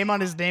his name on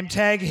his name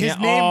tag? His Yeah,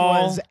 name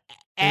was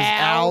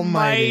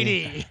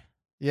Almighty. Almighty.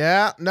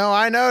 Yeah, no,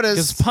 I because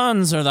noticed.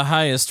 puns are the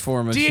highest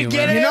form of Do you humor.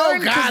 get it? You know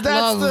Aaron? 'Cause God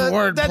that's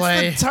loves That's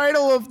wordplay. the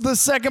title of the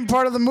second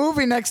part of the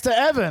movie next to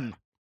Evan.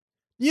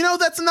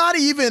 That's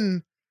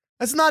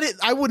not it.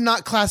 I would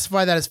not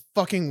classify that as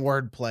fucking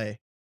wordplay.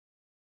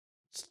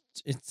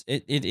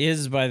 It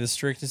is by the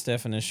strictest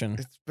definition.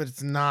 But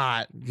it's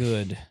not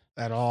Good.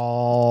 at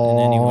all.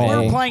 In any way. If we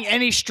were applying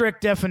any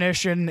strict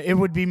definition, it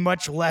would be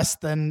much less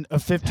than a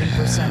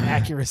 15%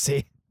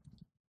 accuracy.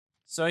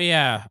 So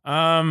yeah,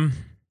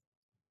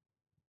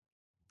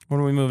 what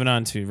are we moving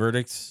on to?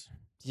 Verdicts?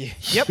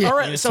 Yep. Yeah. All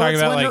right. Let's So talk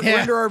let's about,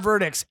 render our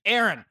verdicts.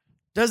 Aaron,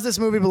 does this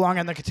movie belong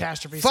in the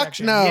catastrophe Fuck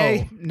section? no.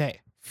 Yay? Nay.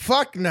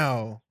 Fuck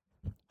no.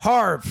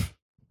 Harv.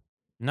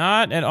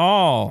 Not at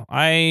all.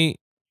 I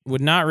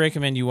would not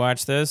recommend you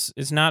watch this.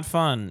 It's not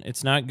fun.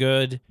 It's not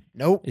good.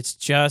 Nope. It's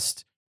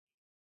just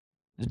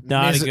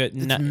not a good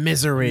It's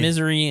misery.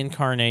 misery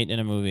incarnate in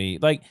a movie.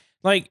 Like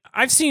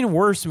I've seen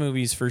worse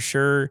movies for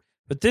sure,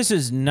 but this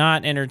is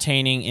not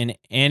entertaining in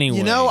any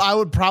way. I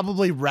would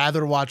probably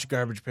rather watch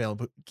Garbage Pail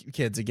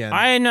Kids again.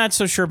 I am not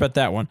so sure about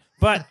that one,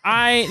 but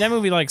that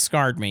movie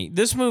scarred me.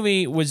 This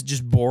movie was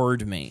just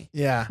bored me.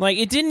 yeah. Like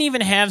it didn't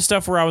even have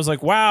stuff where I was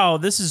like, "Wow,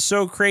 this is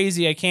so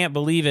crazy! I can't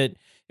believe it."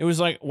 It was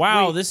like,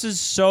 "Wow, Wait. this is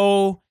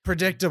so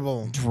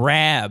Predictable.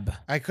 drab."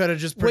 I could have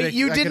just Wait,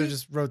 you I could have didn't-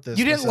 just wrote this.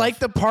 You didn't myself. like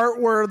the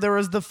part where there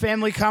was the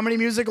family comedy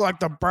music,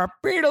 like the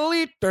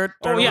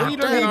Oh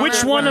yeah,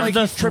 which one of like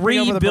the he's tripping 3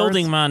 over the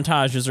building birds?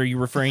 montages are you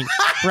referring?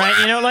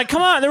 Right?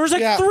 Come on, there was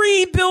Yeah.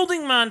 3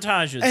 building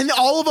montages. And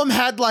all of them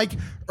had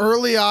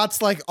early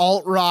aughts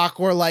alt rock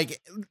or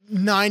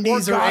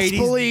 90s or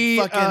 80s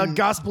fucking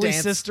gospel-y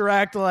dance. sister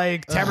act,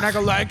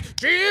 Tabernacle,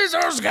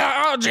 Jesus,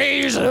 God,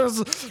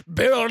 Jesus,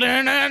 building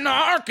an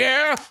ark,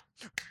 yeah,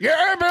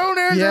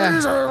 building Yeah.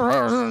 Jesus,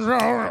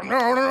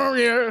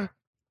 yeah.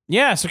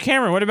 Yeah, so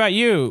Cameron, what about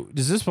you?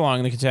 Does this belong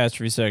in the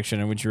catastrophe section,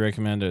 and would you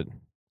recommend it?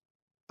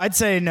 I'd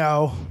say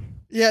no.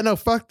 Yeah, no,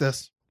 fuck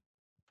this.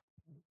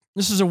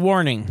 This is a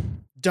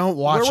warning. Don't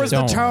watch Where was it.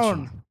 the Don't watch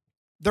tone?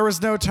 There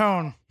was no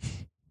tone.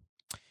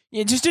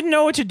 It just didn't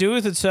know what to do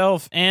with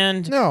itself,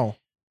 and No.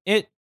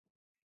 it,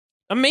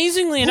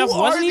 amazingly enough, Who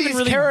are wasn't these even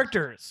really.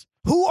 characters?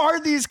 Who are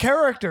these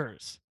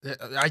characters?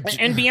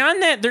 And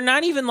beyond that, they're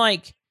not even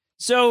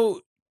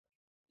so.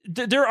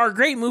 There are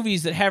great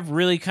movies that have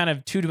really kind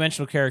of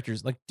 2-dimensional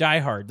characters, like Die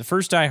Hard, the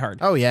first Die Hard.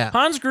 Oh yeah.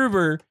 Hans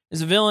Gruber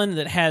is a villain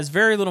that has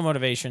very little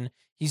motivation.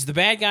 He's the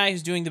bad guy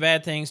who's doing the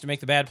bad things to make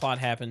the bad plot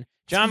happen.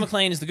 John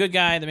McClane is the good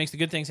guy that makes the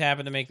good things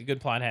happen to make the good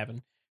plot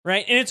happen.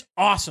 Right? And it's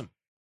awesome.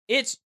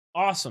 It's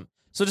awesome.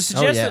 So to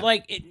suggest yeah.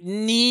 that it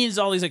needs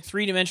all these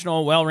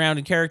 3-dimensional,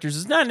 well-rounded characters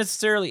is not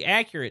necessarily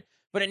accurate,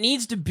 but it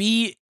needs to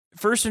be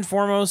first and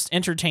foremost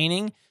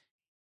entertaining.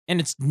 And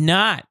it's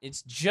not.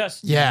 It's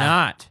just Yeah.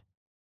 not.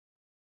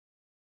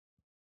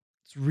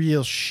 It's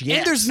real shit.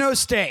 And there's no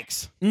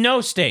stakes.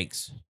 No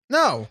stakes.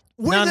 no.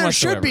 When None there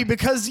whatsoever. should be,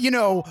 because,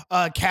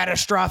 a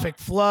catastrophic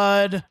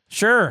flood.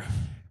 Sure.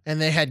 And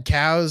they had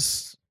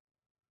cows.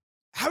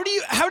 How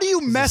do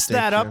you mess stake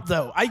that up joke.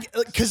 though?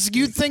 Because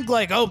you'd think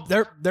like, oh,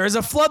 there's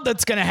a flood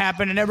that's gonna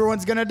happen and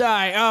everyone's gonna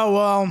die. Oh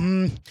well.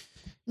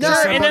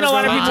 Yeah, And then a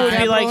lot of people would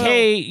be like, Capitol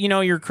hey,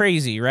 you're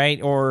crazy,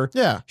 right? Or,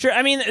 Yeah. sure.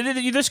 I mean,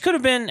 this could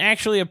have been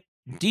actually a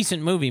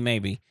decent movie,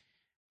 maybe.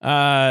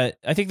 I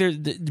think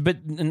but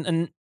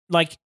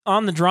like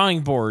on the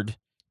drawing board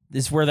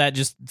is where that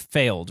just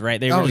failed, right?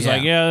 They were just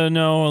like, yeah,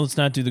 no, let's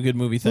not do the good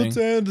movie thing. Let's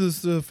end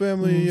this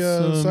family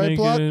Let's side make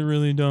plot. it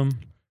really dumb.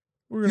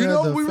 We're gonna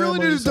have the we really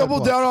family need to side double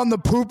plot. down on the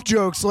poop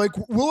jokes. Like,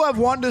 we'll have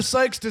Wanda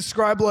Sykes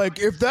describe, like,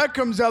 if that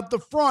comes out the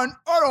front,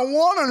 I don't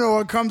want to know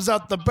what comes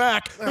out the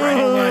back. Oh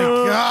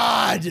my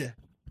god!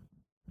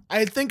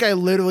 I think I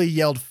literally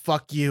yelled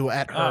 "fuck you"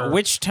 at her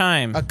Which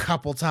time? a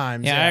couple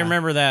times. Yeah, I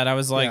remember that. I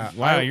was like, Yeah,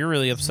 wow, I you're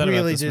really upset about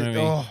really this did. movie.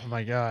 Oh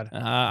my god!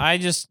 I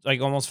just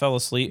almost fell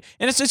asleep,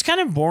 and it's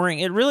kind of boring.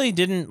 It really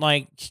didn't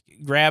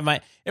grab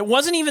my. It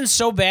wasn't even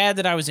so bad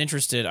that I was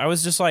interested. I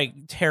was just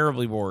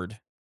terribly bored.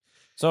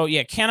 So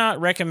yeah, cannot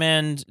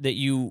recommend that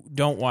you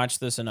don't watch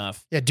this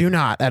enough. Yeah, do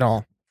not at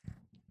all.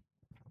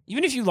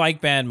 Even if you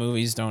like bad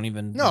movies, don't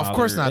even. No, of bother.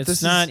 course not. It's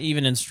This not is-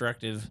 even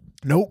instructive.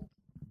 Nope.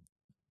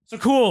 So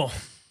cool.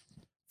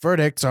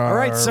 Verdicts are All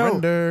right, so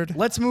rendered.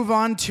 let's move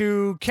on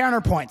to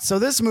counterpoints. So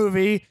this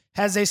movie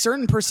has a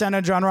certain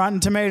percentage on Rotten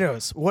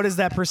Tomatoes. What is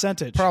that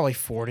percentage? Probably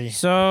 40.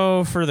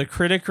 So for the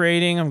critic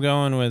rating, I'm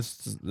going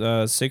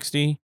with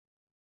 60.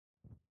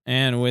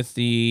 And with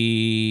the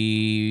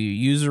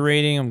user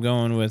rating, I'm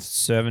going with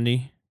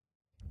 70.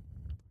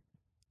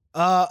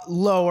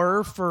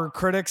 Lower for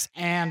critics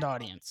and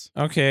audience.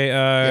 Okay,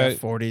 Yeah,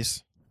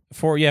 40s.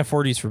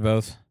 40s for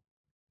both.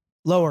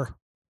 Lower.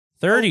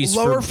 30s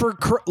Lower for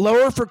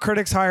lower for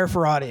critics, higher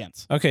for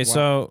audience. Okay,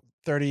 so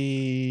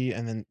 30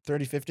 and then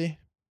 30, 50.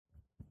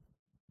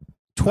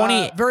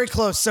 20 Very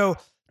close. So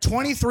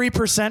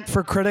 23%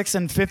 for critics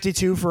and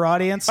 52 for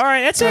audience. All right,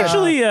 that's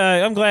actually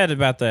I'm glad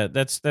about that.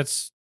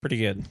 That's pretty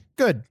good.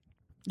 Good.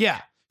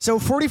 Yeah. So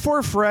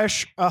 44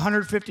 fresh,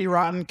 150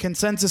 rotten.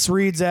 Consensus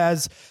reads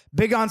as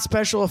big on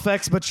special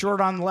effects but short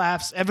on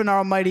laughs. Evan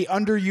Almighty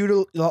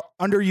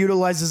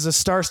underutilizes a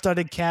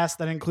star-studded cast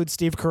that includes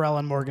Steve Carell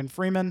and Morgan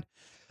Freeman.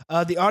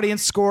 The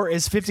audience score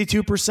is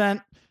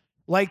 52%.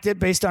 Liked it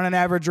based on an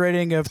average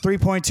rating of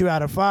 3.2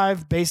 out of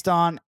 5, based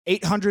on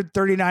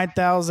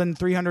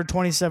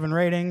 839,327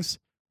 ratings.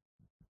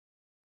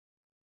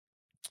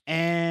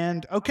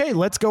 And okay,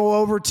 let's go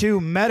over to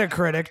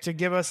Metacritic to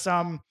give us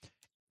some,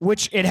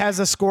 which it has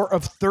a score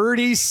of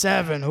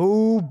 37.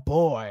 Oh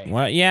boy.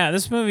 Well, yeah,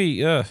 this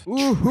movie. Ooh,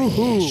 hoo,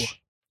 hoo.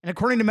 And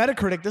according to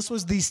Metacritic, this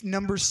was the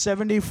number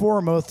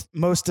 74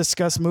 most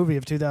discussed movie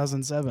of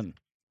 2007.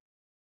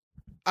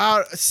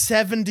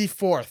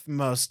 74th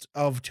most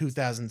of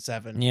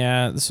 2007.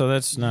 Yeah, so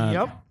that's not.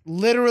 Yep.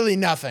 Literally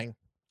nothing.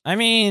 I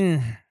mean,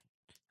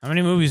 how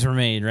many movies were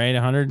made? Right,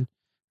 100.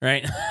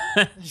 Right.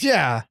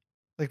 Yeah.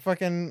 Like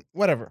fucking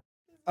whatever.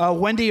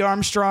 Wendy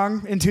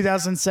Armstrong in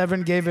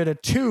 2007 gave it a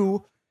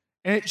 2.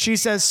 And she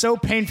says, so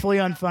painfully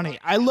unfunny.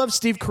 I love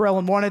Steve Carell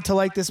and wanted to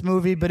like this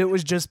movie, but it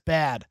was just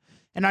bad.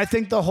 And I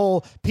think the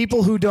whole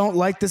people who don't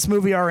like this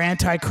movie are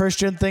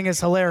anti-Christian thing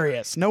is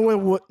hilarious.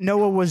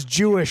 Noah was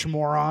Jewish,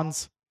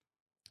 morons.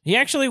 He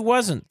actually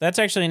wasn't. That's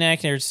actually an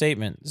accurate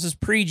statement. This is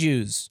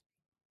pre-Jews.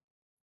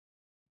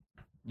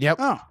 Yep.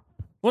 Oh.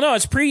 Well, no,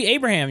 it's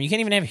pre-Abraham. You can't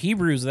even have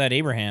Hebrews without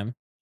Abraham.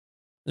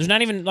 There's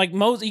not even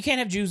Moses. You can't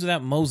have Jews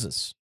without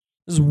Moses.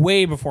 This is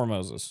way before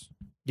Moses.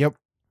 Yep.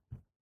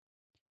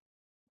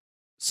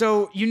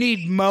 So you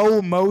need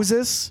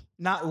Moses,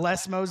 not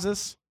less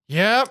Moses.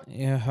 Yep.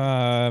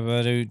 Yeah,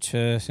 but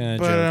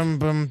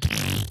Bum.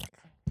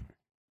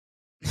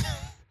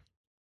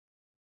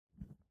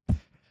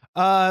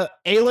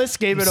 A-List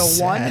gave it a 1,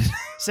 Sad.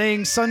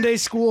 saying Sunday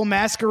school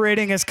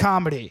masquerading as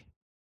comedy.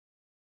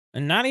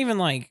 and not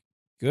even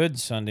good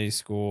Sunday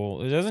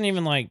school. It doesn't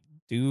even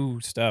do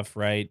stuff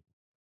right.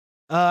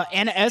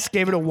 Anna S.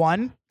 gave it a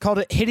 1, called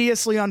it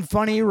hideously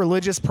unfunny,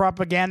 religious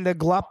propaganda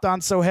glopped on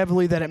so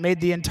heavily that it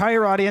made the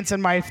entire audience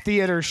in my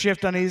theater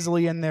shift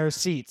uneasily in their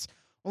seats.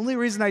 Only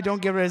reason I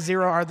don't give it a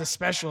 0 are the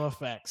special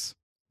effects.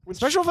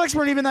 Special effects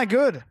weren't even that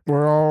good.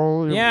 We're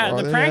all Yeah,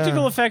 the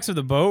practical effects of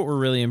the boat were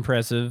really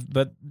impressive,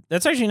 but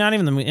that's actually not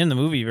even in the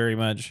movie very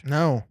much.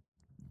 No.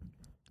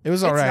 It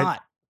was all It's right.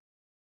 not.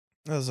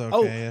 It was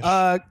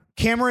okay.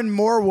 Cameron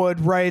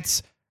Morwood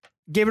writes,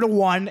 gave it a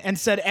 1 and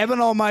said Evan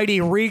Almighty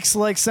reeks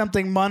like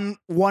something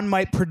one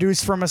might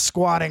produce from a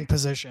squatting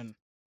position.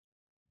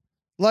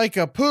 Like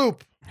a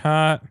poop.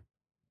 Hot.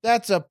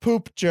 That's a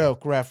poop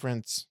joke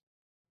reference.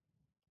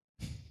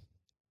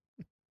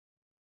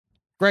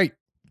 Great.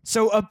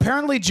 So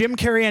apparently Jim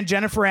Carrey and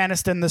Jennifer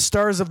Aniston, the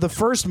stars of the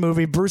first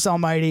movie, Bruce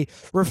Almighty,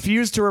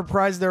 refused to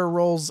reprise their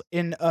roles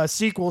in a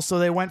sequel, so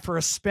they went for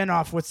a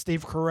spin-off with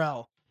Steve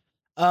Carell.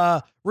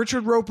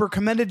 Richard Roper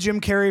commended Jim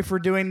Carrey for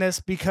doing this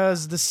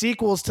because the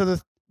sequels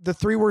to the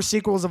three worst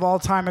sequels of all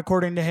time,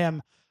 according to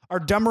him, are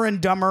Dumber and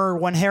Dumber,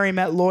 When Harry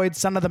Met Lloyd,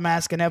 Son of the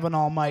Mask, and Evan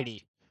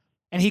Almighty.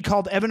 And he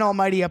called Evan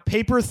Almighty a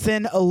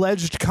paper-thin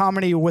alleged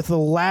comedy with a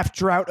laugh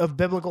drought of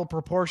biblical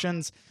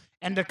proportions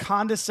and a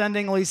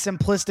condescendingly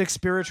simplistic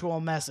spiritual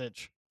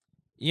message.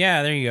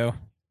 Yeah, there you go.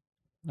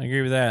 I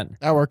agree with that.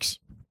 That works.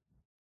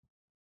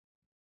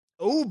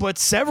 Oh, but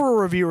several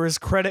reviewers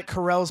credit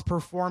Carell's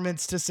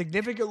performance to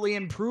significantly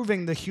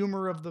improving the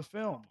humor of the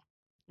film.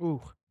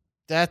 Ooh.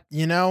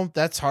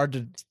 That's hard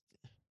to.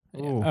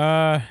 Ooh.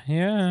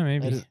 Yeah,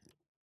 maybe.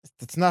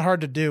 It's not hard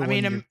to do. I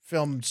mean, your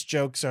film's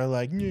jokes are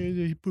like, yeah,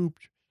 he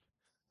pooped.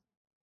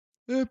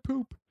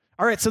 Poop.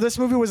 All right, so this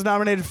movie was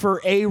nominated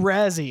for a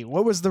Razzie.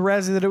 What was the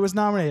Razzie that it was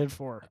nominated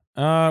for?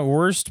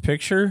 Worst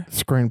picture?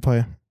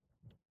 Screenplay.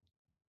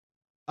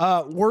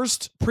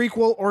 Worst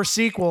prequel or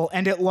sequel,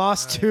 and it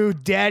lost to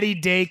Daddy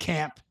Day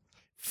Camp.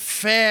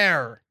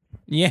 Fair.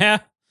 Yeah.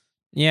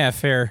 Yeah,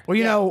 fair.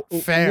 Well,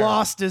 fair.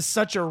 Lost is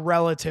such a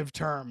relative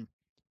term.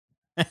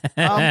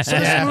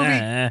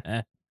 So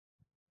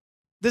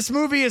this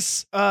movie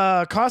is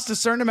cost a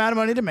certain amount of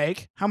money to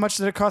make. How much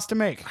did it cost to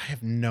make? I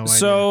have no idea.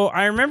 So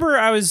I remember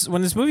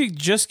when this movie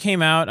just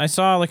came out, I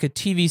saw like a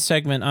TV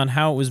segment on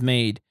how it was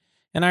made.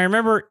 And I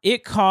remember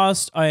it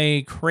cost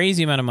a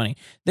crazy amount of money.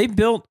 They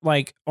built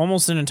like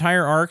almost an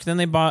entire arc. Then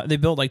they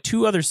built like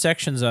 2 other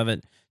sections of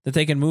it that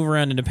they can move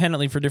around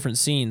independently for different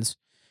scenes.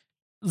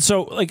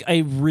 So like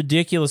a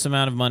ridiculous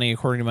amount of money,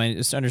 according to my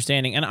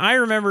understanding. And I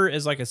remember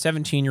as like a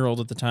 17-year-old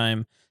at the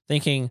time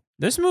thinking,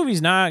 this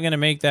movie's not going to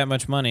make that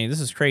much money. This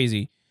is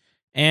crazy.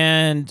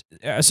 And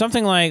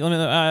something like,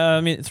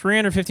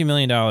 $350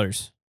 million. Am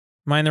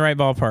I in the right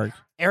ballpark?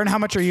 Aaron, how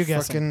much are you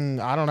guessing?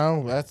 I don't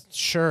know. That's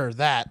sure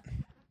that.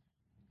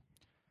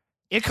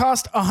 It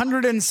cost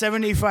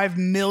 $175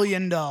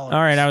 million. All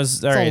right, I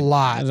was a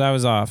lot. I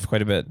was off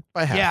quite a bit.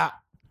 By half. Yeah.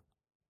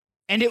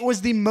 And it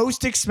was the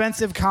most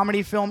expensive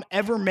comedy film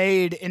ever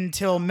made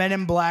until Men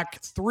in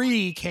Black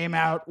 3 came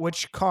out,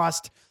 which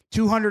cost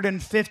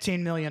 $215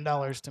 million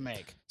to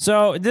make.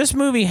 So this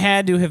movie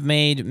had to have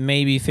made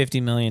maybe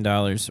 $50 million.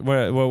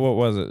 What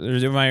was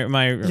it? Am I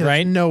right?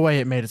 There's no way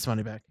it made its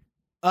money back.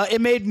 It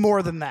made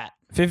more than that.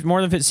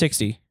 More than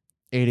 60.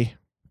 80.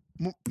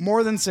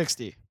 More than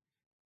 60.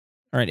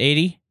 All right,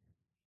 80.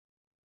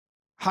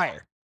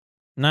 Higher.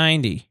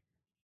 90.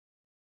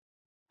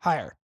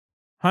 Higher.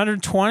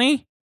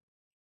 120.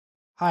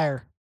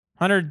 Higher.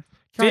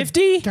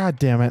 150. God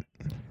damn it.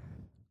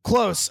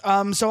 Close.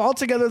 So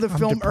altogether, the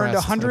film earned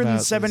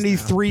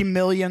 $173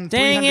 million.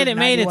 Dang it! It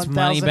made its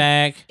money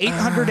back.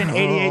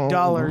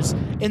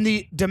 $888. In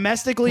the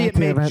domestically, it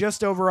made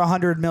just over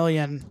 $100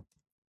 million.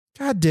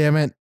 God damn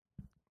it.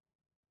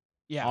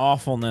 Yeah.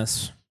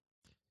 Awfulness.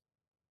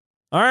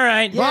 All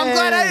right. Well, I'm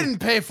glad I didn't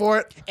pay for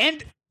it.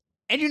 And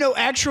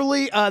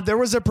actually, there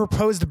was a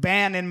proposed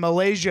ban in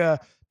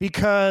Malaysia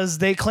because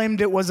they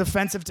claimed it was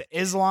offensive to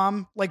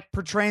Islam, like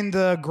portraying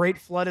the Great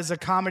Flood as a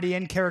comedy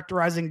and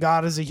characterizing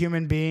God as a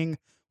human being,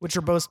 which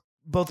are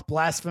both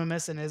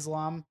blasphemous in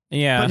Islam.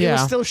 Yeah. But it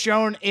was still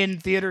shown in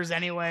theaters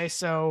anyway,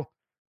 so,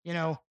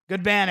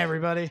 good ban,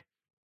 everybody.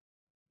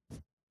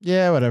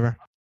 Yeah, whatever.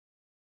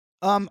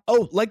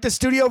 Like the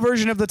studio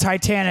version of the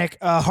Titanic,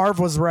 Harv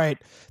was right.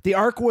 The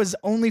arc was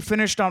only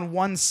finished on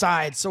one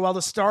side, so while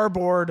the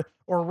starboard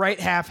or right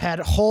half had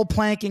hull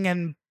planking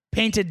and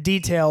painted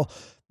detail,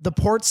 the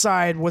port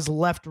side was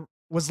left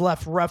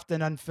roughed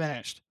and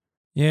unfinished.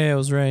 Yeah, I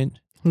was right.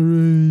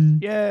 Hooray.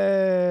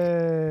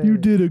 Yay! You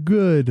did it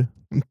good.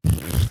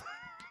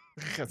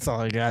 That's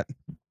all I got.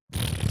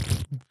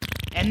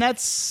 And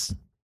that's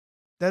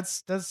pretty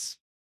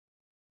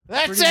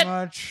it.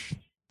 much.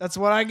 That's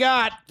what I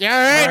got.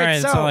 Yeah, All right,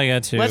 so that's all I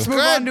got too. Let's move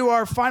on to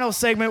our final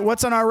segment.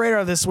 What's on our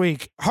radar this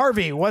week?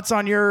 Harvey, what's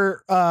on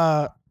your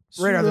radar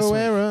this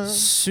week?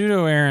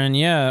 Pseudo Aaron,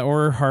 yeah,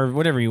 or Harv,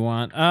 whatever you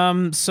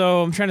want.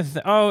 So I'm trying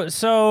to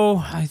so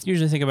I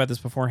usually think about this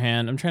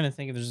beforehand. I'm trying to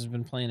think if there's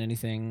been playing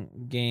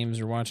anything, games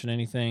or watching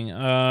anything.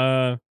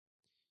 I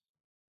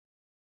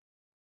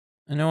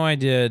know I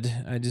did.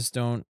 I just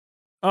don't.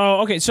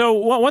 Oh, okay. So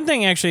one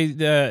thing actually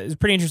is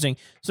pretty interesting.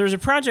 So there's a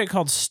project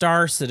called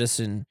Star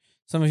Citizen.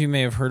 Some of you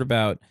may have heard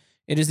about.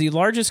 It is the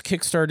largest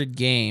Kickstarted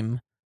game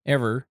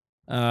ever,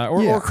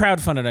 or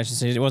crowdfunded, I should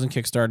say. It wasn't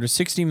Kickstarter.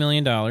 $60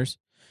 million.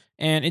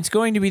 And it's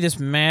going to be this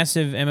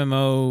massive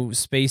MMO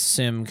space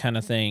sim kind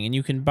of thing. And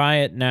you can buy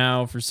it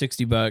now for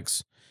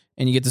 $60,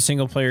 and you get the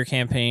single player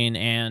campaign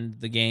and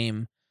the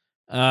game.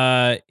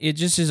 It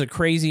just is a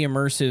crazy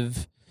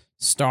immersive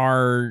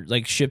star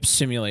like ship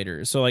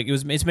simulator. So like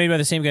it's made by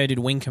the same guy who did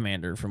Wing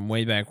Commander from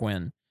way back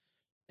when.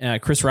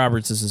 Chris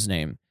Roberts is his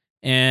name.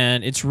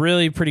 And it's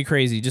really pretty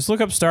crazy. Just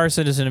look up Star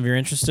Citizen if you're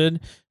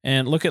interested,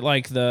 and look at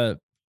like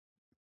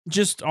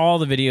just all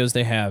the videos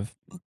they have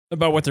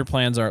about what their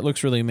plans are. It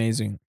looks really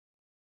amazing.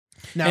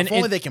 Now, if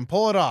only they can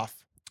pull it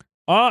off.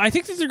 I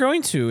think that they're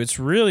going to. It's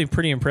really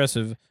pretty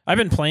impressive. I've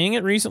been playing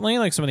it recently,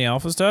 like some of the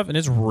alpha stuff, and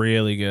it's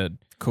really good.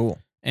 Cool.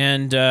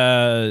 And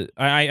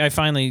I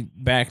finally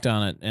backed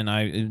on it, and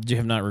I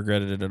have not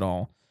regretted it at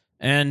all.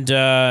 And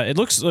it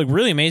looks like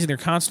really amazing. They're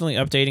constantly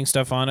updating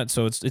stuff on it,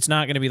 so it's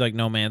not going to be like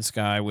No Man's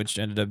Sky, which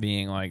ended up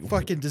being like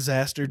Fucking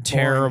disaster.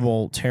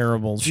 terrible. Do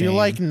you shame.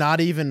 like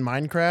not even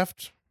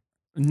Minecraft?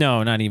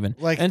 No, not even.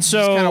 Like, and you so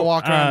just kind of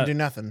walk around and do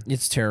nothing.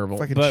 It's terrible.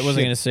 Fucking But was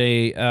I shit. going to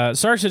say?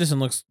 Star Citizen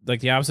looks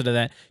like the opposite of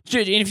that.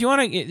 And if you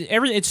want to,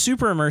 it's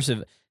super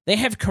immersive. They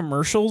have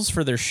commercials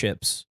for their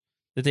ships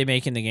that they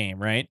make in the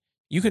game, right?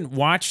 You can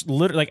watch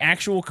like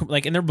actual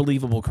and they're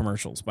believable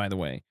commercials, by the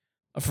way,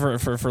 for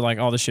like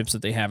all the ships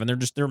that they have, and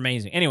they're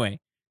amazing.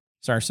 Anyway,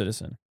 Star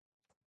Citizen.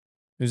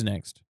 Who's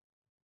next?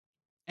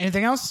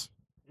 Anything else?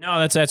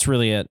 No, that's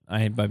really it.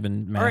 I've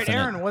been mathing All right, it.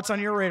 Aaron, what's on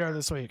your radar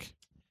this week?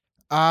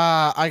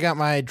 I got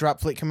my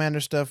Drop Fleet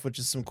Commander stuff, which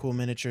is some cool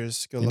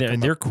miniatures. Go look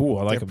them They're up. cool.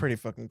 I like They're them. pretty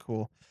fucking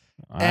cool.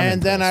 I'm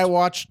And then I impressed.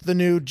 watched the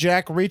new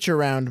Jack Reach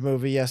Around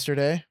movie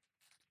yesterday.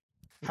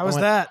 How was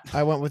I went- that?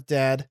 I went with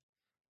Dad.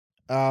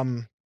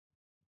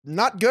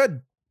 Not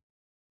good.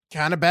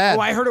 Kind of bad.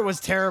 Oh, I heard it was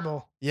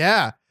terrible.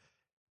 Yeah.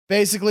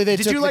 Basically, they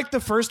Did took you like the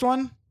first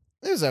one?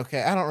 It was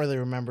okay. I don't really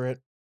remember it.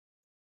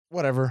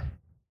 Whatever.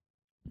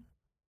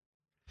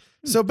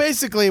 So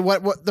basically,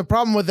 what the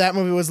problem with that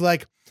movie was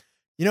like,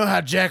 you know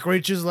how Jack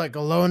Reach is like a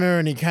loner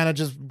and he kind of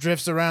just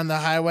drifts around the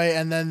highway,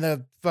 and then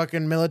the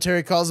fucking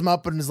military calls him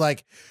up and is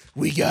like,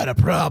 "We got a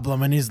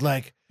problem," and he's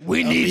like,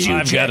 We need you,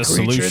 I've got a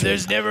solution.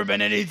 There's never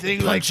been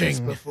anything like this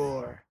Punching.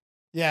 before.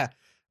 "Yeah,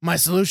 my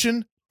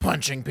solution: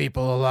 punching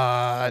people a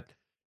lot."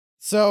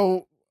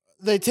 So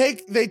they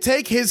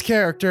take his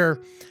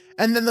character,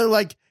 and then they're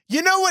like,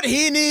 "You know what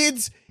he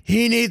needs?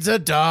 He needs a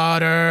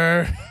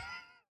daughter."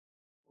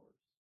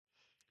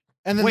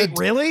 And then Wait,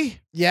 really?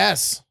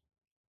 Yes.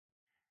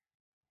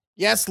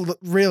 Yes,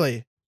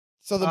 really.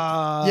 So the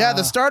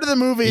The start of the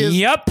movie is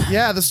Yep.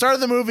 the start of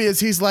the movie is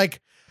he's like,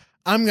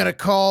 "I'm gonna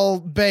call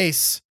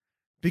base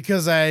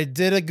because I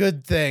did a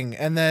good thing,"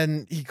 and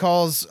then he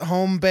calls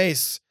home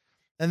base,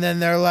 and then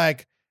they're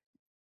like,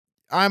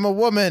 "I'm a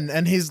woman,"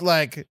 and he's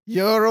like,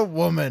 "You're a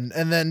woman,"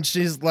 and then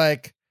she's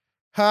like,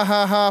 "Ha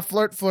ha ha,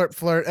 flirt flirt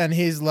flirt," and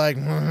he's like,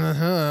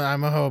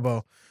 "I'm a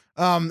hobo,"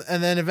 and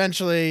then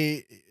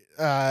eventually,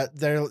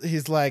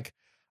 he's like,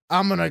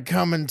 "I'm gonna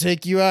come and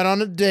take you out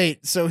on a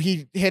date." So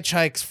he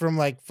hitchhikes from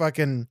like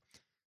fucking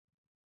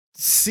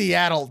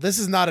Seattle. This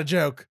is not a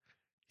joke.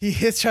 He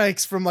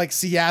hitchhikes from like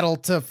Seattle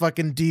to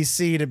fucking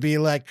DC to be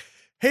like,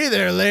 "Hey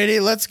there, lady,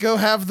 let's go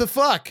have the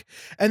fuck."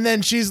 And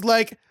then she's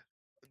like,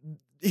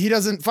 he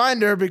doesn't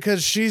find her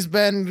because she's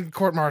been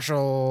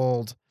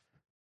court-martialed.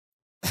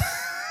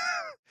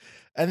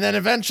 And then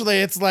eventually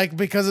it's like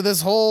because of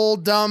this whole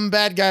dumb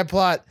bad guy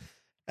plot.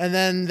 And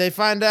then they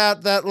find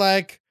out that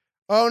like,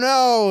 oh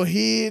no,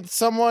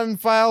 someone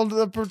filed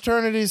a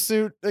paternity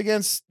suit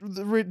against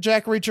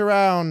Jack Reach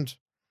Around.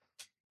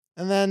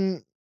 And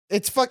then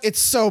it's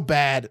so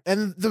bad.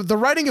 And the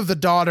writing of the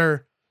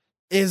daughter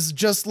is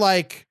just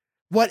like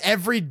what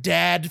every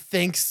dad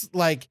thinks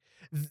like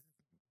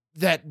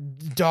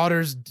that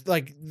daughters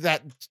like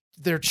that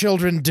their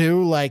children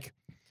do, like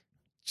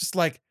just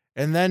like.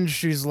 And then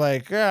she's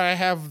like, "Yeah, I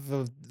have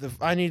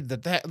I need the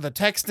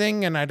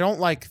texting, and I don't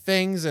like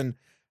things, and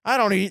I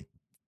don't eat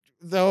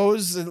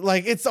those."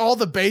 Like, it's all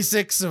the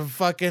basics of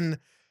fucking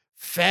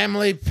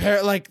family,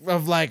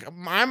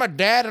 I'm a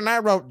dad and I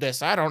wrote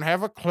this. I don't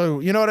have a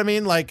clue. You know what I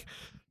mean? Like,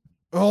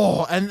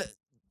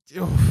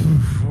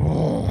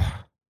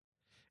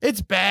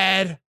 it's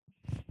bad.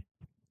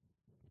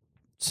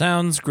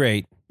 Sounds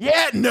great.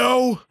 Yeah,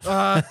 no,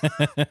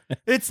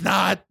 it's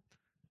not.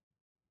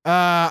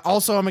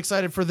 Also, I'm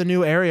excited for the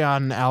new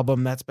Arion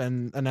album that's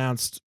been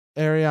announced.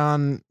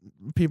 Arion,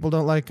 people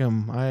don't like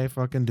him. I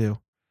fucking do.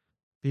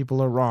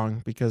 People are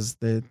wrong because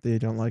they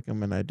don't like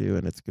him, and I do,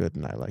 and it's good,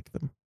 and I like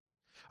them.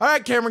 All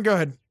right, Cameron, go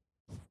ahead.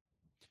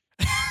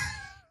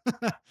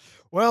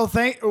 Well,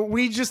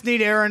 we just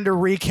need Aaron to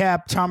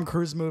recap Tom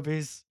Cruise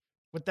movies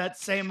with that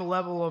same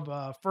level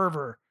of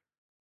fervor.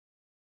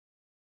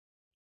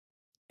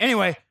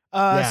 Anyway,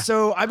 Yeah.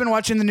 so I've been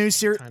watching the new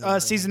Kinda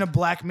season of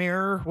Black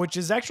Mirror, which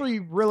is actually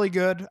really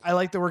good. I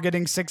like that we're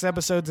getting 6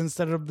 episodes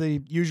instead of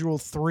the usual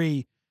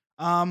 3.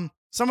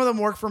 Some of them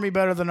work for me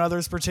better than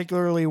others,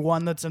 particularly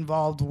one that's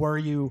involved where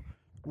you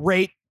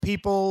rate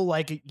people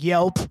like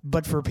Yelp,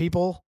 but for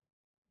people.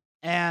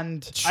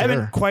 And I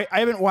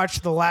haven't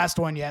watched the last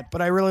one yet,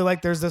 but I really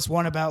like there's this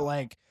one about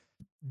like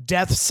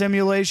death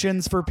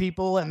simulations for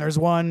people, and there's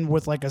one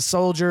with like a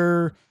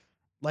soldier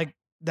like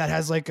that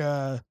has like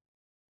a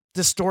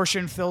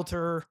distortion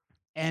filter,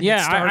 and Yeah,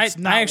 it starts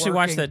not I actually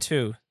watched working. that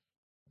too.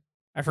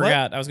 I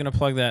forgot. I was gonna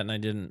plug that and I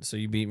didn't, so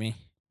you beat me.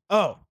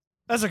 Oh,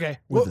 that's okay.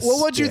 With a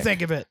What'd you stick.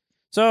 think of it?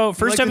 So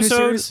first like the new episode,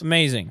 series?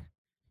 amazing.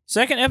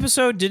 Second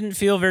episode didn't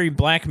feel very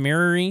Black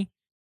Mirror-y,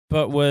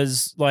 but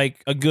was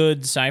like a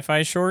good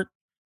sci-fi short.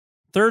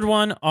 Third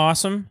one,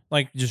 awesome,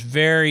 like just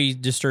very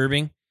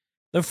disturbing.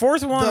 The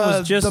fourth one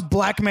was just the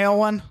blackmail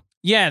one.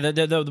 yeah, the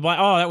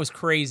that was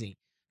crazy.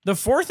 The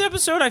fourth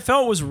episode I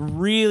felt was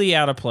really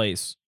out of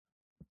place.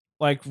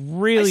 like I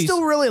really.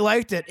 still really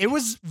liked it. It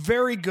was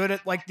very good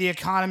at like the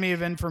economy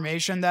of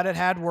information that it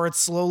had, where it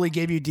slowly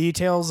gave you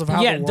details of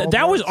how. Yeah, the world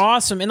that was works.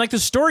 awesome, and like the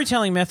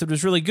storytelling method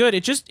was really good.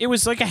 It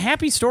was like a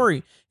happy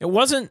story. It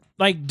wasn't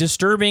like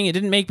disturbing. It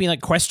didn't make me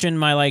like question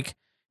my like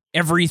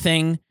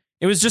everything.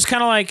 It was just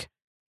kind of like,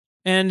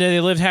 and they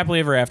lived happily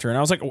ever after. And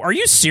I was like, are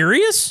you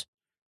serious?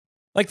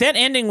 Like that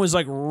ending was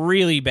like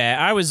really bad.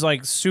 I was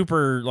like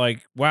super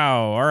like,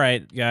 wow, all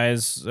right,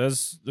 guys.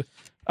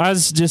 I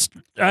was just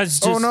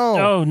Oh, no.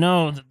 Oh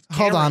no.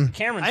 Hold on.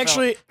 Cameron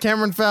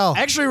Cameron fell. I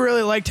actually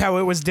really liked how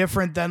it was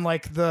different than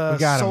like the We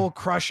got him.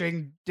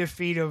 soul-crushing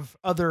defeat of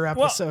other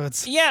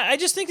episodes. Yeah, I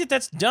just think that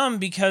that's dumb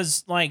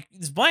because, like,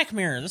 it's Black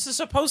Mirror. This is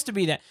supposed to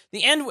be that.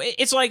 The end,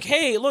 it's like,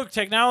 hey, look,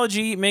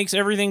 technology makes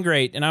everything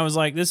great. And I was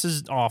like, this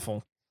is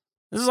awful.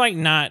 This is, like,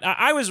 not.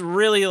 I was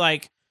really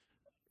like,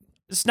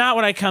 it's not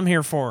what I come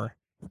here for.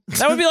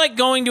 That would be like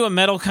going to a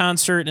metal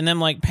concert and then,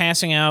 like,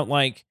 passing out,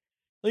 like,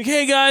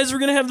 hey, guys, we're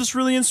going to have this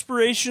really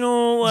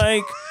inspirational,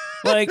 like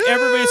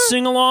everybody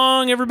sing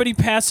along, everybody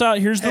pass out.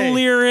 Here's the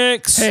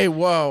lyrics. Hey,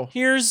 whoa.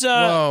 Here's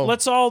Whoa.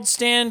 let's all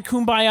stand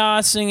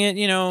kumbaya, sing it,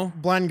 you know.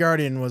 Blind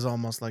Guardian was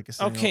almost like a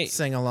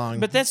sing along.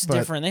 But that's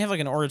different. They have like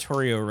an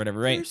oratorio or whatever,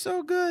 right? You're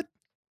so good.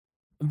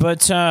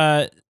 But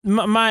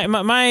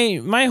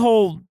my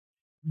whole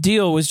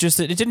deal was just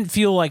that it didn't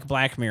feel like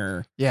Black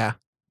Mirror. Yeah.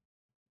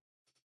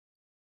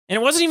 And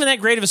it wasn't even that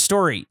great of a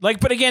story. Like,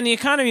 but again, the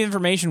economy of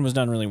information was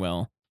done really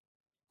well.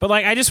 But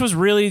like I just was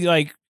really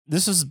like,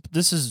 this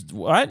is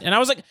what? And I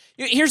was like,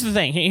 here's the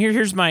thing.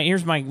 Here's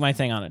my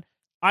thing on it.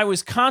 I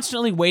was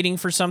constantly waiting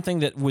for something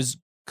that was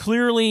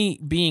clearly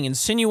being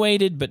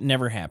insinuated but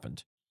never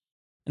happened.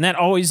 And that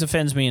always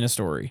offends me in a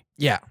story.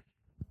 Yeah.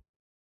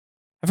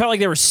 I felt like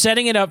they were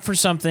setting it up for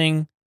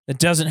something that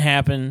doesn't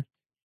happen.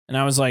 And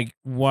I was like,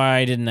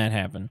 why didn't that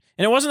happen?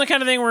 And it wasn't the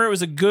kind of thing where it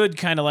was a good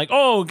kind of like,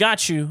 oh,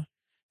 got you.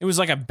 It was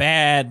like a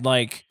bad,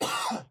 like,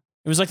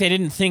 it was like they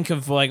didn't think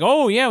of like,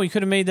 oh, yeah, we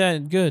could have made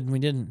that good. We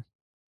didn't.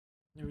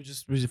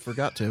 We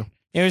forgot to.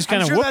 It was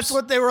kind I'm of sure whoops. that's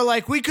what they were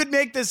like. We could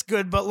make this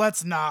good, but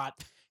let's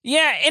not.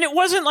 Yeah, and it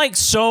wasn't like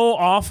so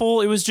awful.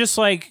 It was just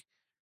like,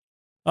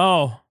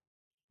 oh,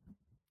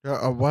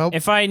 Well,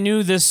 if I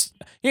knew this.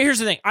 Here's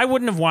the thing. I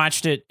wouldn't have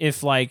watched it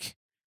if like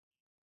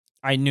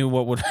I knew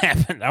what would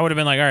happen. I would have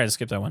been like, all right,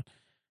 skip that one.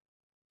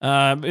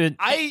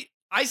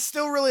 I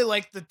still really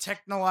like the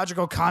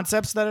technological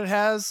concepts that it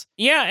has.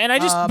 Yeah, and I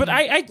just, but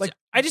like-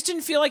 I just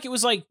didn't feel like it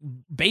was like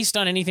based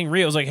on anything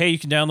real. It was like, hey, you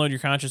can download your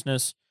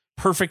consciousness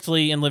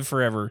perfectly and live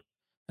forever.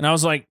 And I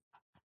was like,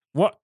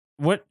 what?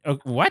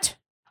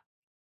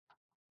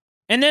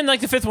 And then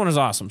like the fifth one was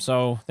awesome,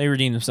 so they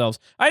redeemed themselves.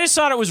 I just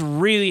thought it was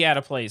really out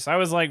of place. I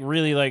was like,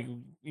 really like,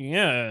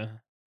 yeah,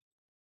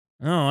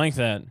 I don't like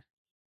that.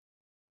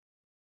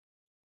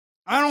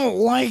 I don't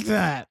like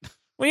that.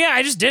 Well, yeah,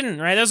 I just didn't.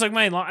 Right, that was like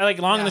my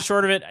long and the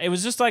short of it. It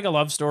was just like a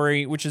love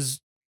story, which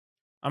is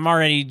I'm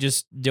already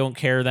just don't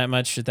care that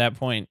much at that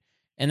point.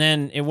 And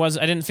then I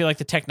didn't feel like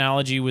the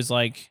technology was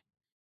like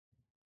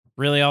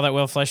really all that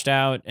well fleshed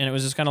out, and it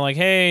was just kind of like,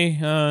 hey,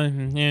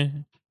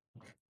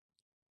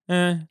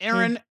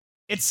 Aaron,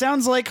 it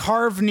sounds like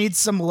Harv needs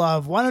some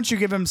love. Why don't you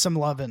give him some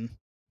lovin'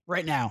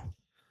 right now?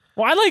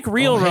 Well, I like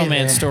real hey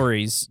romance there.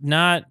 stories,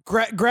 not.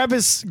 Grab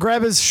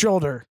his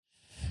shoulder.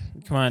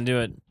 Come on, do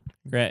it.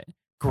 Grasp.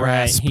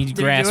 Grasp. He Did he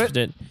do grasped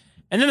it?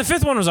 And then the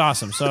fifth one was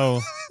awesome. So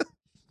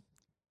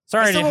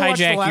sorry I to still haven't watched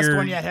the hijack last your.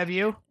 one yet. Have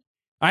you?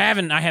 I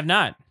haven't. I have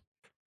not.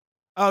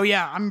 Oh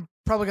yeah, I'm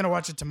probably gonna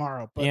watch it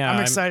tomorrow. But Yeah, I'm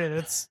I'm-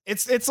 excited.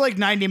 It's like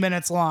 90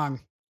 minutes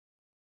long.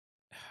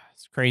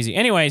 It's crazy.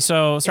 Anyway,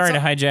 so sorry to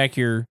hijack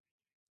your.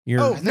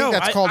 Oh think no,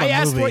 that's called I a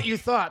asked movie. what you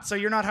thought, so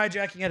you're not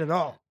hijacking it at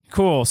all.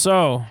 Cool.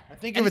 So I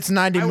think if it's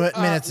 90 minutes,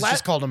 it's la-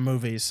 just called a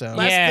movie. So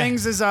Last Yeah.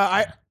 things is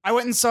I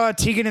went and saw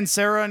Tegan and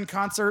Sarah in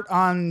concert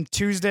on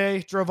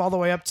Tuesday. Drove all the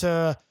way up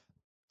to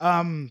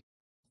Ohio.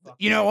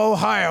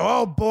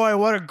 Oh boy,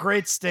 what a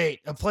great state.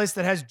 A place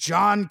that has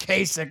John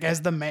Kasich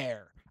as the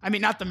mayor. I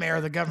mean, not the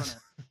mayor, the governor.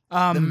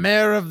 the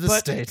mayor of the but-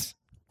 state.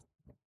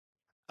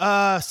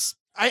 Always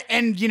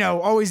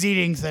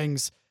eating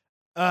things.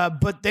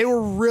 But they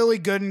were really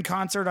good in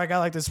concert. I got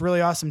like this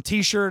really awesome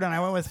T-shirt, and I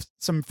went with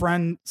some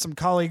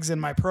colleagues in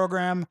my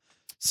program.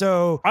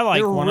 So I like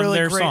they were one of really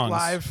their great songs.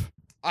 live.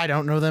 I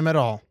don't know them at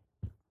all.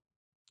 it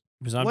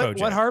was on What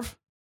BoJack. Harv?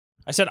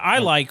 I said I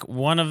like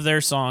one of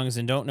their songs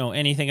and don't know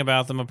anything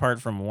about them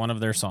apart from one of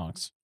their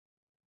songs.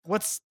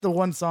 What's the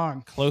one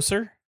song?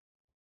 Closer.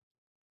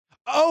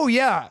 Oh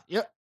yeah,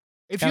 yep.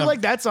 If Kind you of-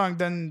 like that song,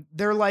 then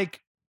they're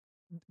like,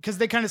 because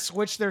they kind of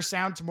switched their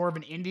sound to more of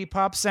an indie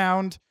pop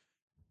sound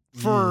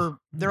for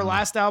their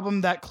last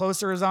album. That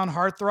Closer is on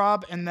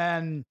Heartthrob, and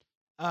then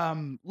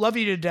Love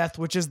You to Death,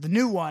 which is the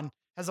new one,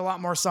 has a lot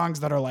more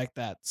songs that are like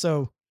that.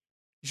 So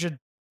you should.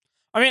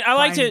 I mean, I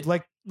liked find, it.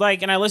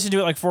 Like, And I listened to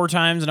it like 4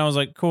 times, and I was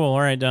like, cool.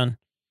 All right, done.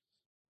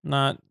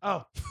 Not.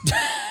 oh,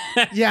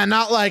 Yeah,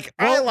 not like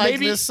I Well, like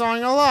maybe- this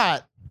song a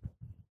lot.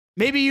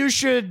 maybe you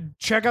should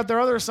check out their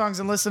other songs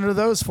and listen to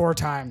those 4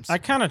 times. I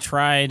kind of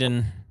tried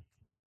and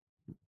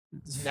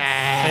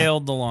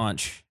failed the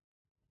launch.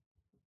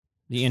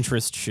 The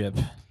interest ship.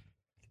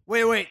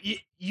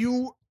 Wait.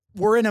 You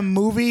were in a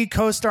movie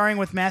co-starring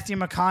with Matthew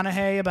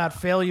McConaughey about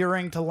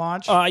failuring to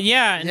launch? No,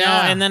 Yeah.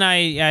 and then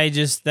I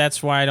just,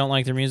 that's why I don't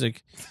like their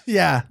music.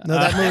 Yeah. No,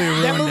 that movie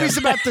ruined that movie's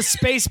him. about the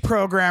space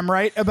program,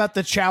 right? About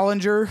the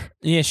Challenger.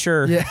 Yeah,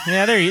 sure. Yeah.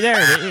 There it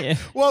is.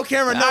 Well,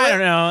 Cameron, no, I don't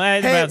know.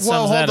 That Hey, about well, sums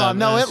hold that on. up.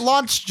 No, it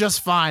launched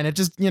just fine. It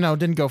just,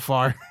 didn't go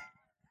far.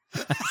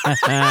 It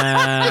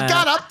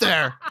got up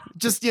there.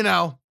 Just,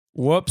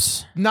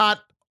 Whoops.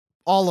 not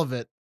all of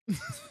it.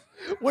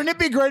 Wouldn't it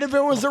be great if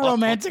it was a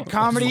romantic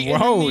comedy?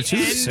 and Whoa, then the too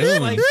end,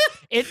 soon. Like,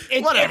 it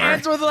Whatever.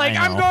 ends with like,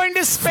 I I'm know. going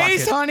to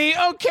space, honey.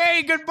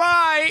 Okay,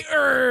 goodbye.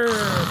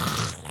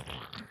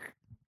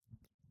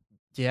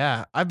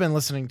 Yeah, I've been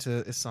listening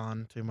to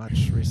Isan too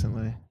much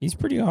recently. He's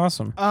pretty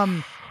awesome.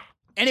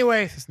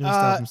 Anyway, His new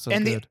stuff is so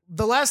and good.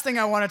 the last thing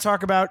I want to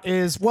talk about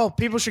is, well,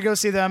 people should go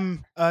see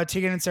them,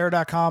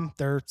 TeganandSarah.com.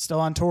 They're still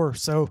on tour,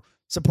 so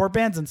support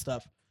bands and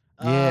stuff.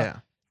 Yeah.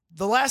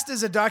 The last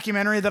is a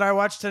documentary that I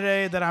watched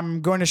today that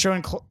I'm going to show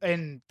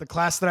in the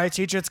class that I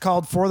teach. It's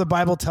called For the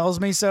Bible Tells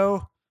Me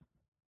So.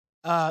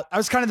 I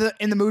was kind of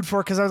in the mood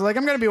for it because I was like,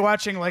 I'm going to be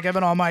watching like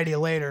Evan Almighty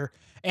later.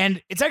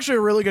 And it's actually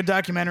a really good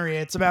documentary.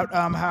 It's about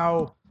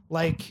how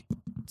like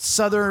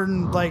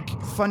Southern like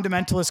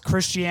fundamentalist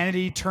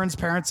Christianity turns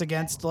parents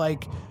against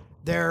like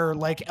their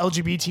like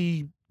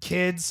LGBT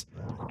kids,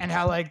 and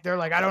how like they're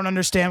like, I don't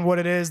understand what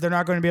it is. They're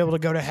not going to be able to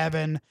go to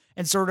heaven,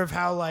 and sort of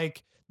how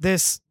like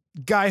this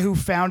guy who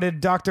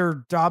founded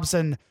Dr.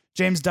 Dobson,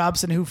 James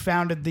Dobson, who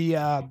founded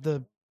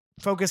the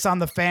Focus on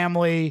the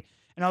Family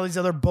and all these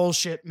other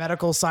bullshit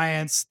medical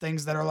science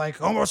things that are like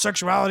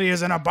homosexuality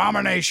is an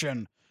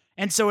abomination.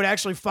 And so it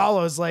actually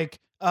follows like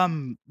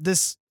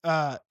this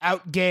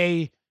out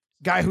gay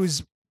guy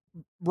who's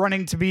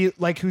running to be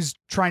like, who's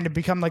trying to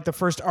become like the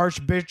first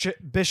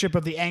archbishop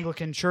of the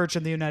Anglican Church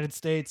in the United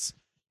States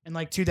in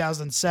like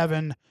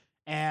 2007,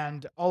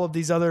 and all of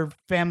these other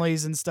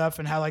families and stuff,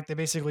 and how like they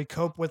basically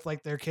cope with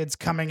like their kids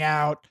coming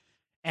out.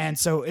 And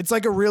so it's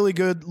like a really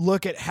good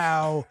look at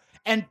how,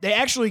 and they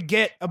actually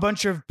get a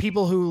bunch of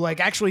people who like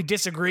actually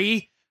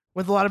disagree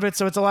with a lot of it.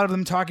 So it's a lot of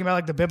them talking about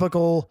like the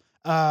biblical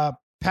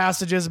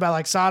passages about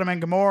like Sodom and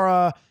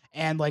Gomorrah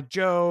and like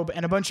Job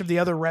and a bunch of the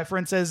other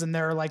references. And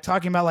they're like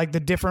talking about like the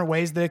different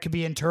ways that it could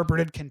be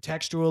interpreted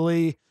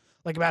contextually,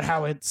 like about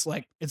how it's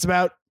like, it's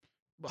about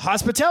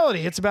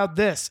hospitality. It's about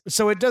this.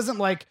 So it doesn't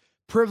like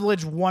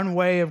privilege one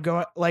way of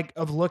going, like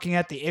of looking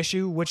at the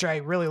issue, which I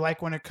really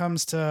like when it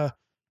comes to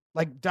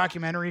like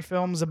documentary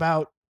films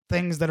about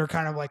things that are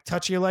kind of like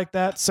touchy like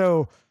that.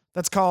 So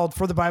that's called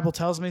For the Bible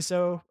Tells Me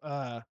So.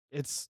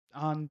 It's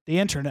on the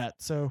internet,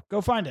 so go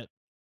find it.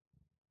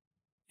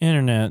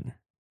 Internet.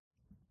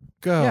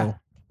 Go. Yeah.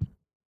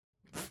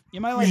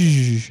 You might like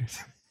it.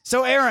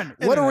 So Aaron,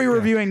 what are we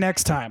Internet, reviewing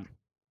next time?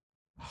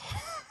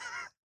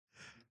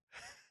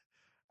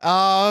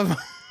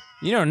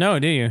 You don't know,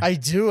 do you? I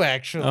do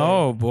actually.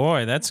 Oh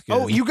boy, that's good.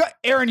 Oh, you got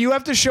Aaron, you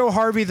have to show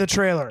Harvey the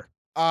trailer.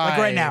 Like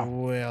right now. I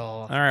will.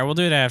 All right, we'll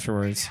do it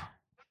afterwards.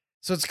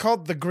 So it's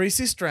called The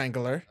Greasy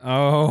Strangler.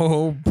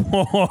 Oh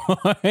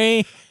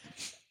boy.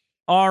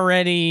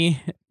 Already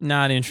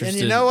not interested.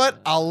 And you know what?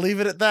 I'll leave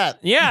it at that.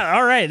 Yeah,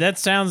 all right. That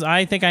sounds,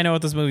 I think I know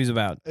what this movie's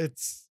about.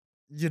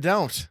 You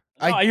don't.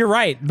 Oh, you're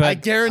right, but I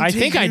guarantee I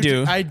think I you-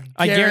 do. I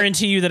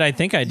guarantee you that I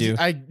think I do.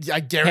 I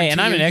guarantee Hey, and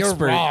I'm an you're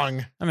expert.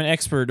 wrong. I'm an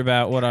expert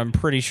about what I'm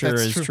pretty sure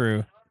That's is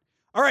true.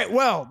 All right,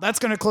 well, that's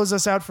going to close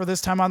us out for this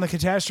time on the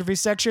Catastrophe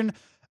Section.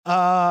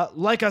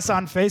 Like us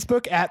on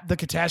Facebook at the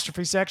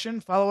Catastrophe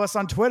Section. Follow us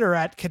on Twitter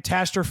at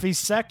Catastrophe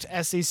Sect,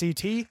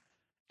 SECT.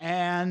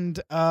 And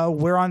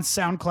we're on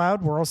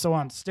SoundCloud. We're also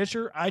on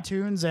Stitcher,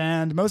 iTunes,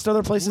 and most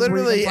other places. where you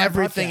Literally can find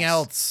everything podcasts.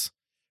 else.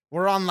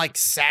 We're on like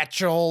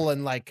Satchel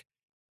and like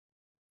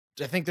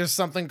I think there's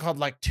something called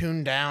like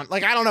Tune Down.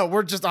 Like I don't know.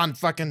 We're just on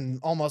fucking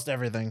almost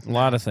everything. A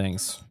lot of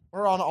things.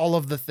 We're on all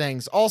of the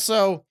things.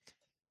 Also,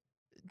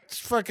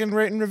 just fucking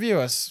rate and review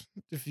us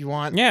if you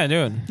want. Yeah,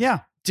 do it. Yeah,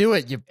 Do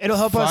it. You it'll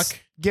help us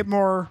fuck. get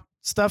more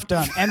stuff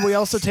done. And we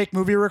also take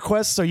movie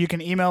requests, so you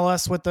can email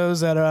us with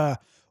those at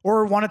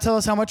or want to tell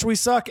us how much we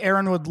suck.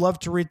 Aaron would love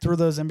to read through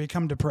those and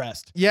become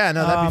depressed. Yeah,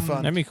 no, that'd be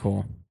fun. That'd be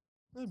cool.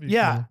 That'd be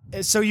Yeah.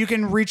 So you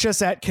can reach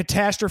us at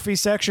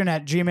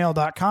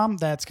catastrophesection@gmail.com.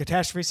 That's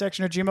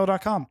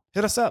catastrophesection@gmail.com.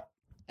 Hit us up.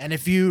 And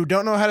if you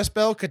don't know how to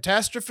spell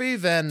catastrophe,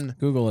 then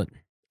Google it.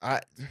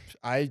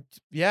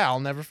 I'll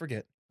never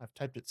forget. I've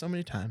typed it so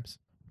many times.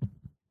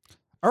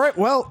 All right.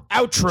 Well,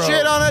 outro.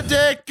 Shit on a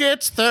dick,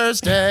 it's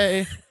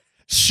Thursday.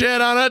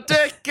 Shit on a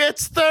dick,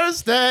 it's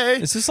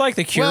Thursday. Is this like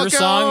the Cure Welcome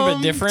song,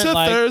 but different? to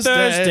Like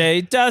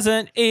Thursday.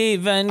 doesn't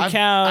even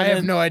count. I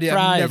have no idea.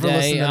 Friday, I've never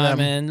listened to I'm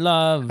them. in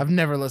love. I've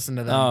never listened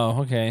to them.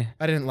 Oh, okay.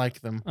 I didn't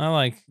like them. I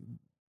like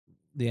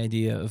the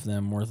idea of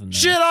them more than that.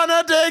 Shit on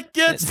a dick,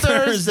 it's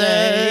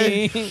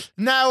Thursday.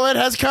 Now it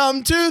has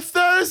come to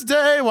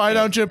Thursday. Why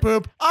don't you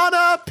poop on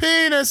a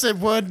penis? It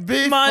would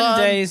be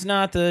Monday's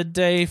not the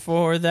day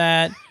for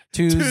that.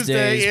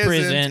 Tuesday's isn't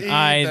prison either.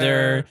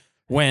 either.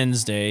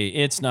 Wednesday,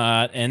 it's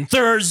not, and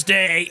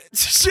Thursday,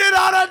 Shit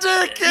on a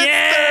dick. It's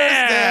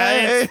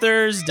Thursday. it's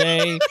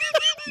Thursday.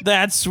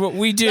 That's what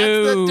we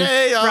do. That's the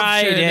day of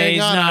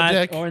Friday's shitting on a not,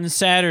 dick. or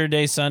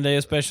Saturday, Sunday,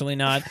 especially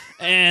not.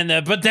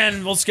 And but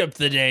then we'll skip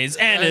the days,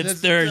 and it's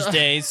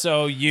Thursday,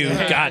 so you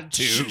got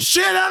to.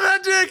 Shit on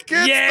a dick.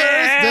 It's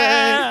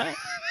Yeah. Thursday.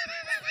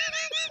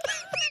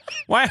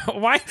 Why?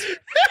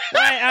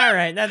 All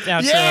right, that's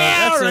outro.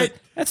 Yeah, that's all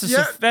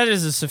right. That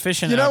is a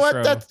sufficient. You know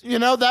outro.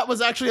 what? That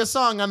was actually a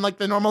song, unlike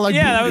the normal like.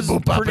 Yeah, that was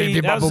boop, boop, pretty.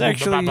 boop, That was boop, boop,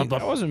 actually. boop, boop, boop.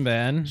 That wasn't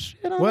bad.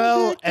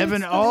 Well,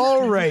 Evan,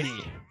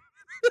 alrighty.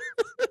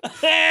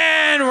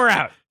 And we're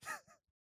out.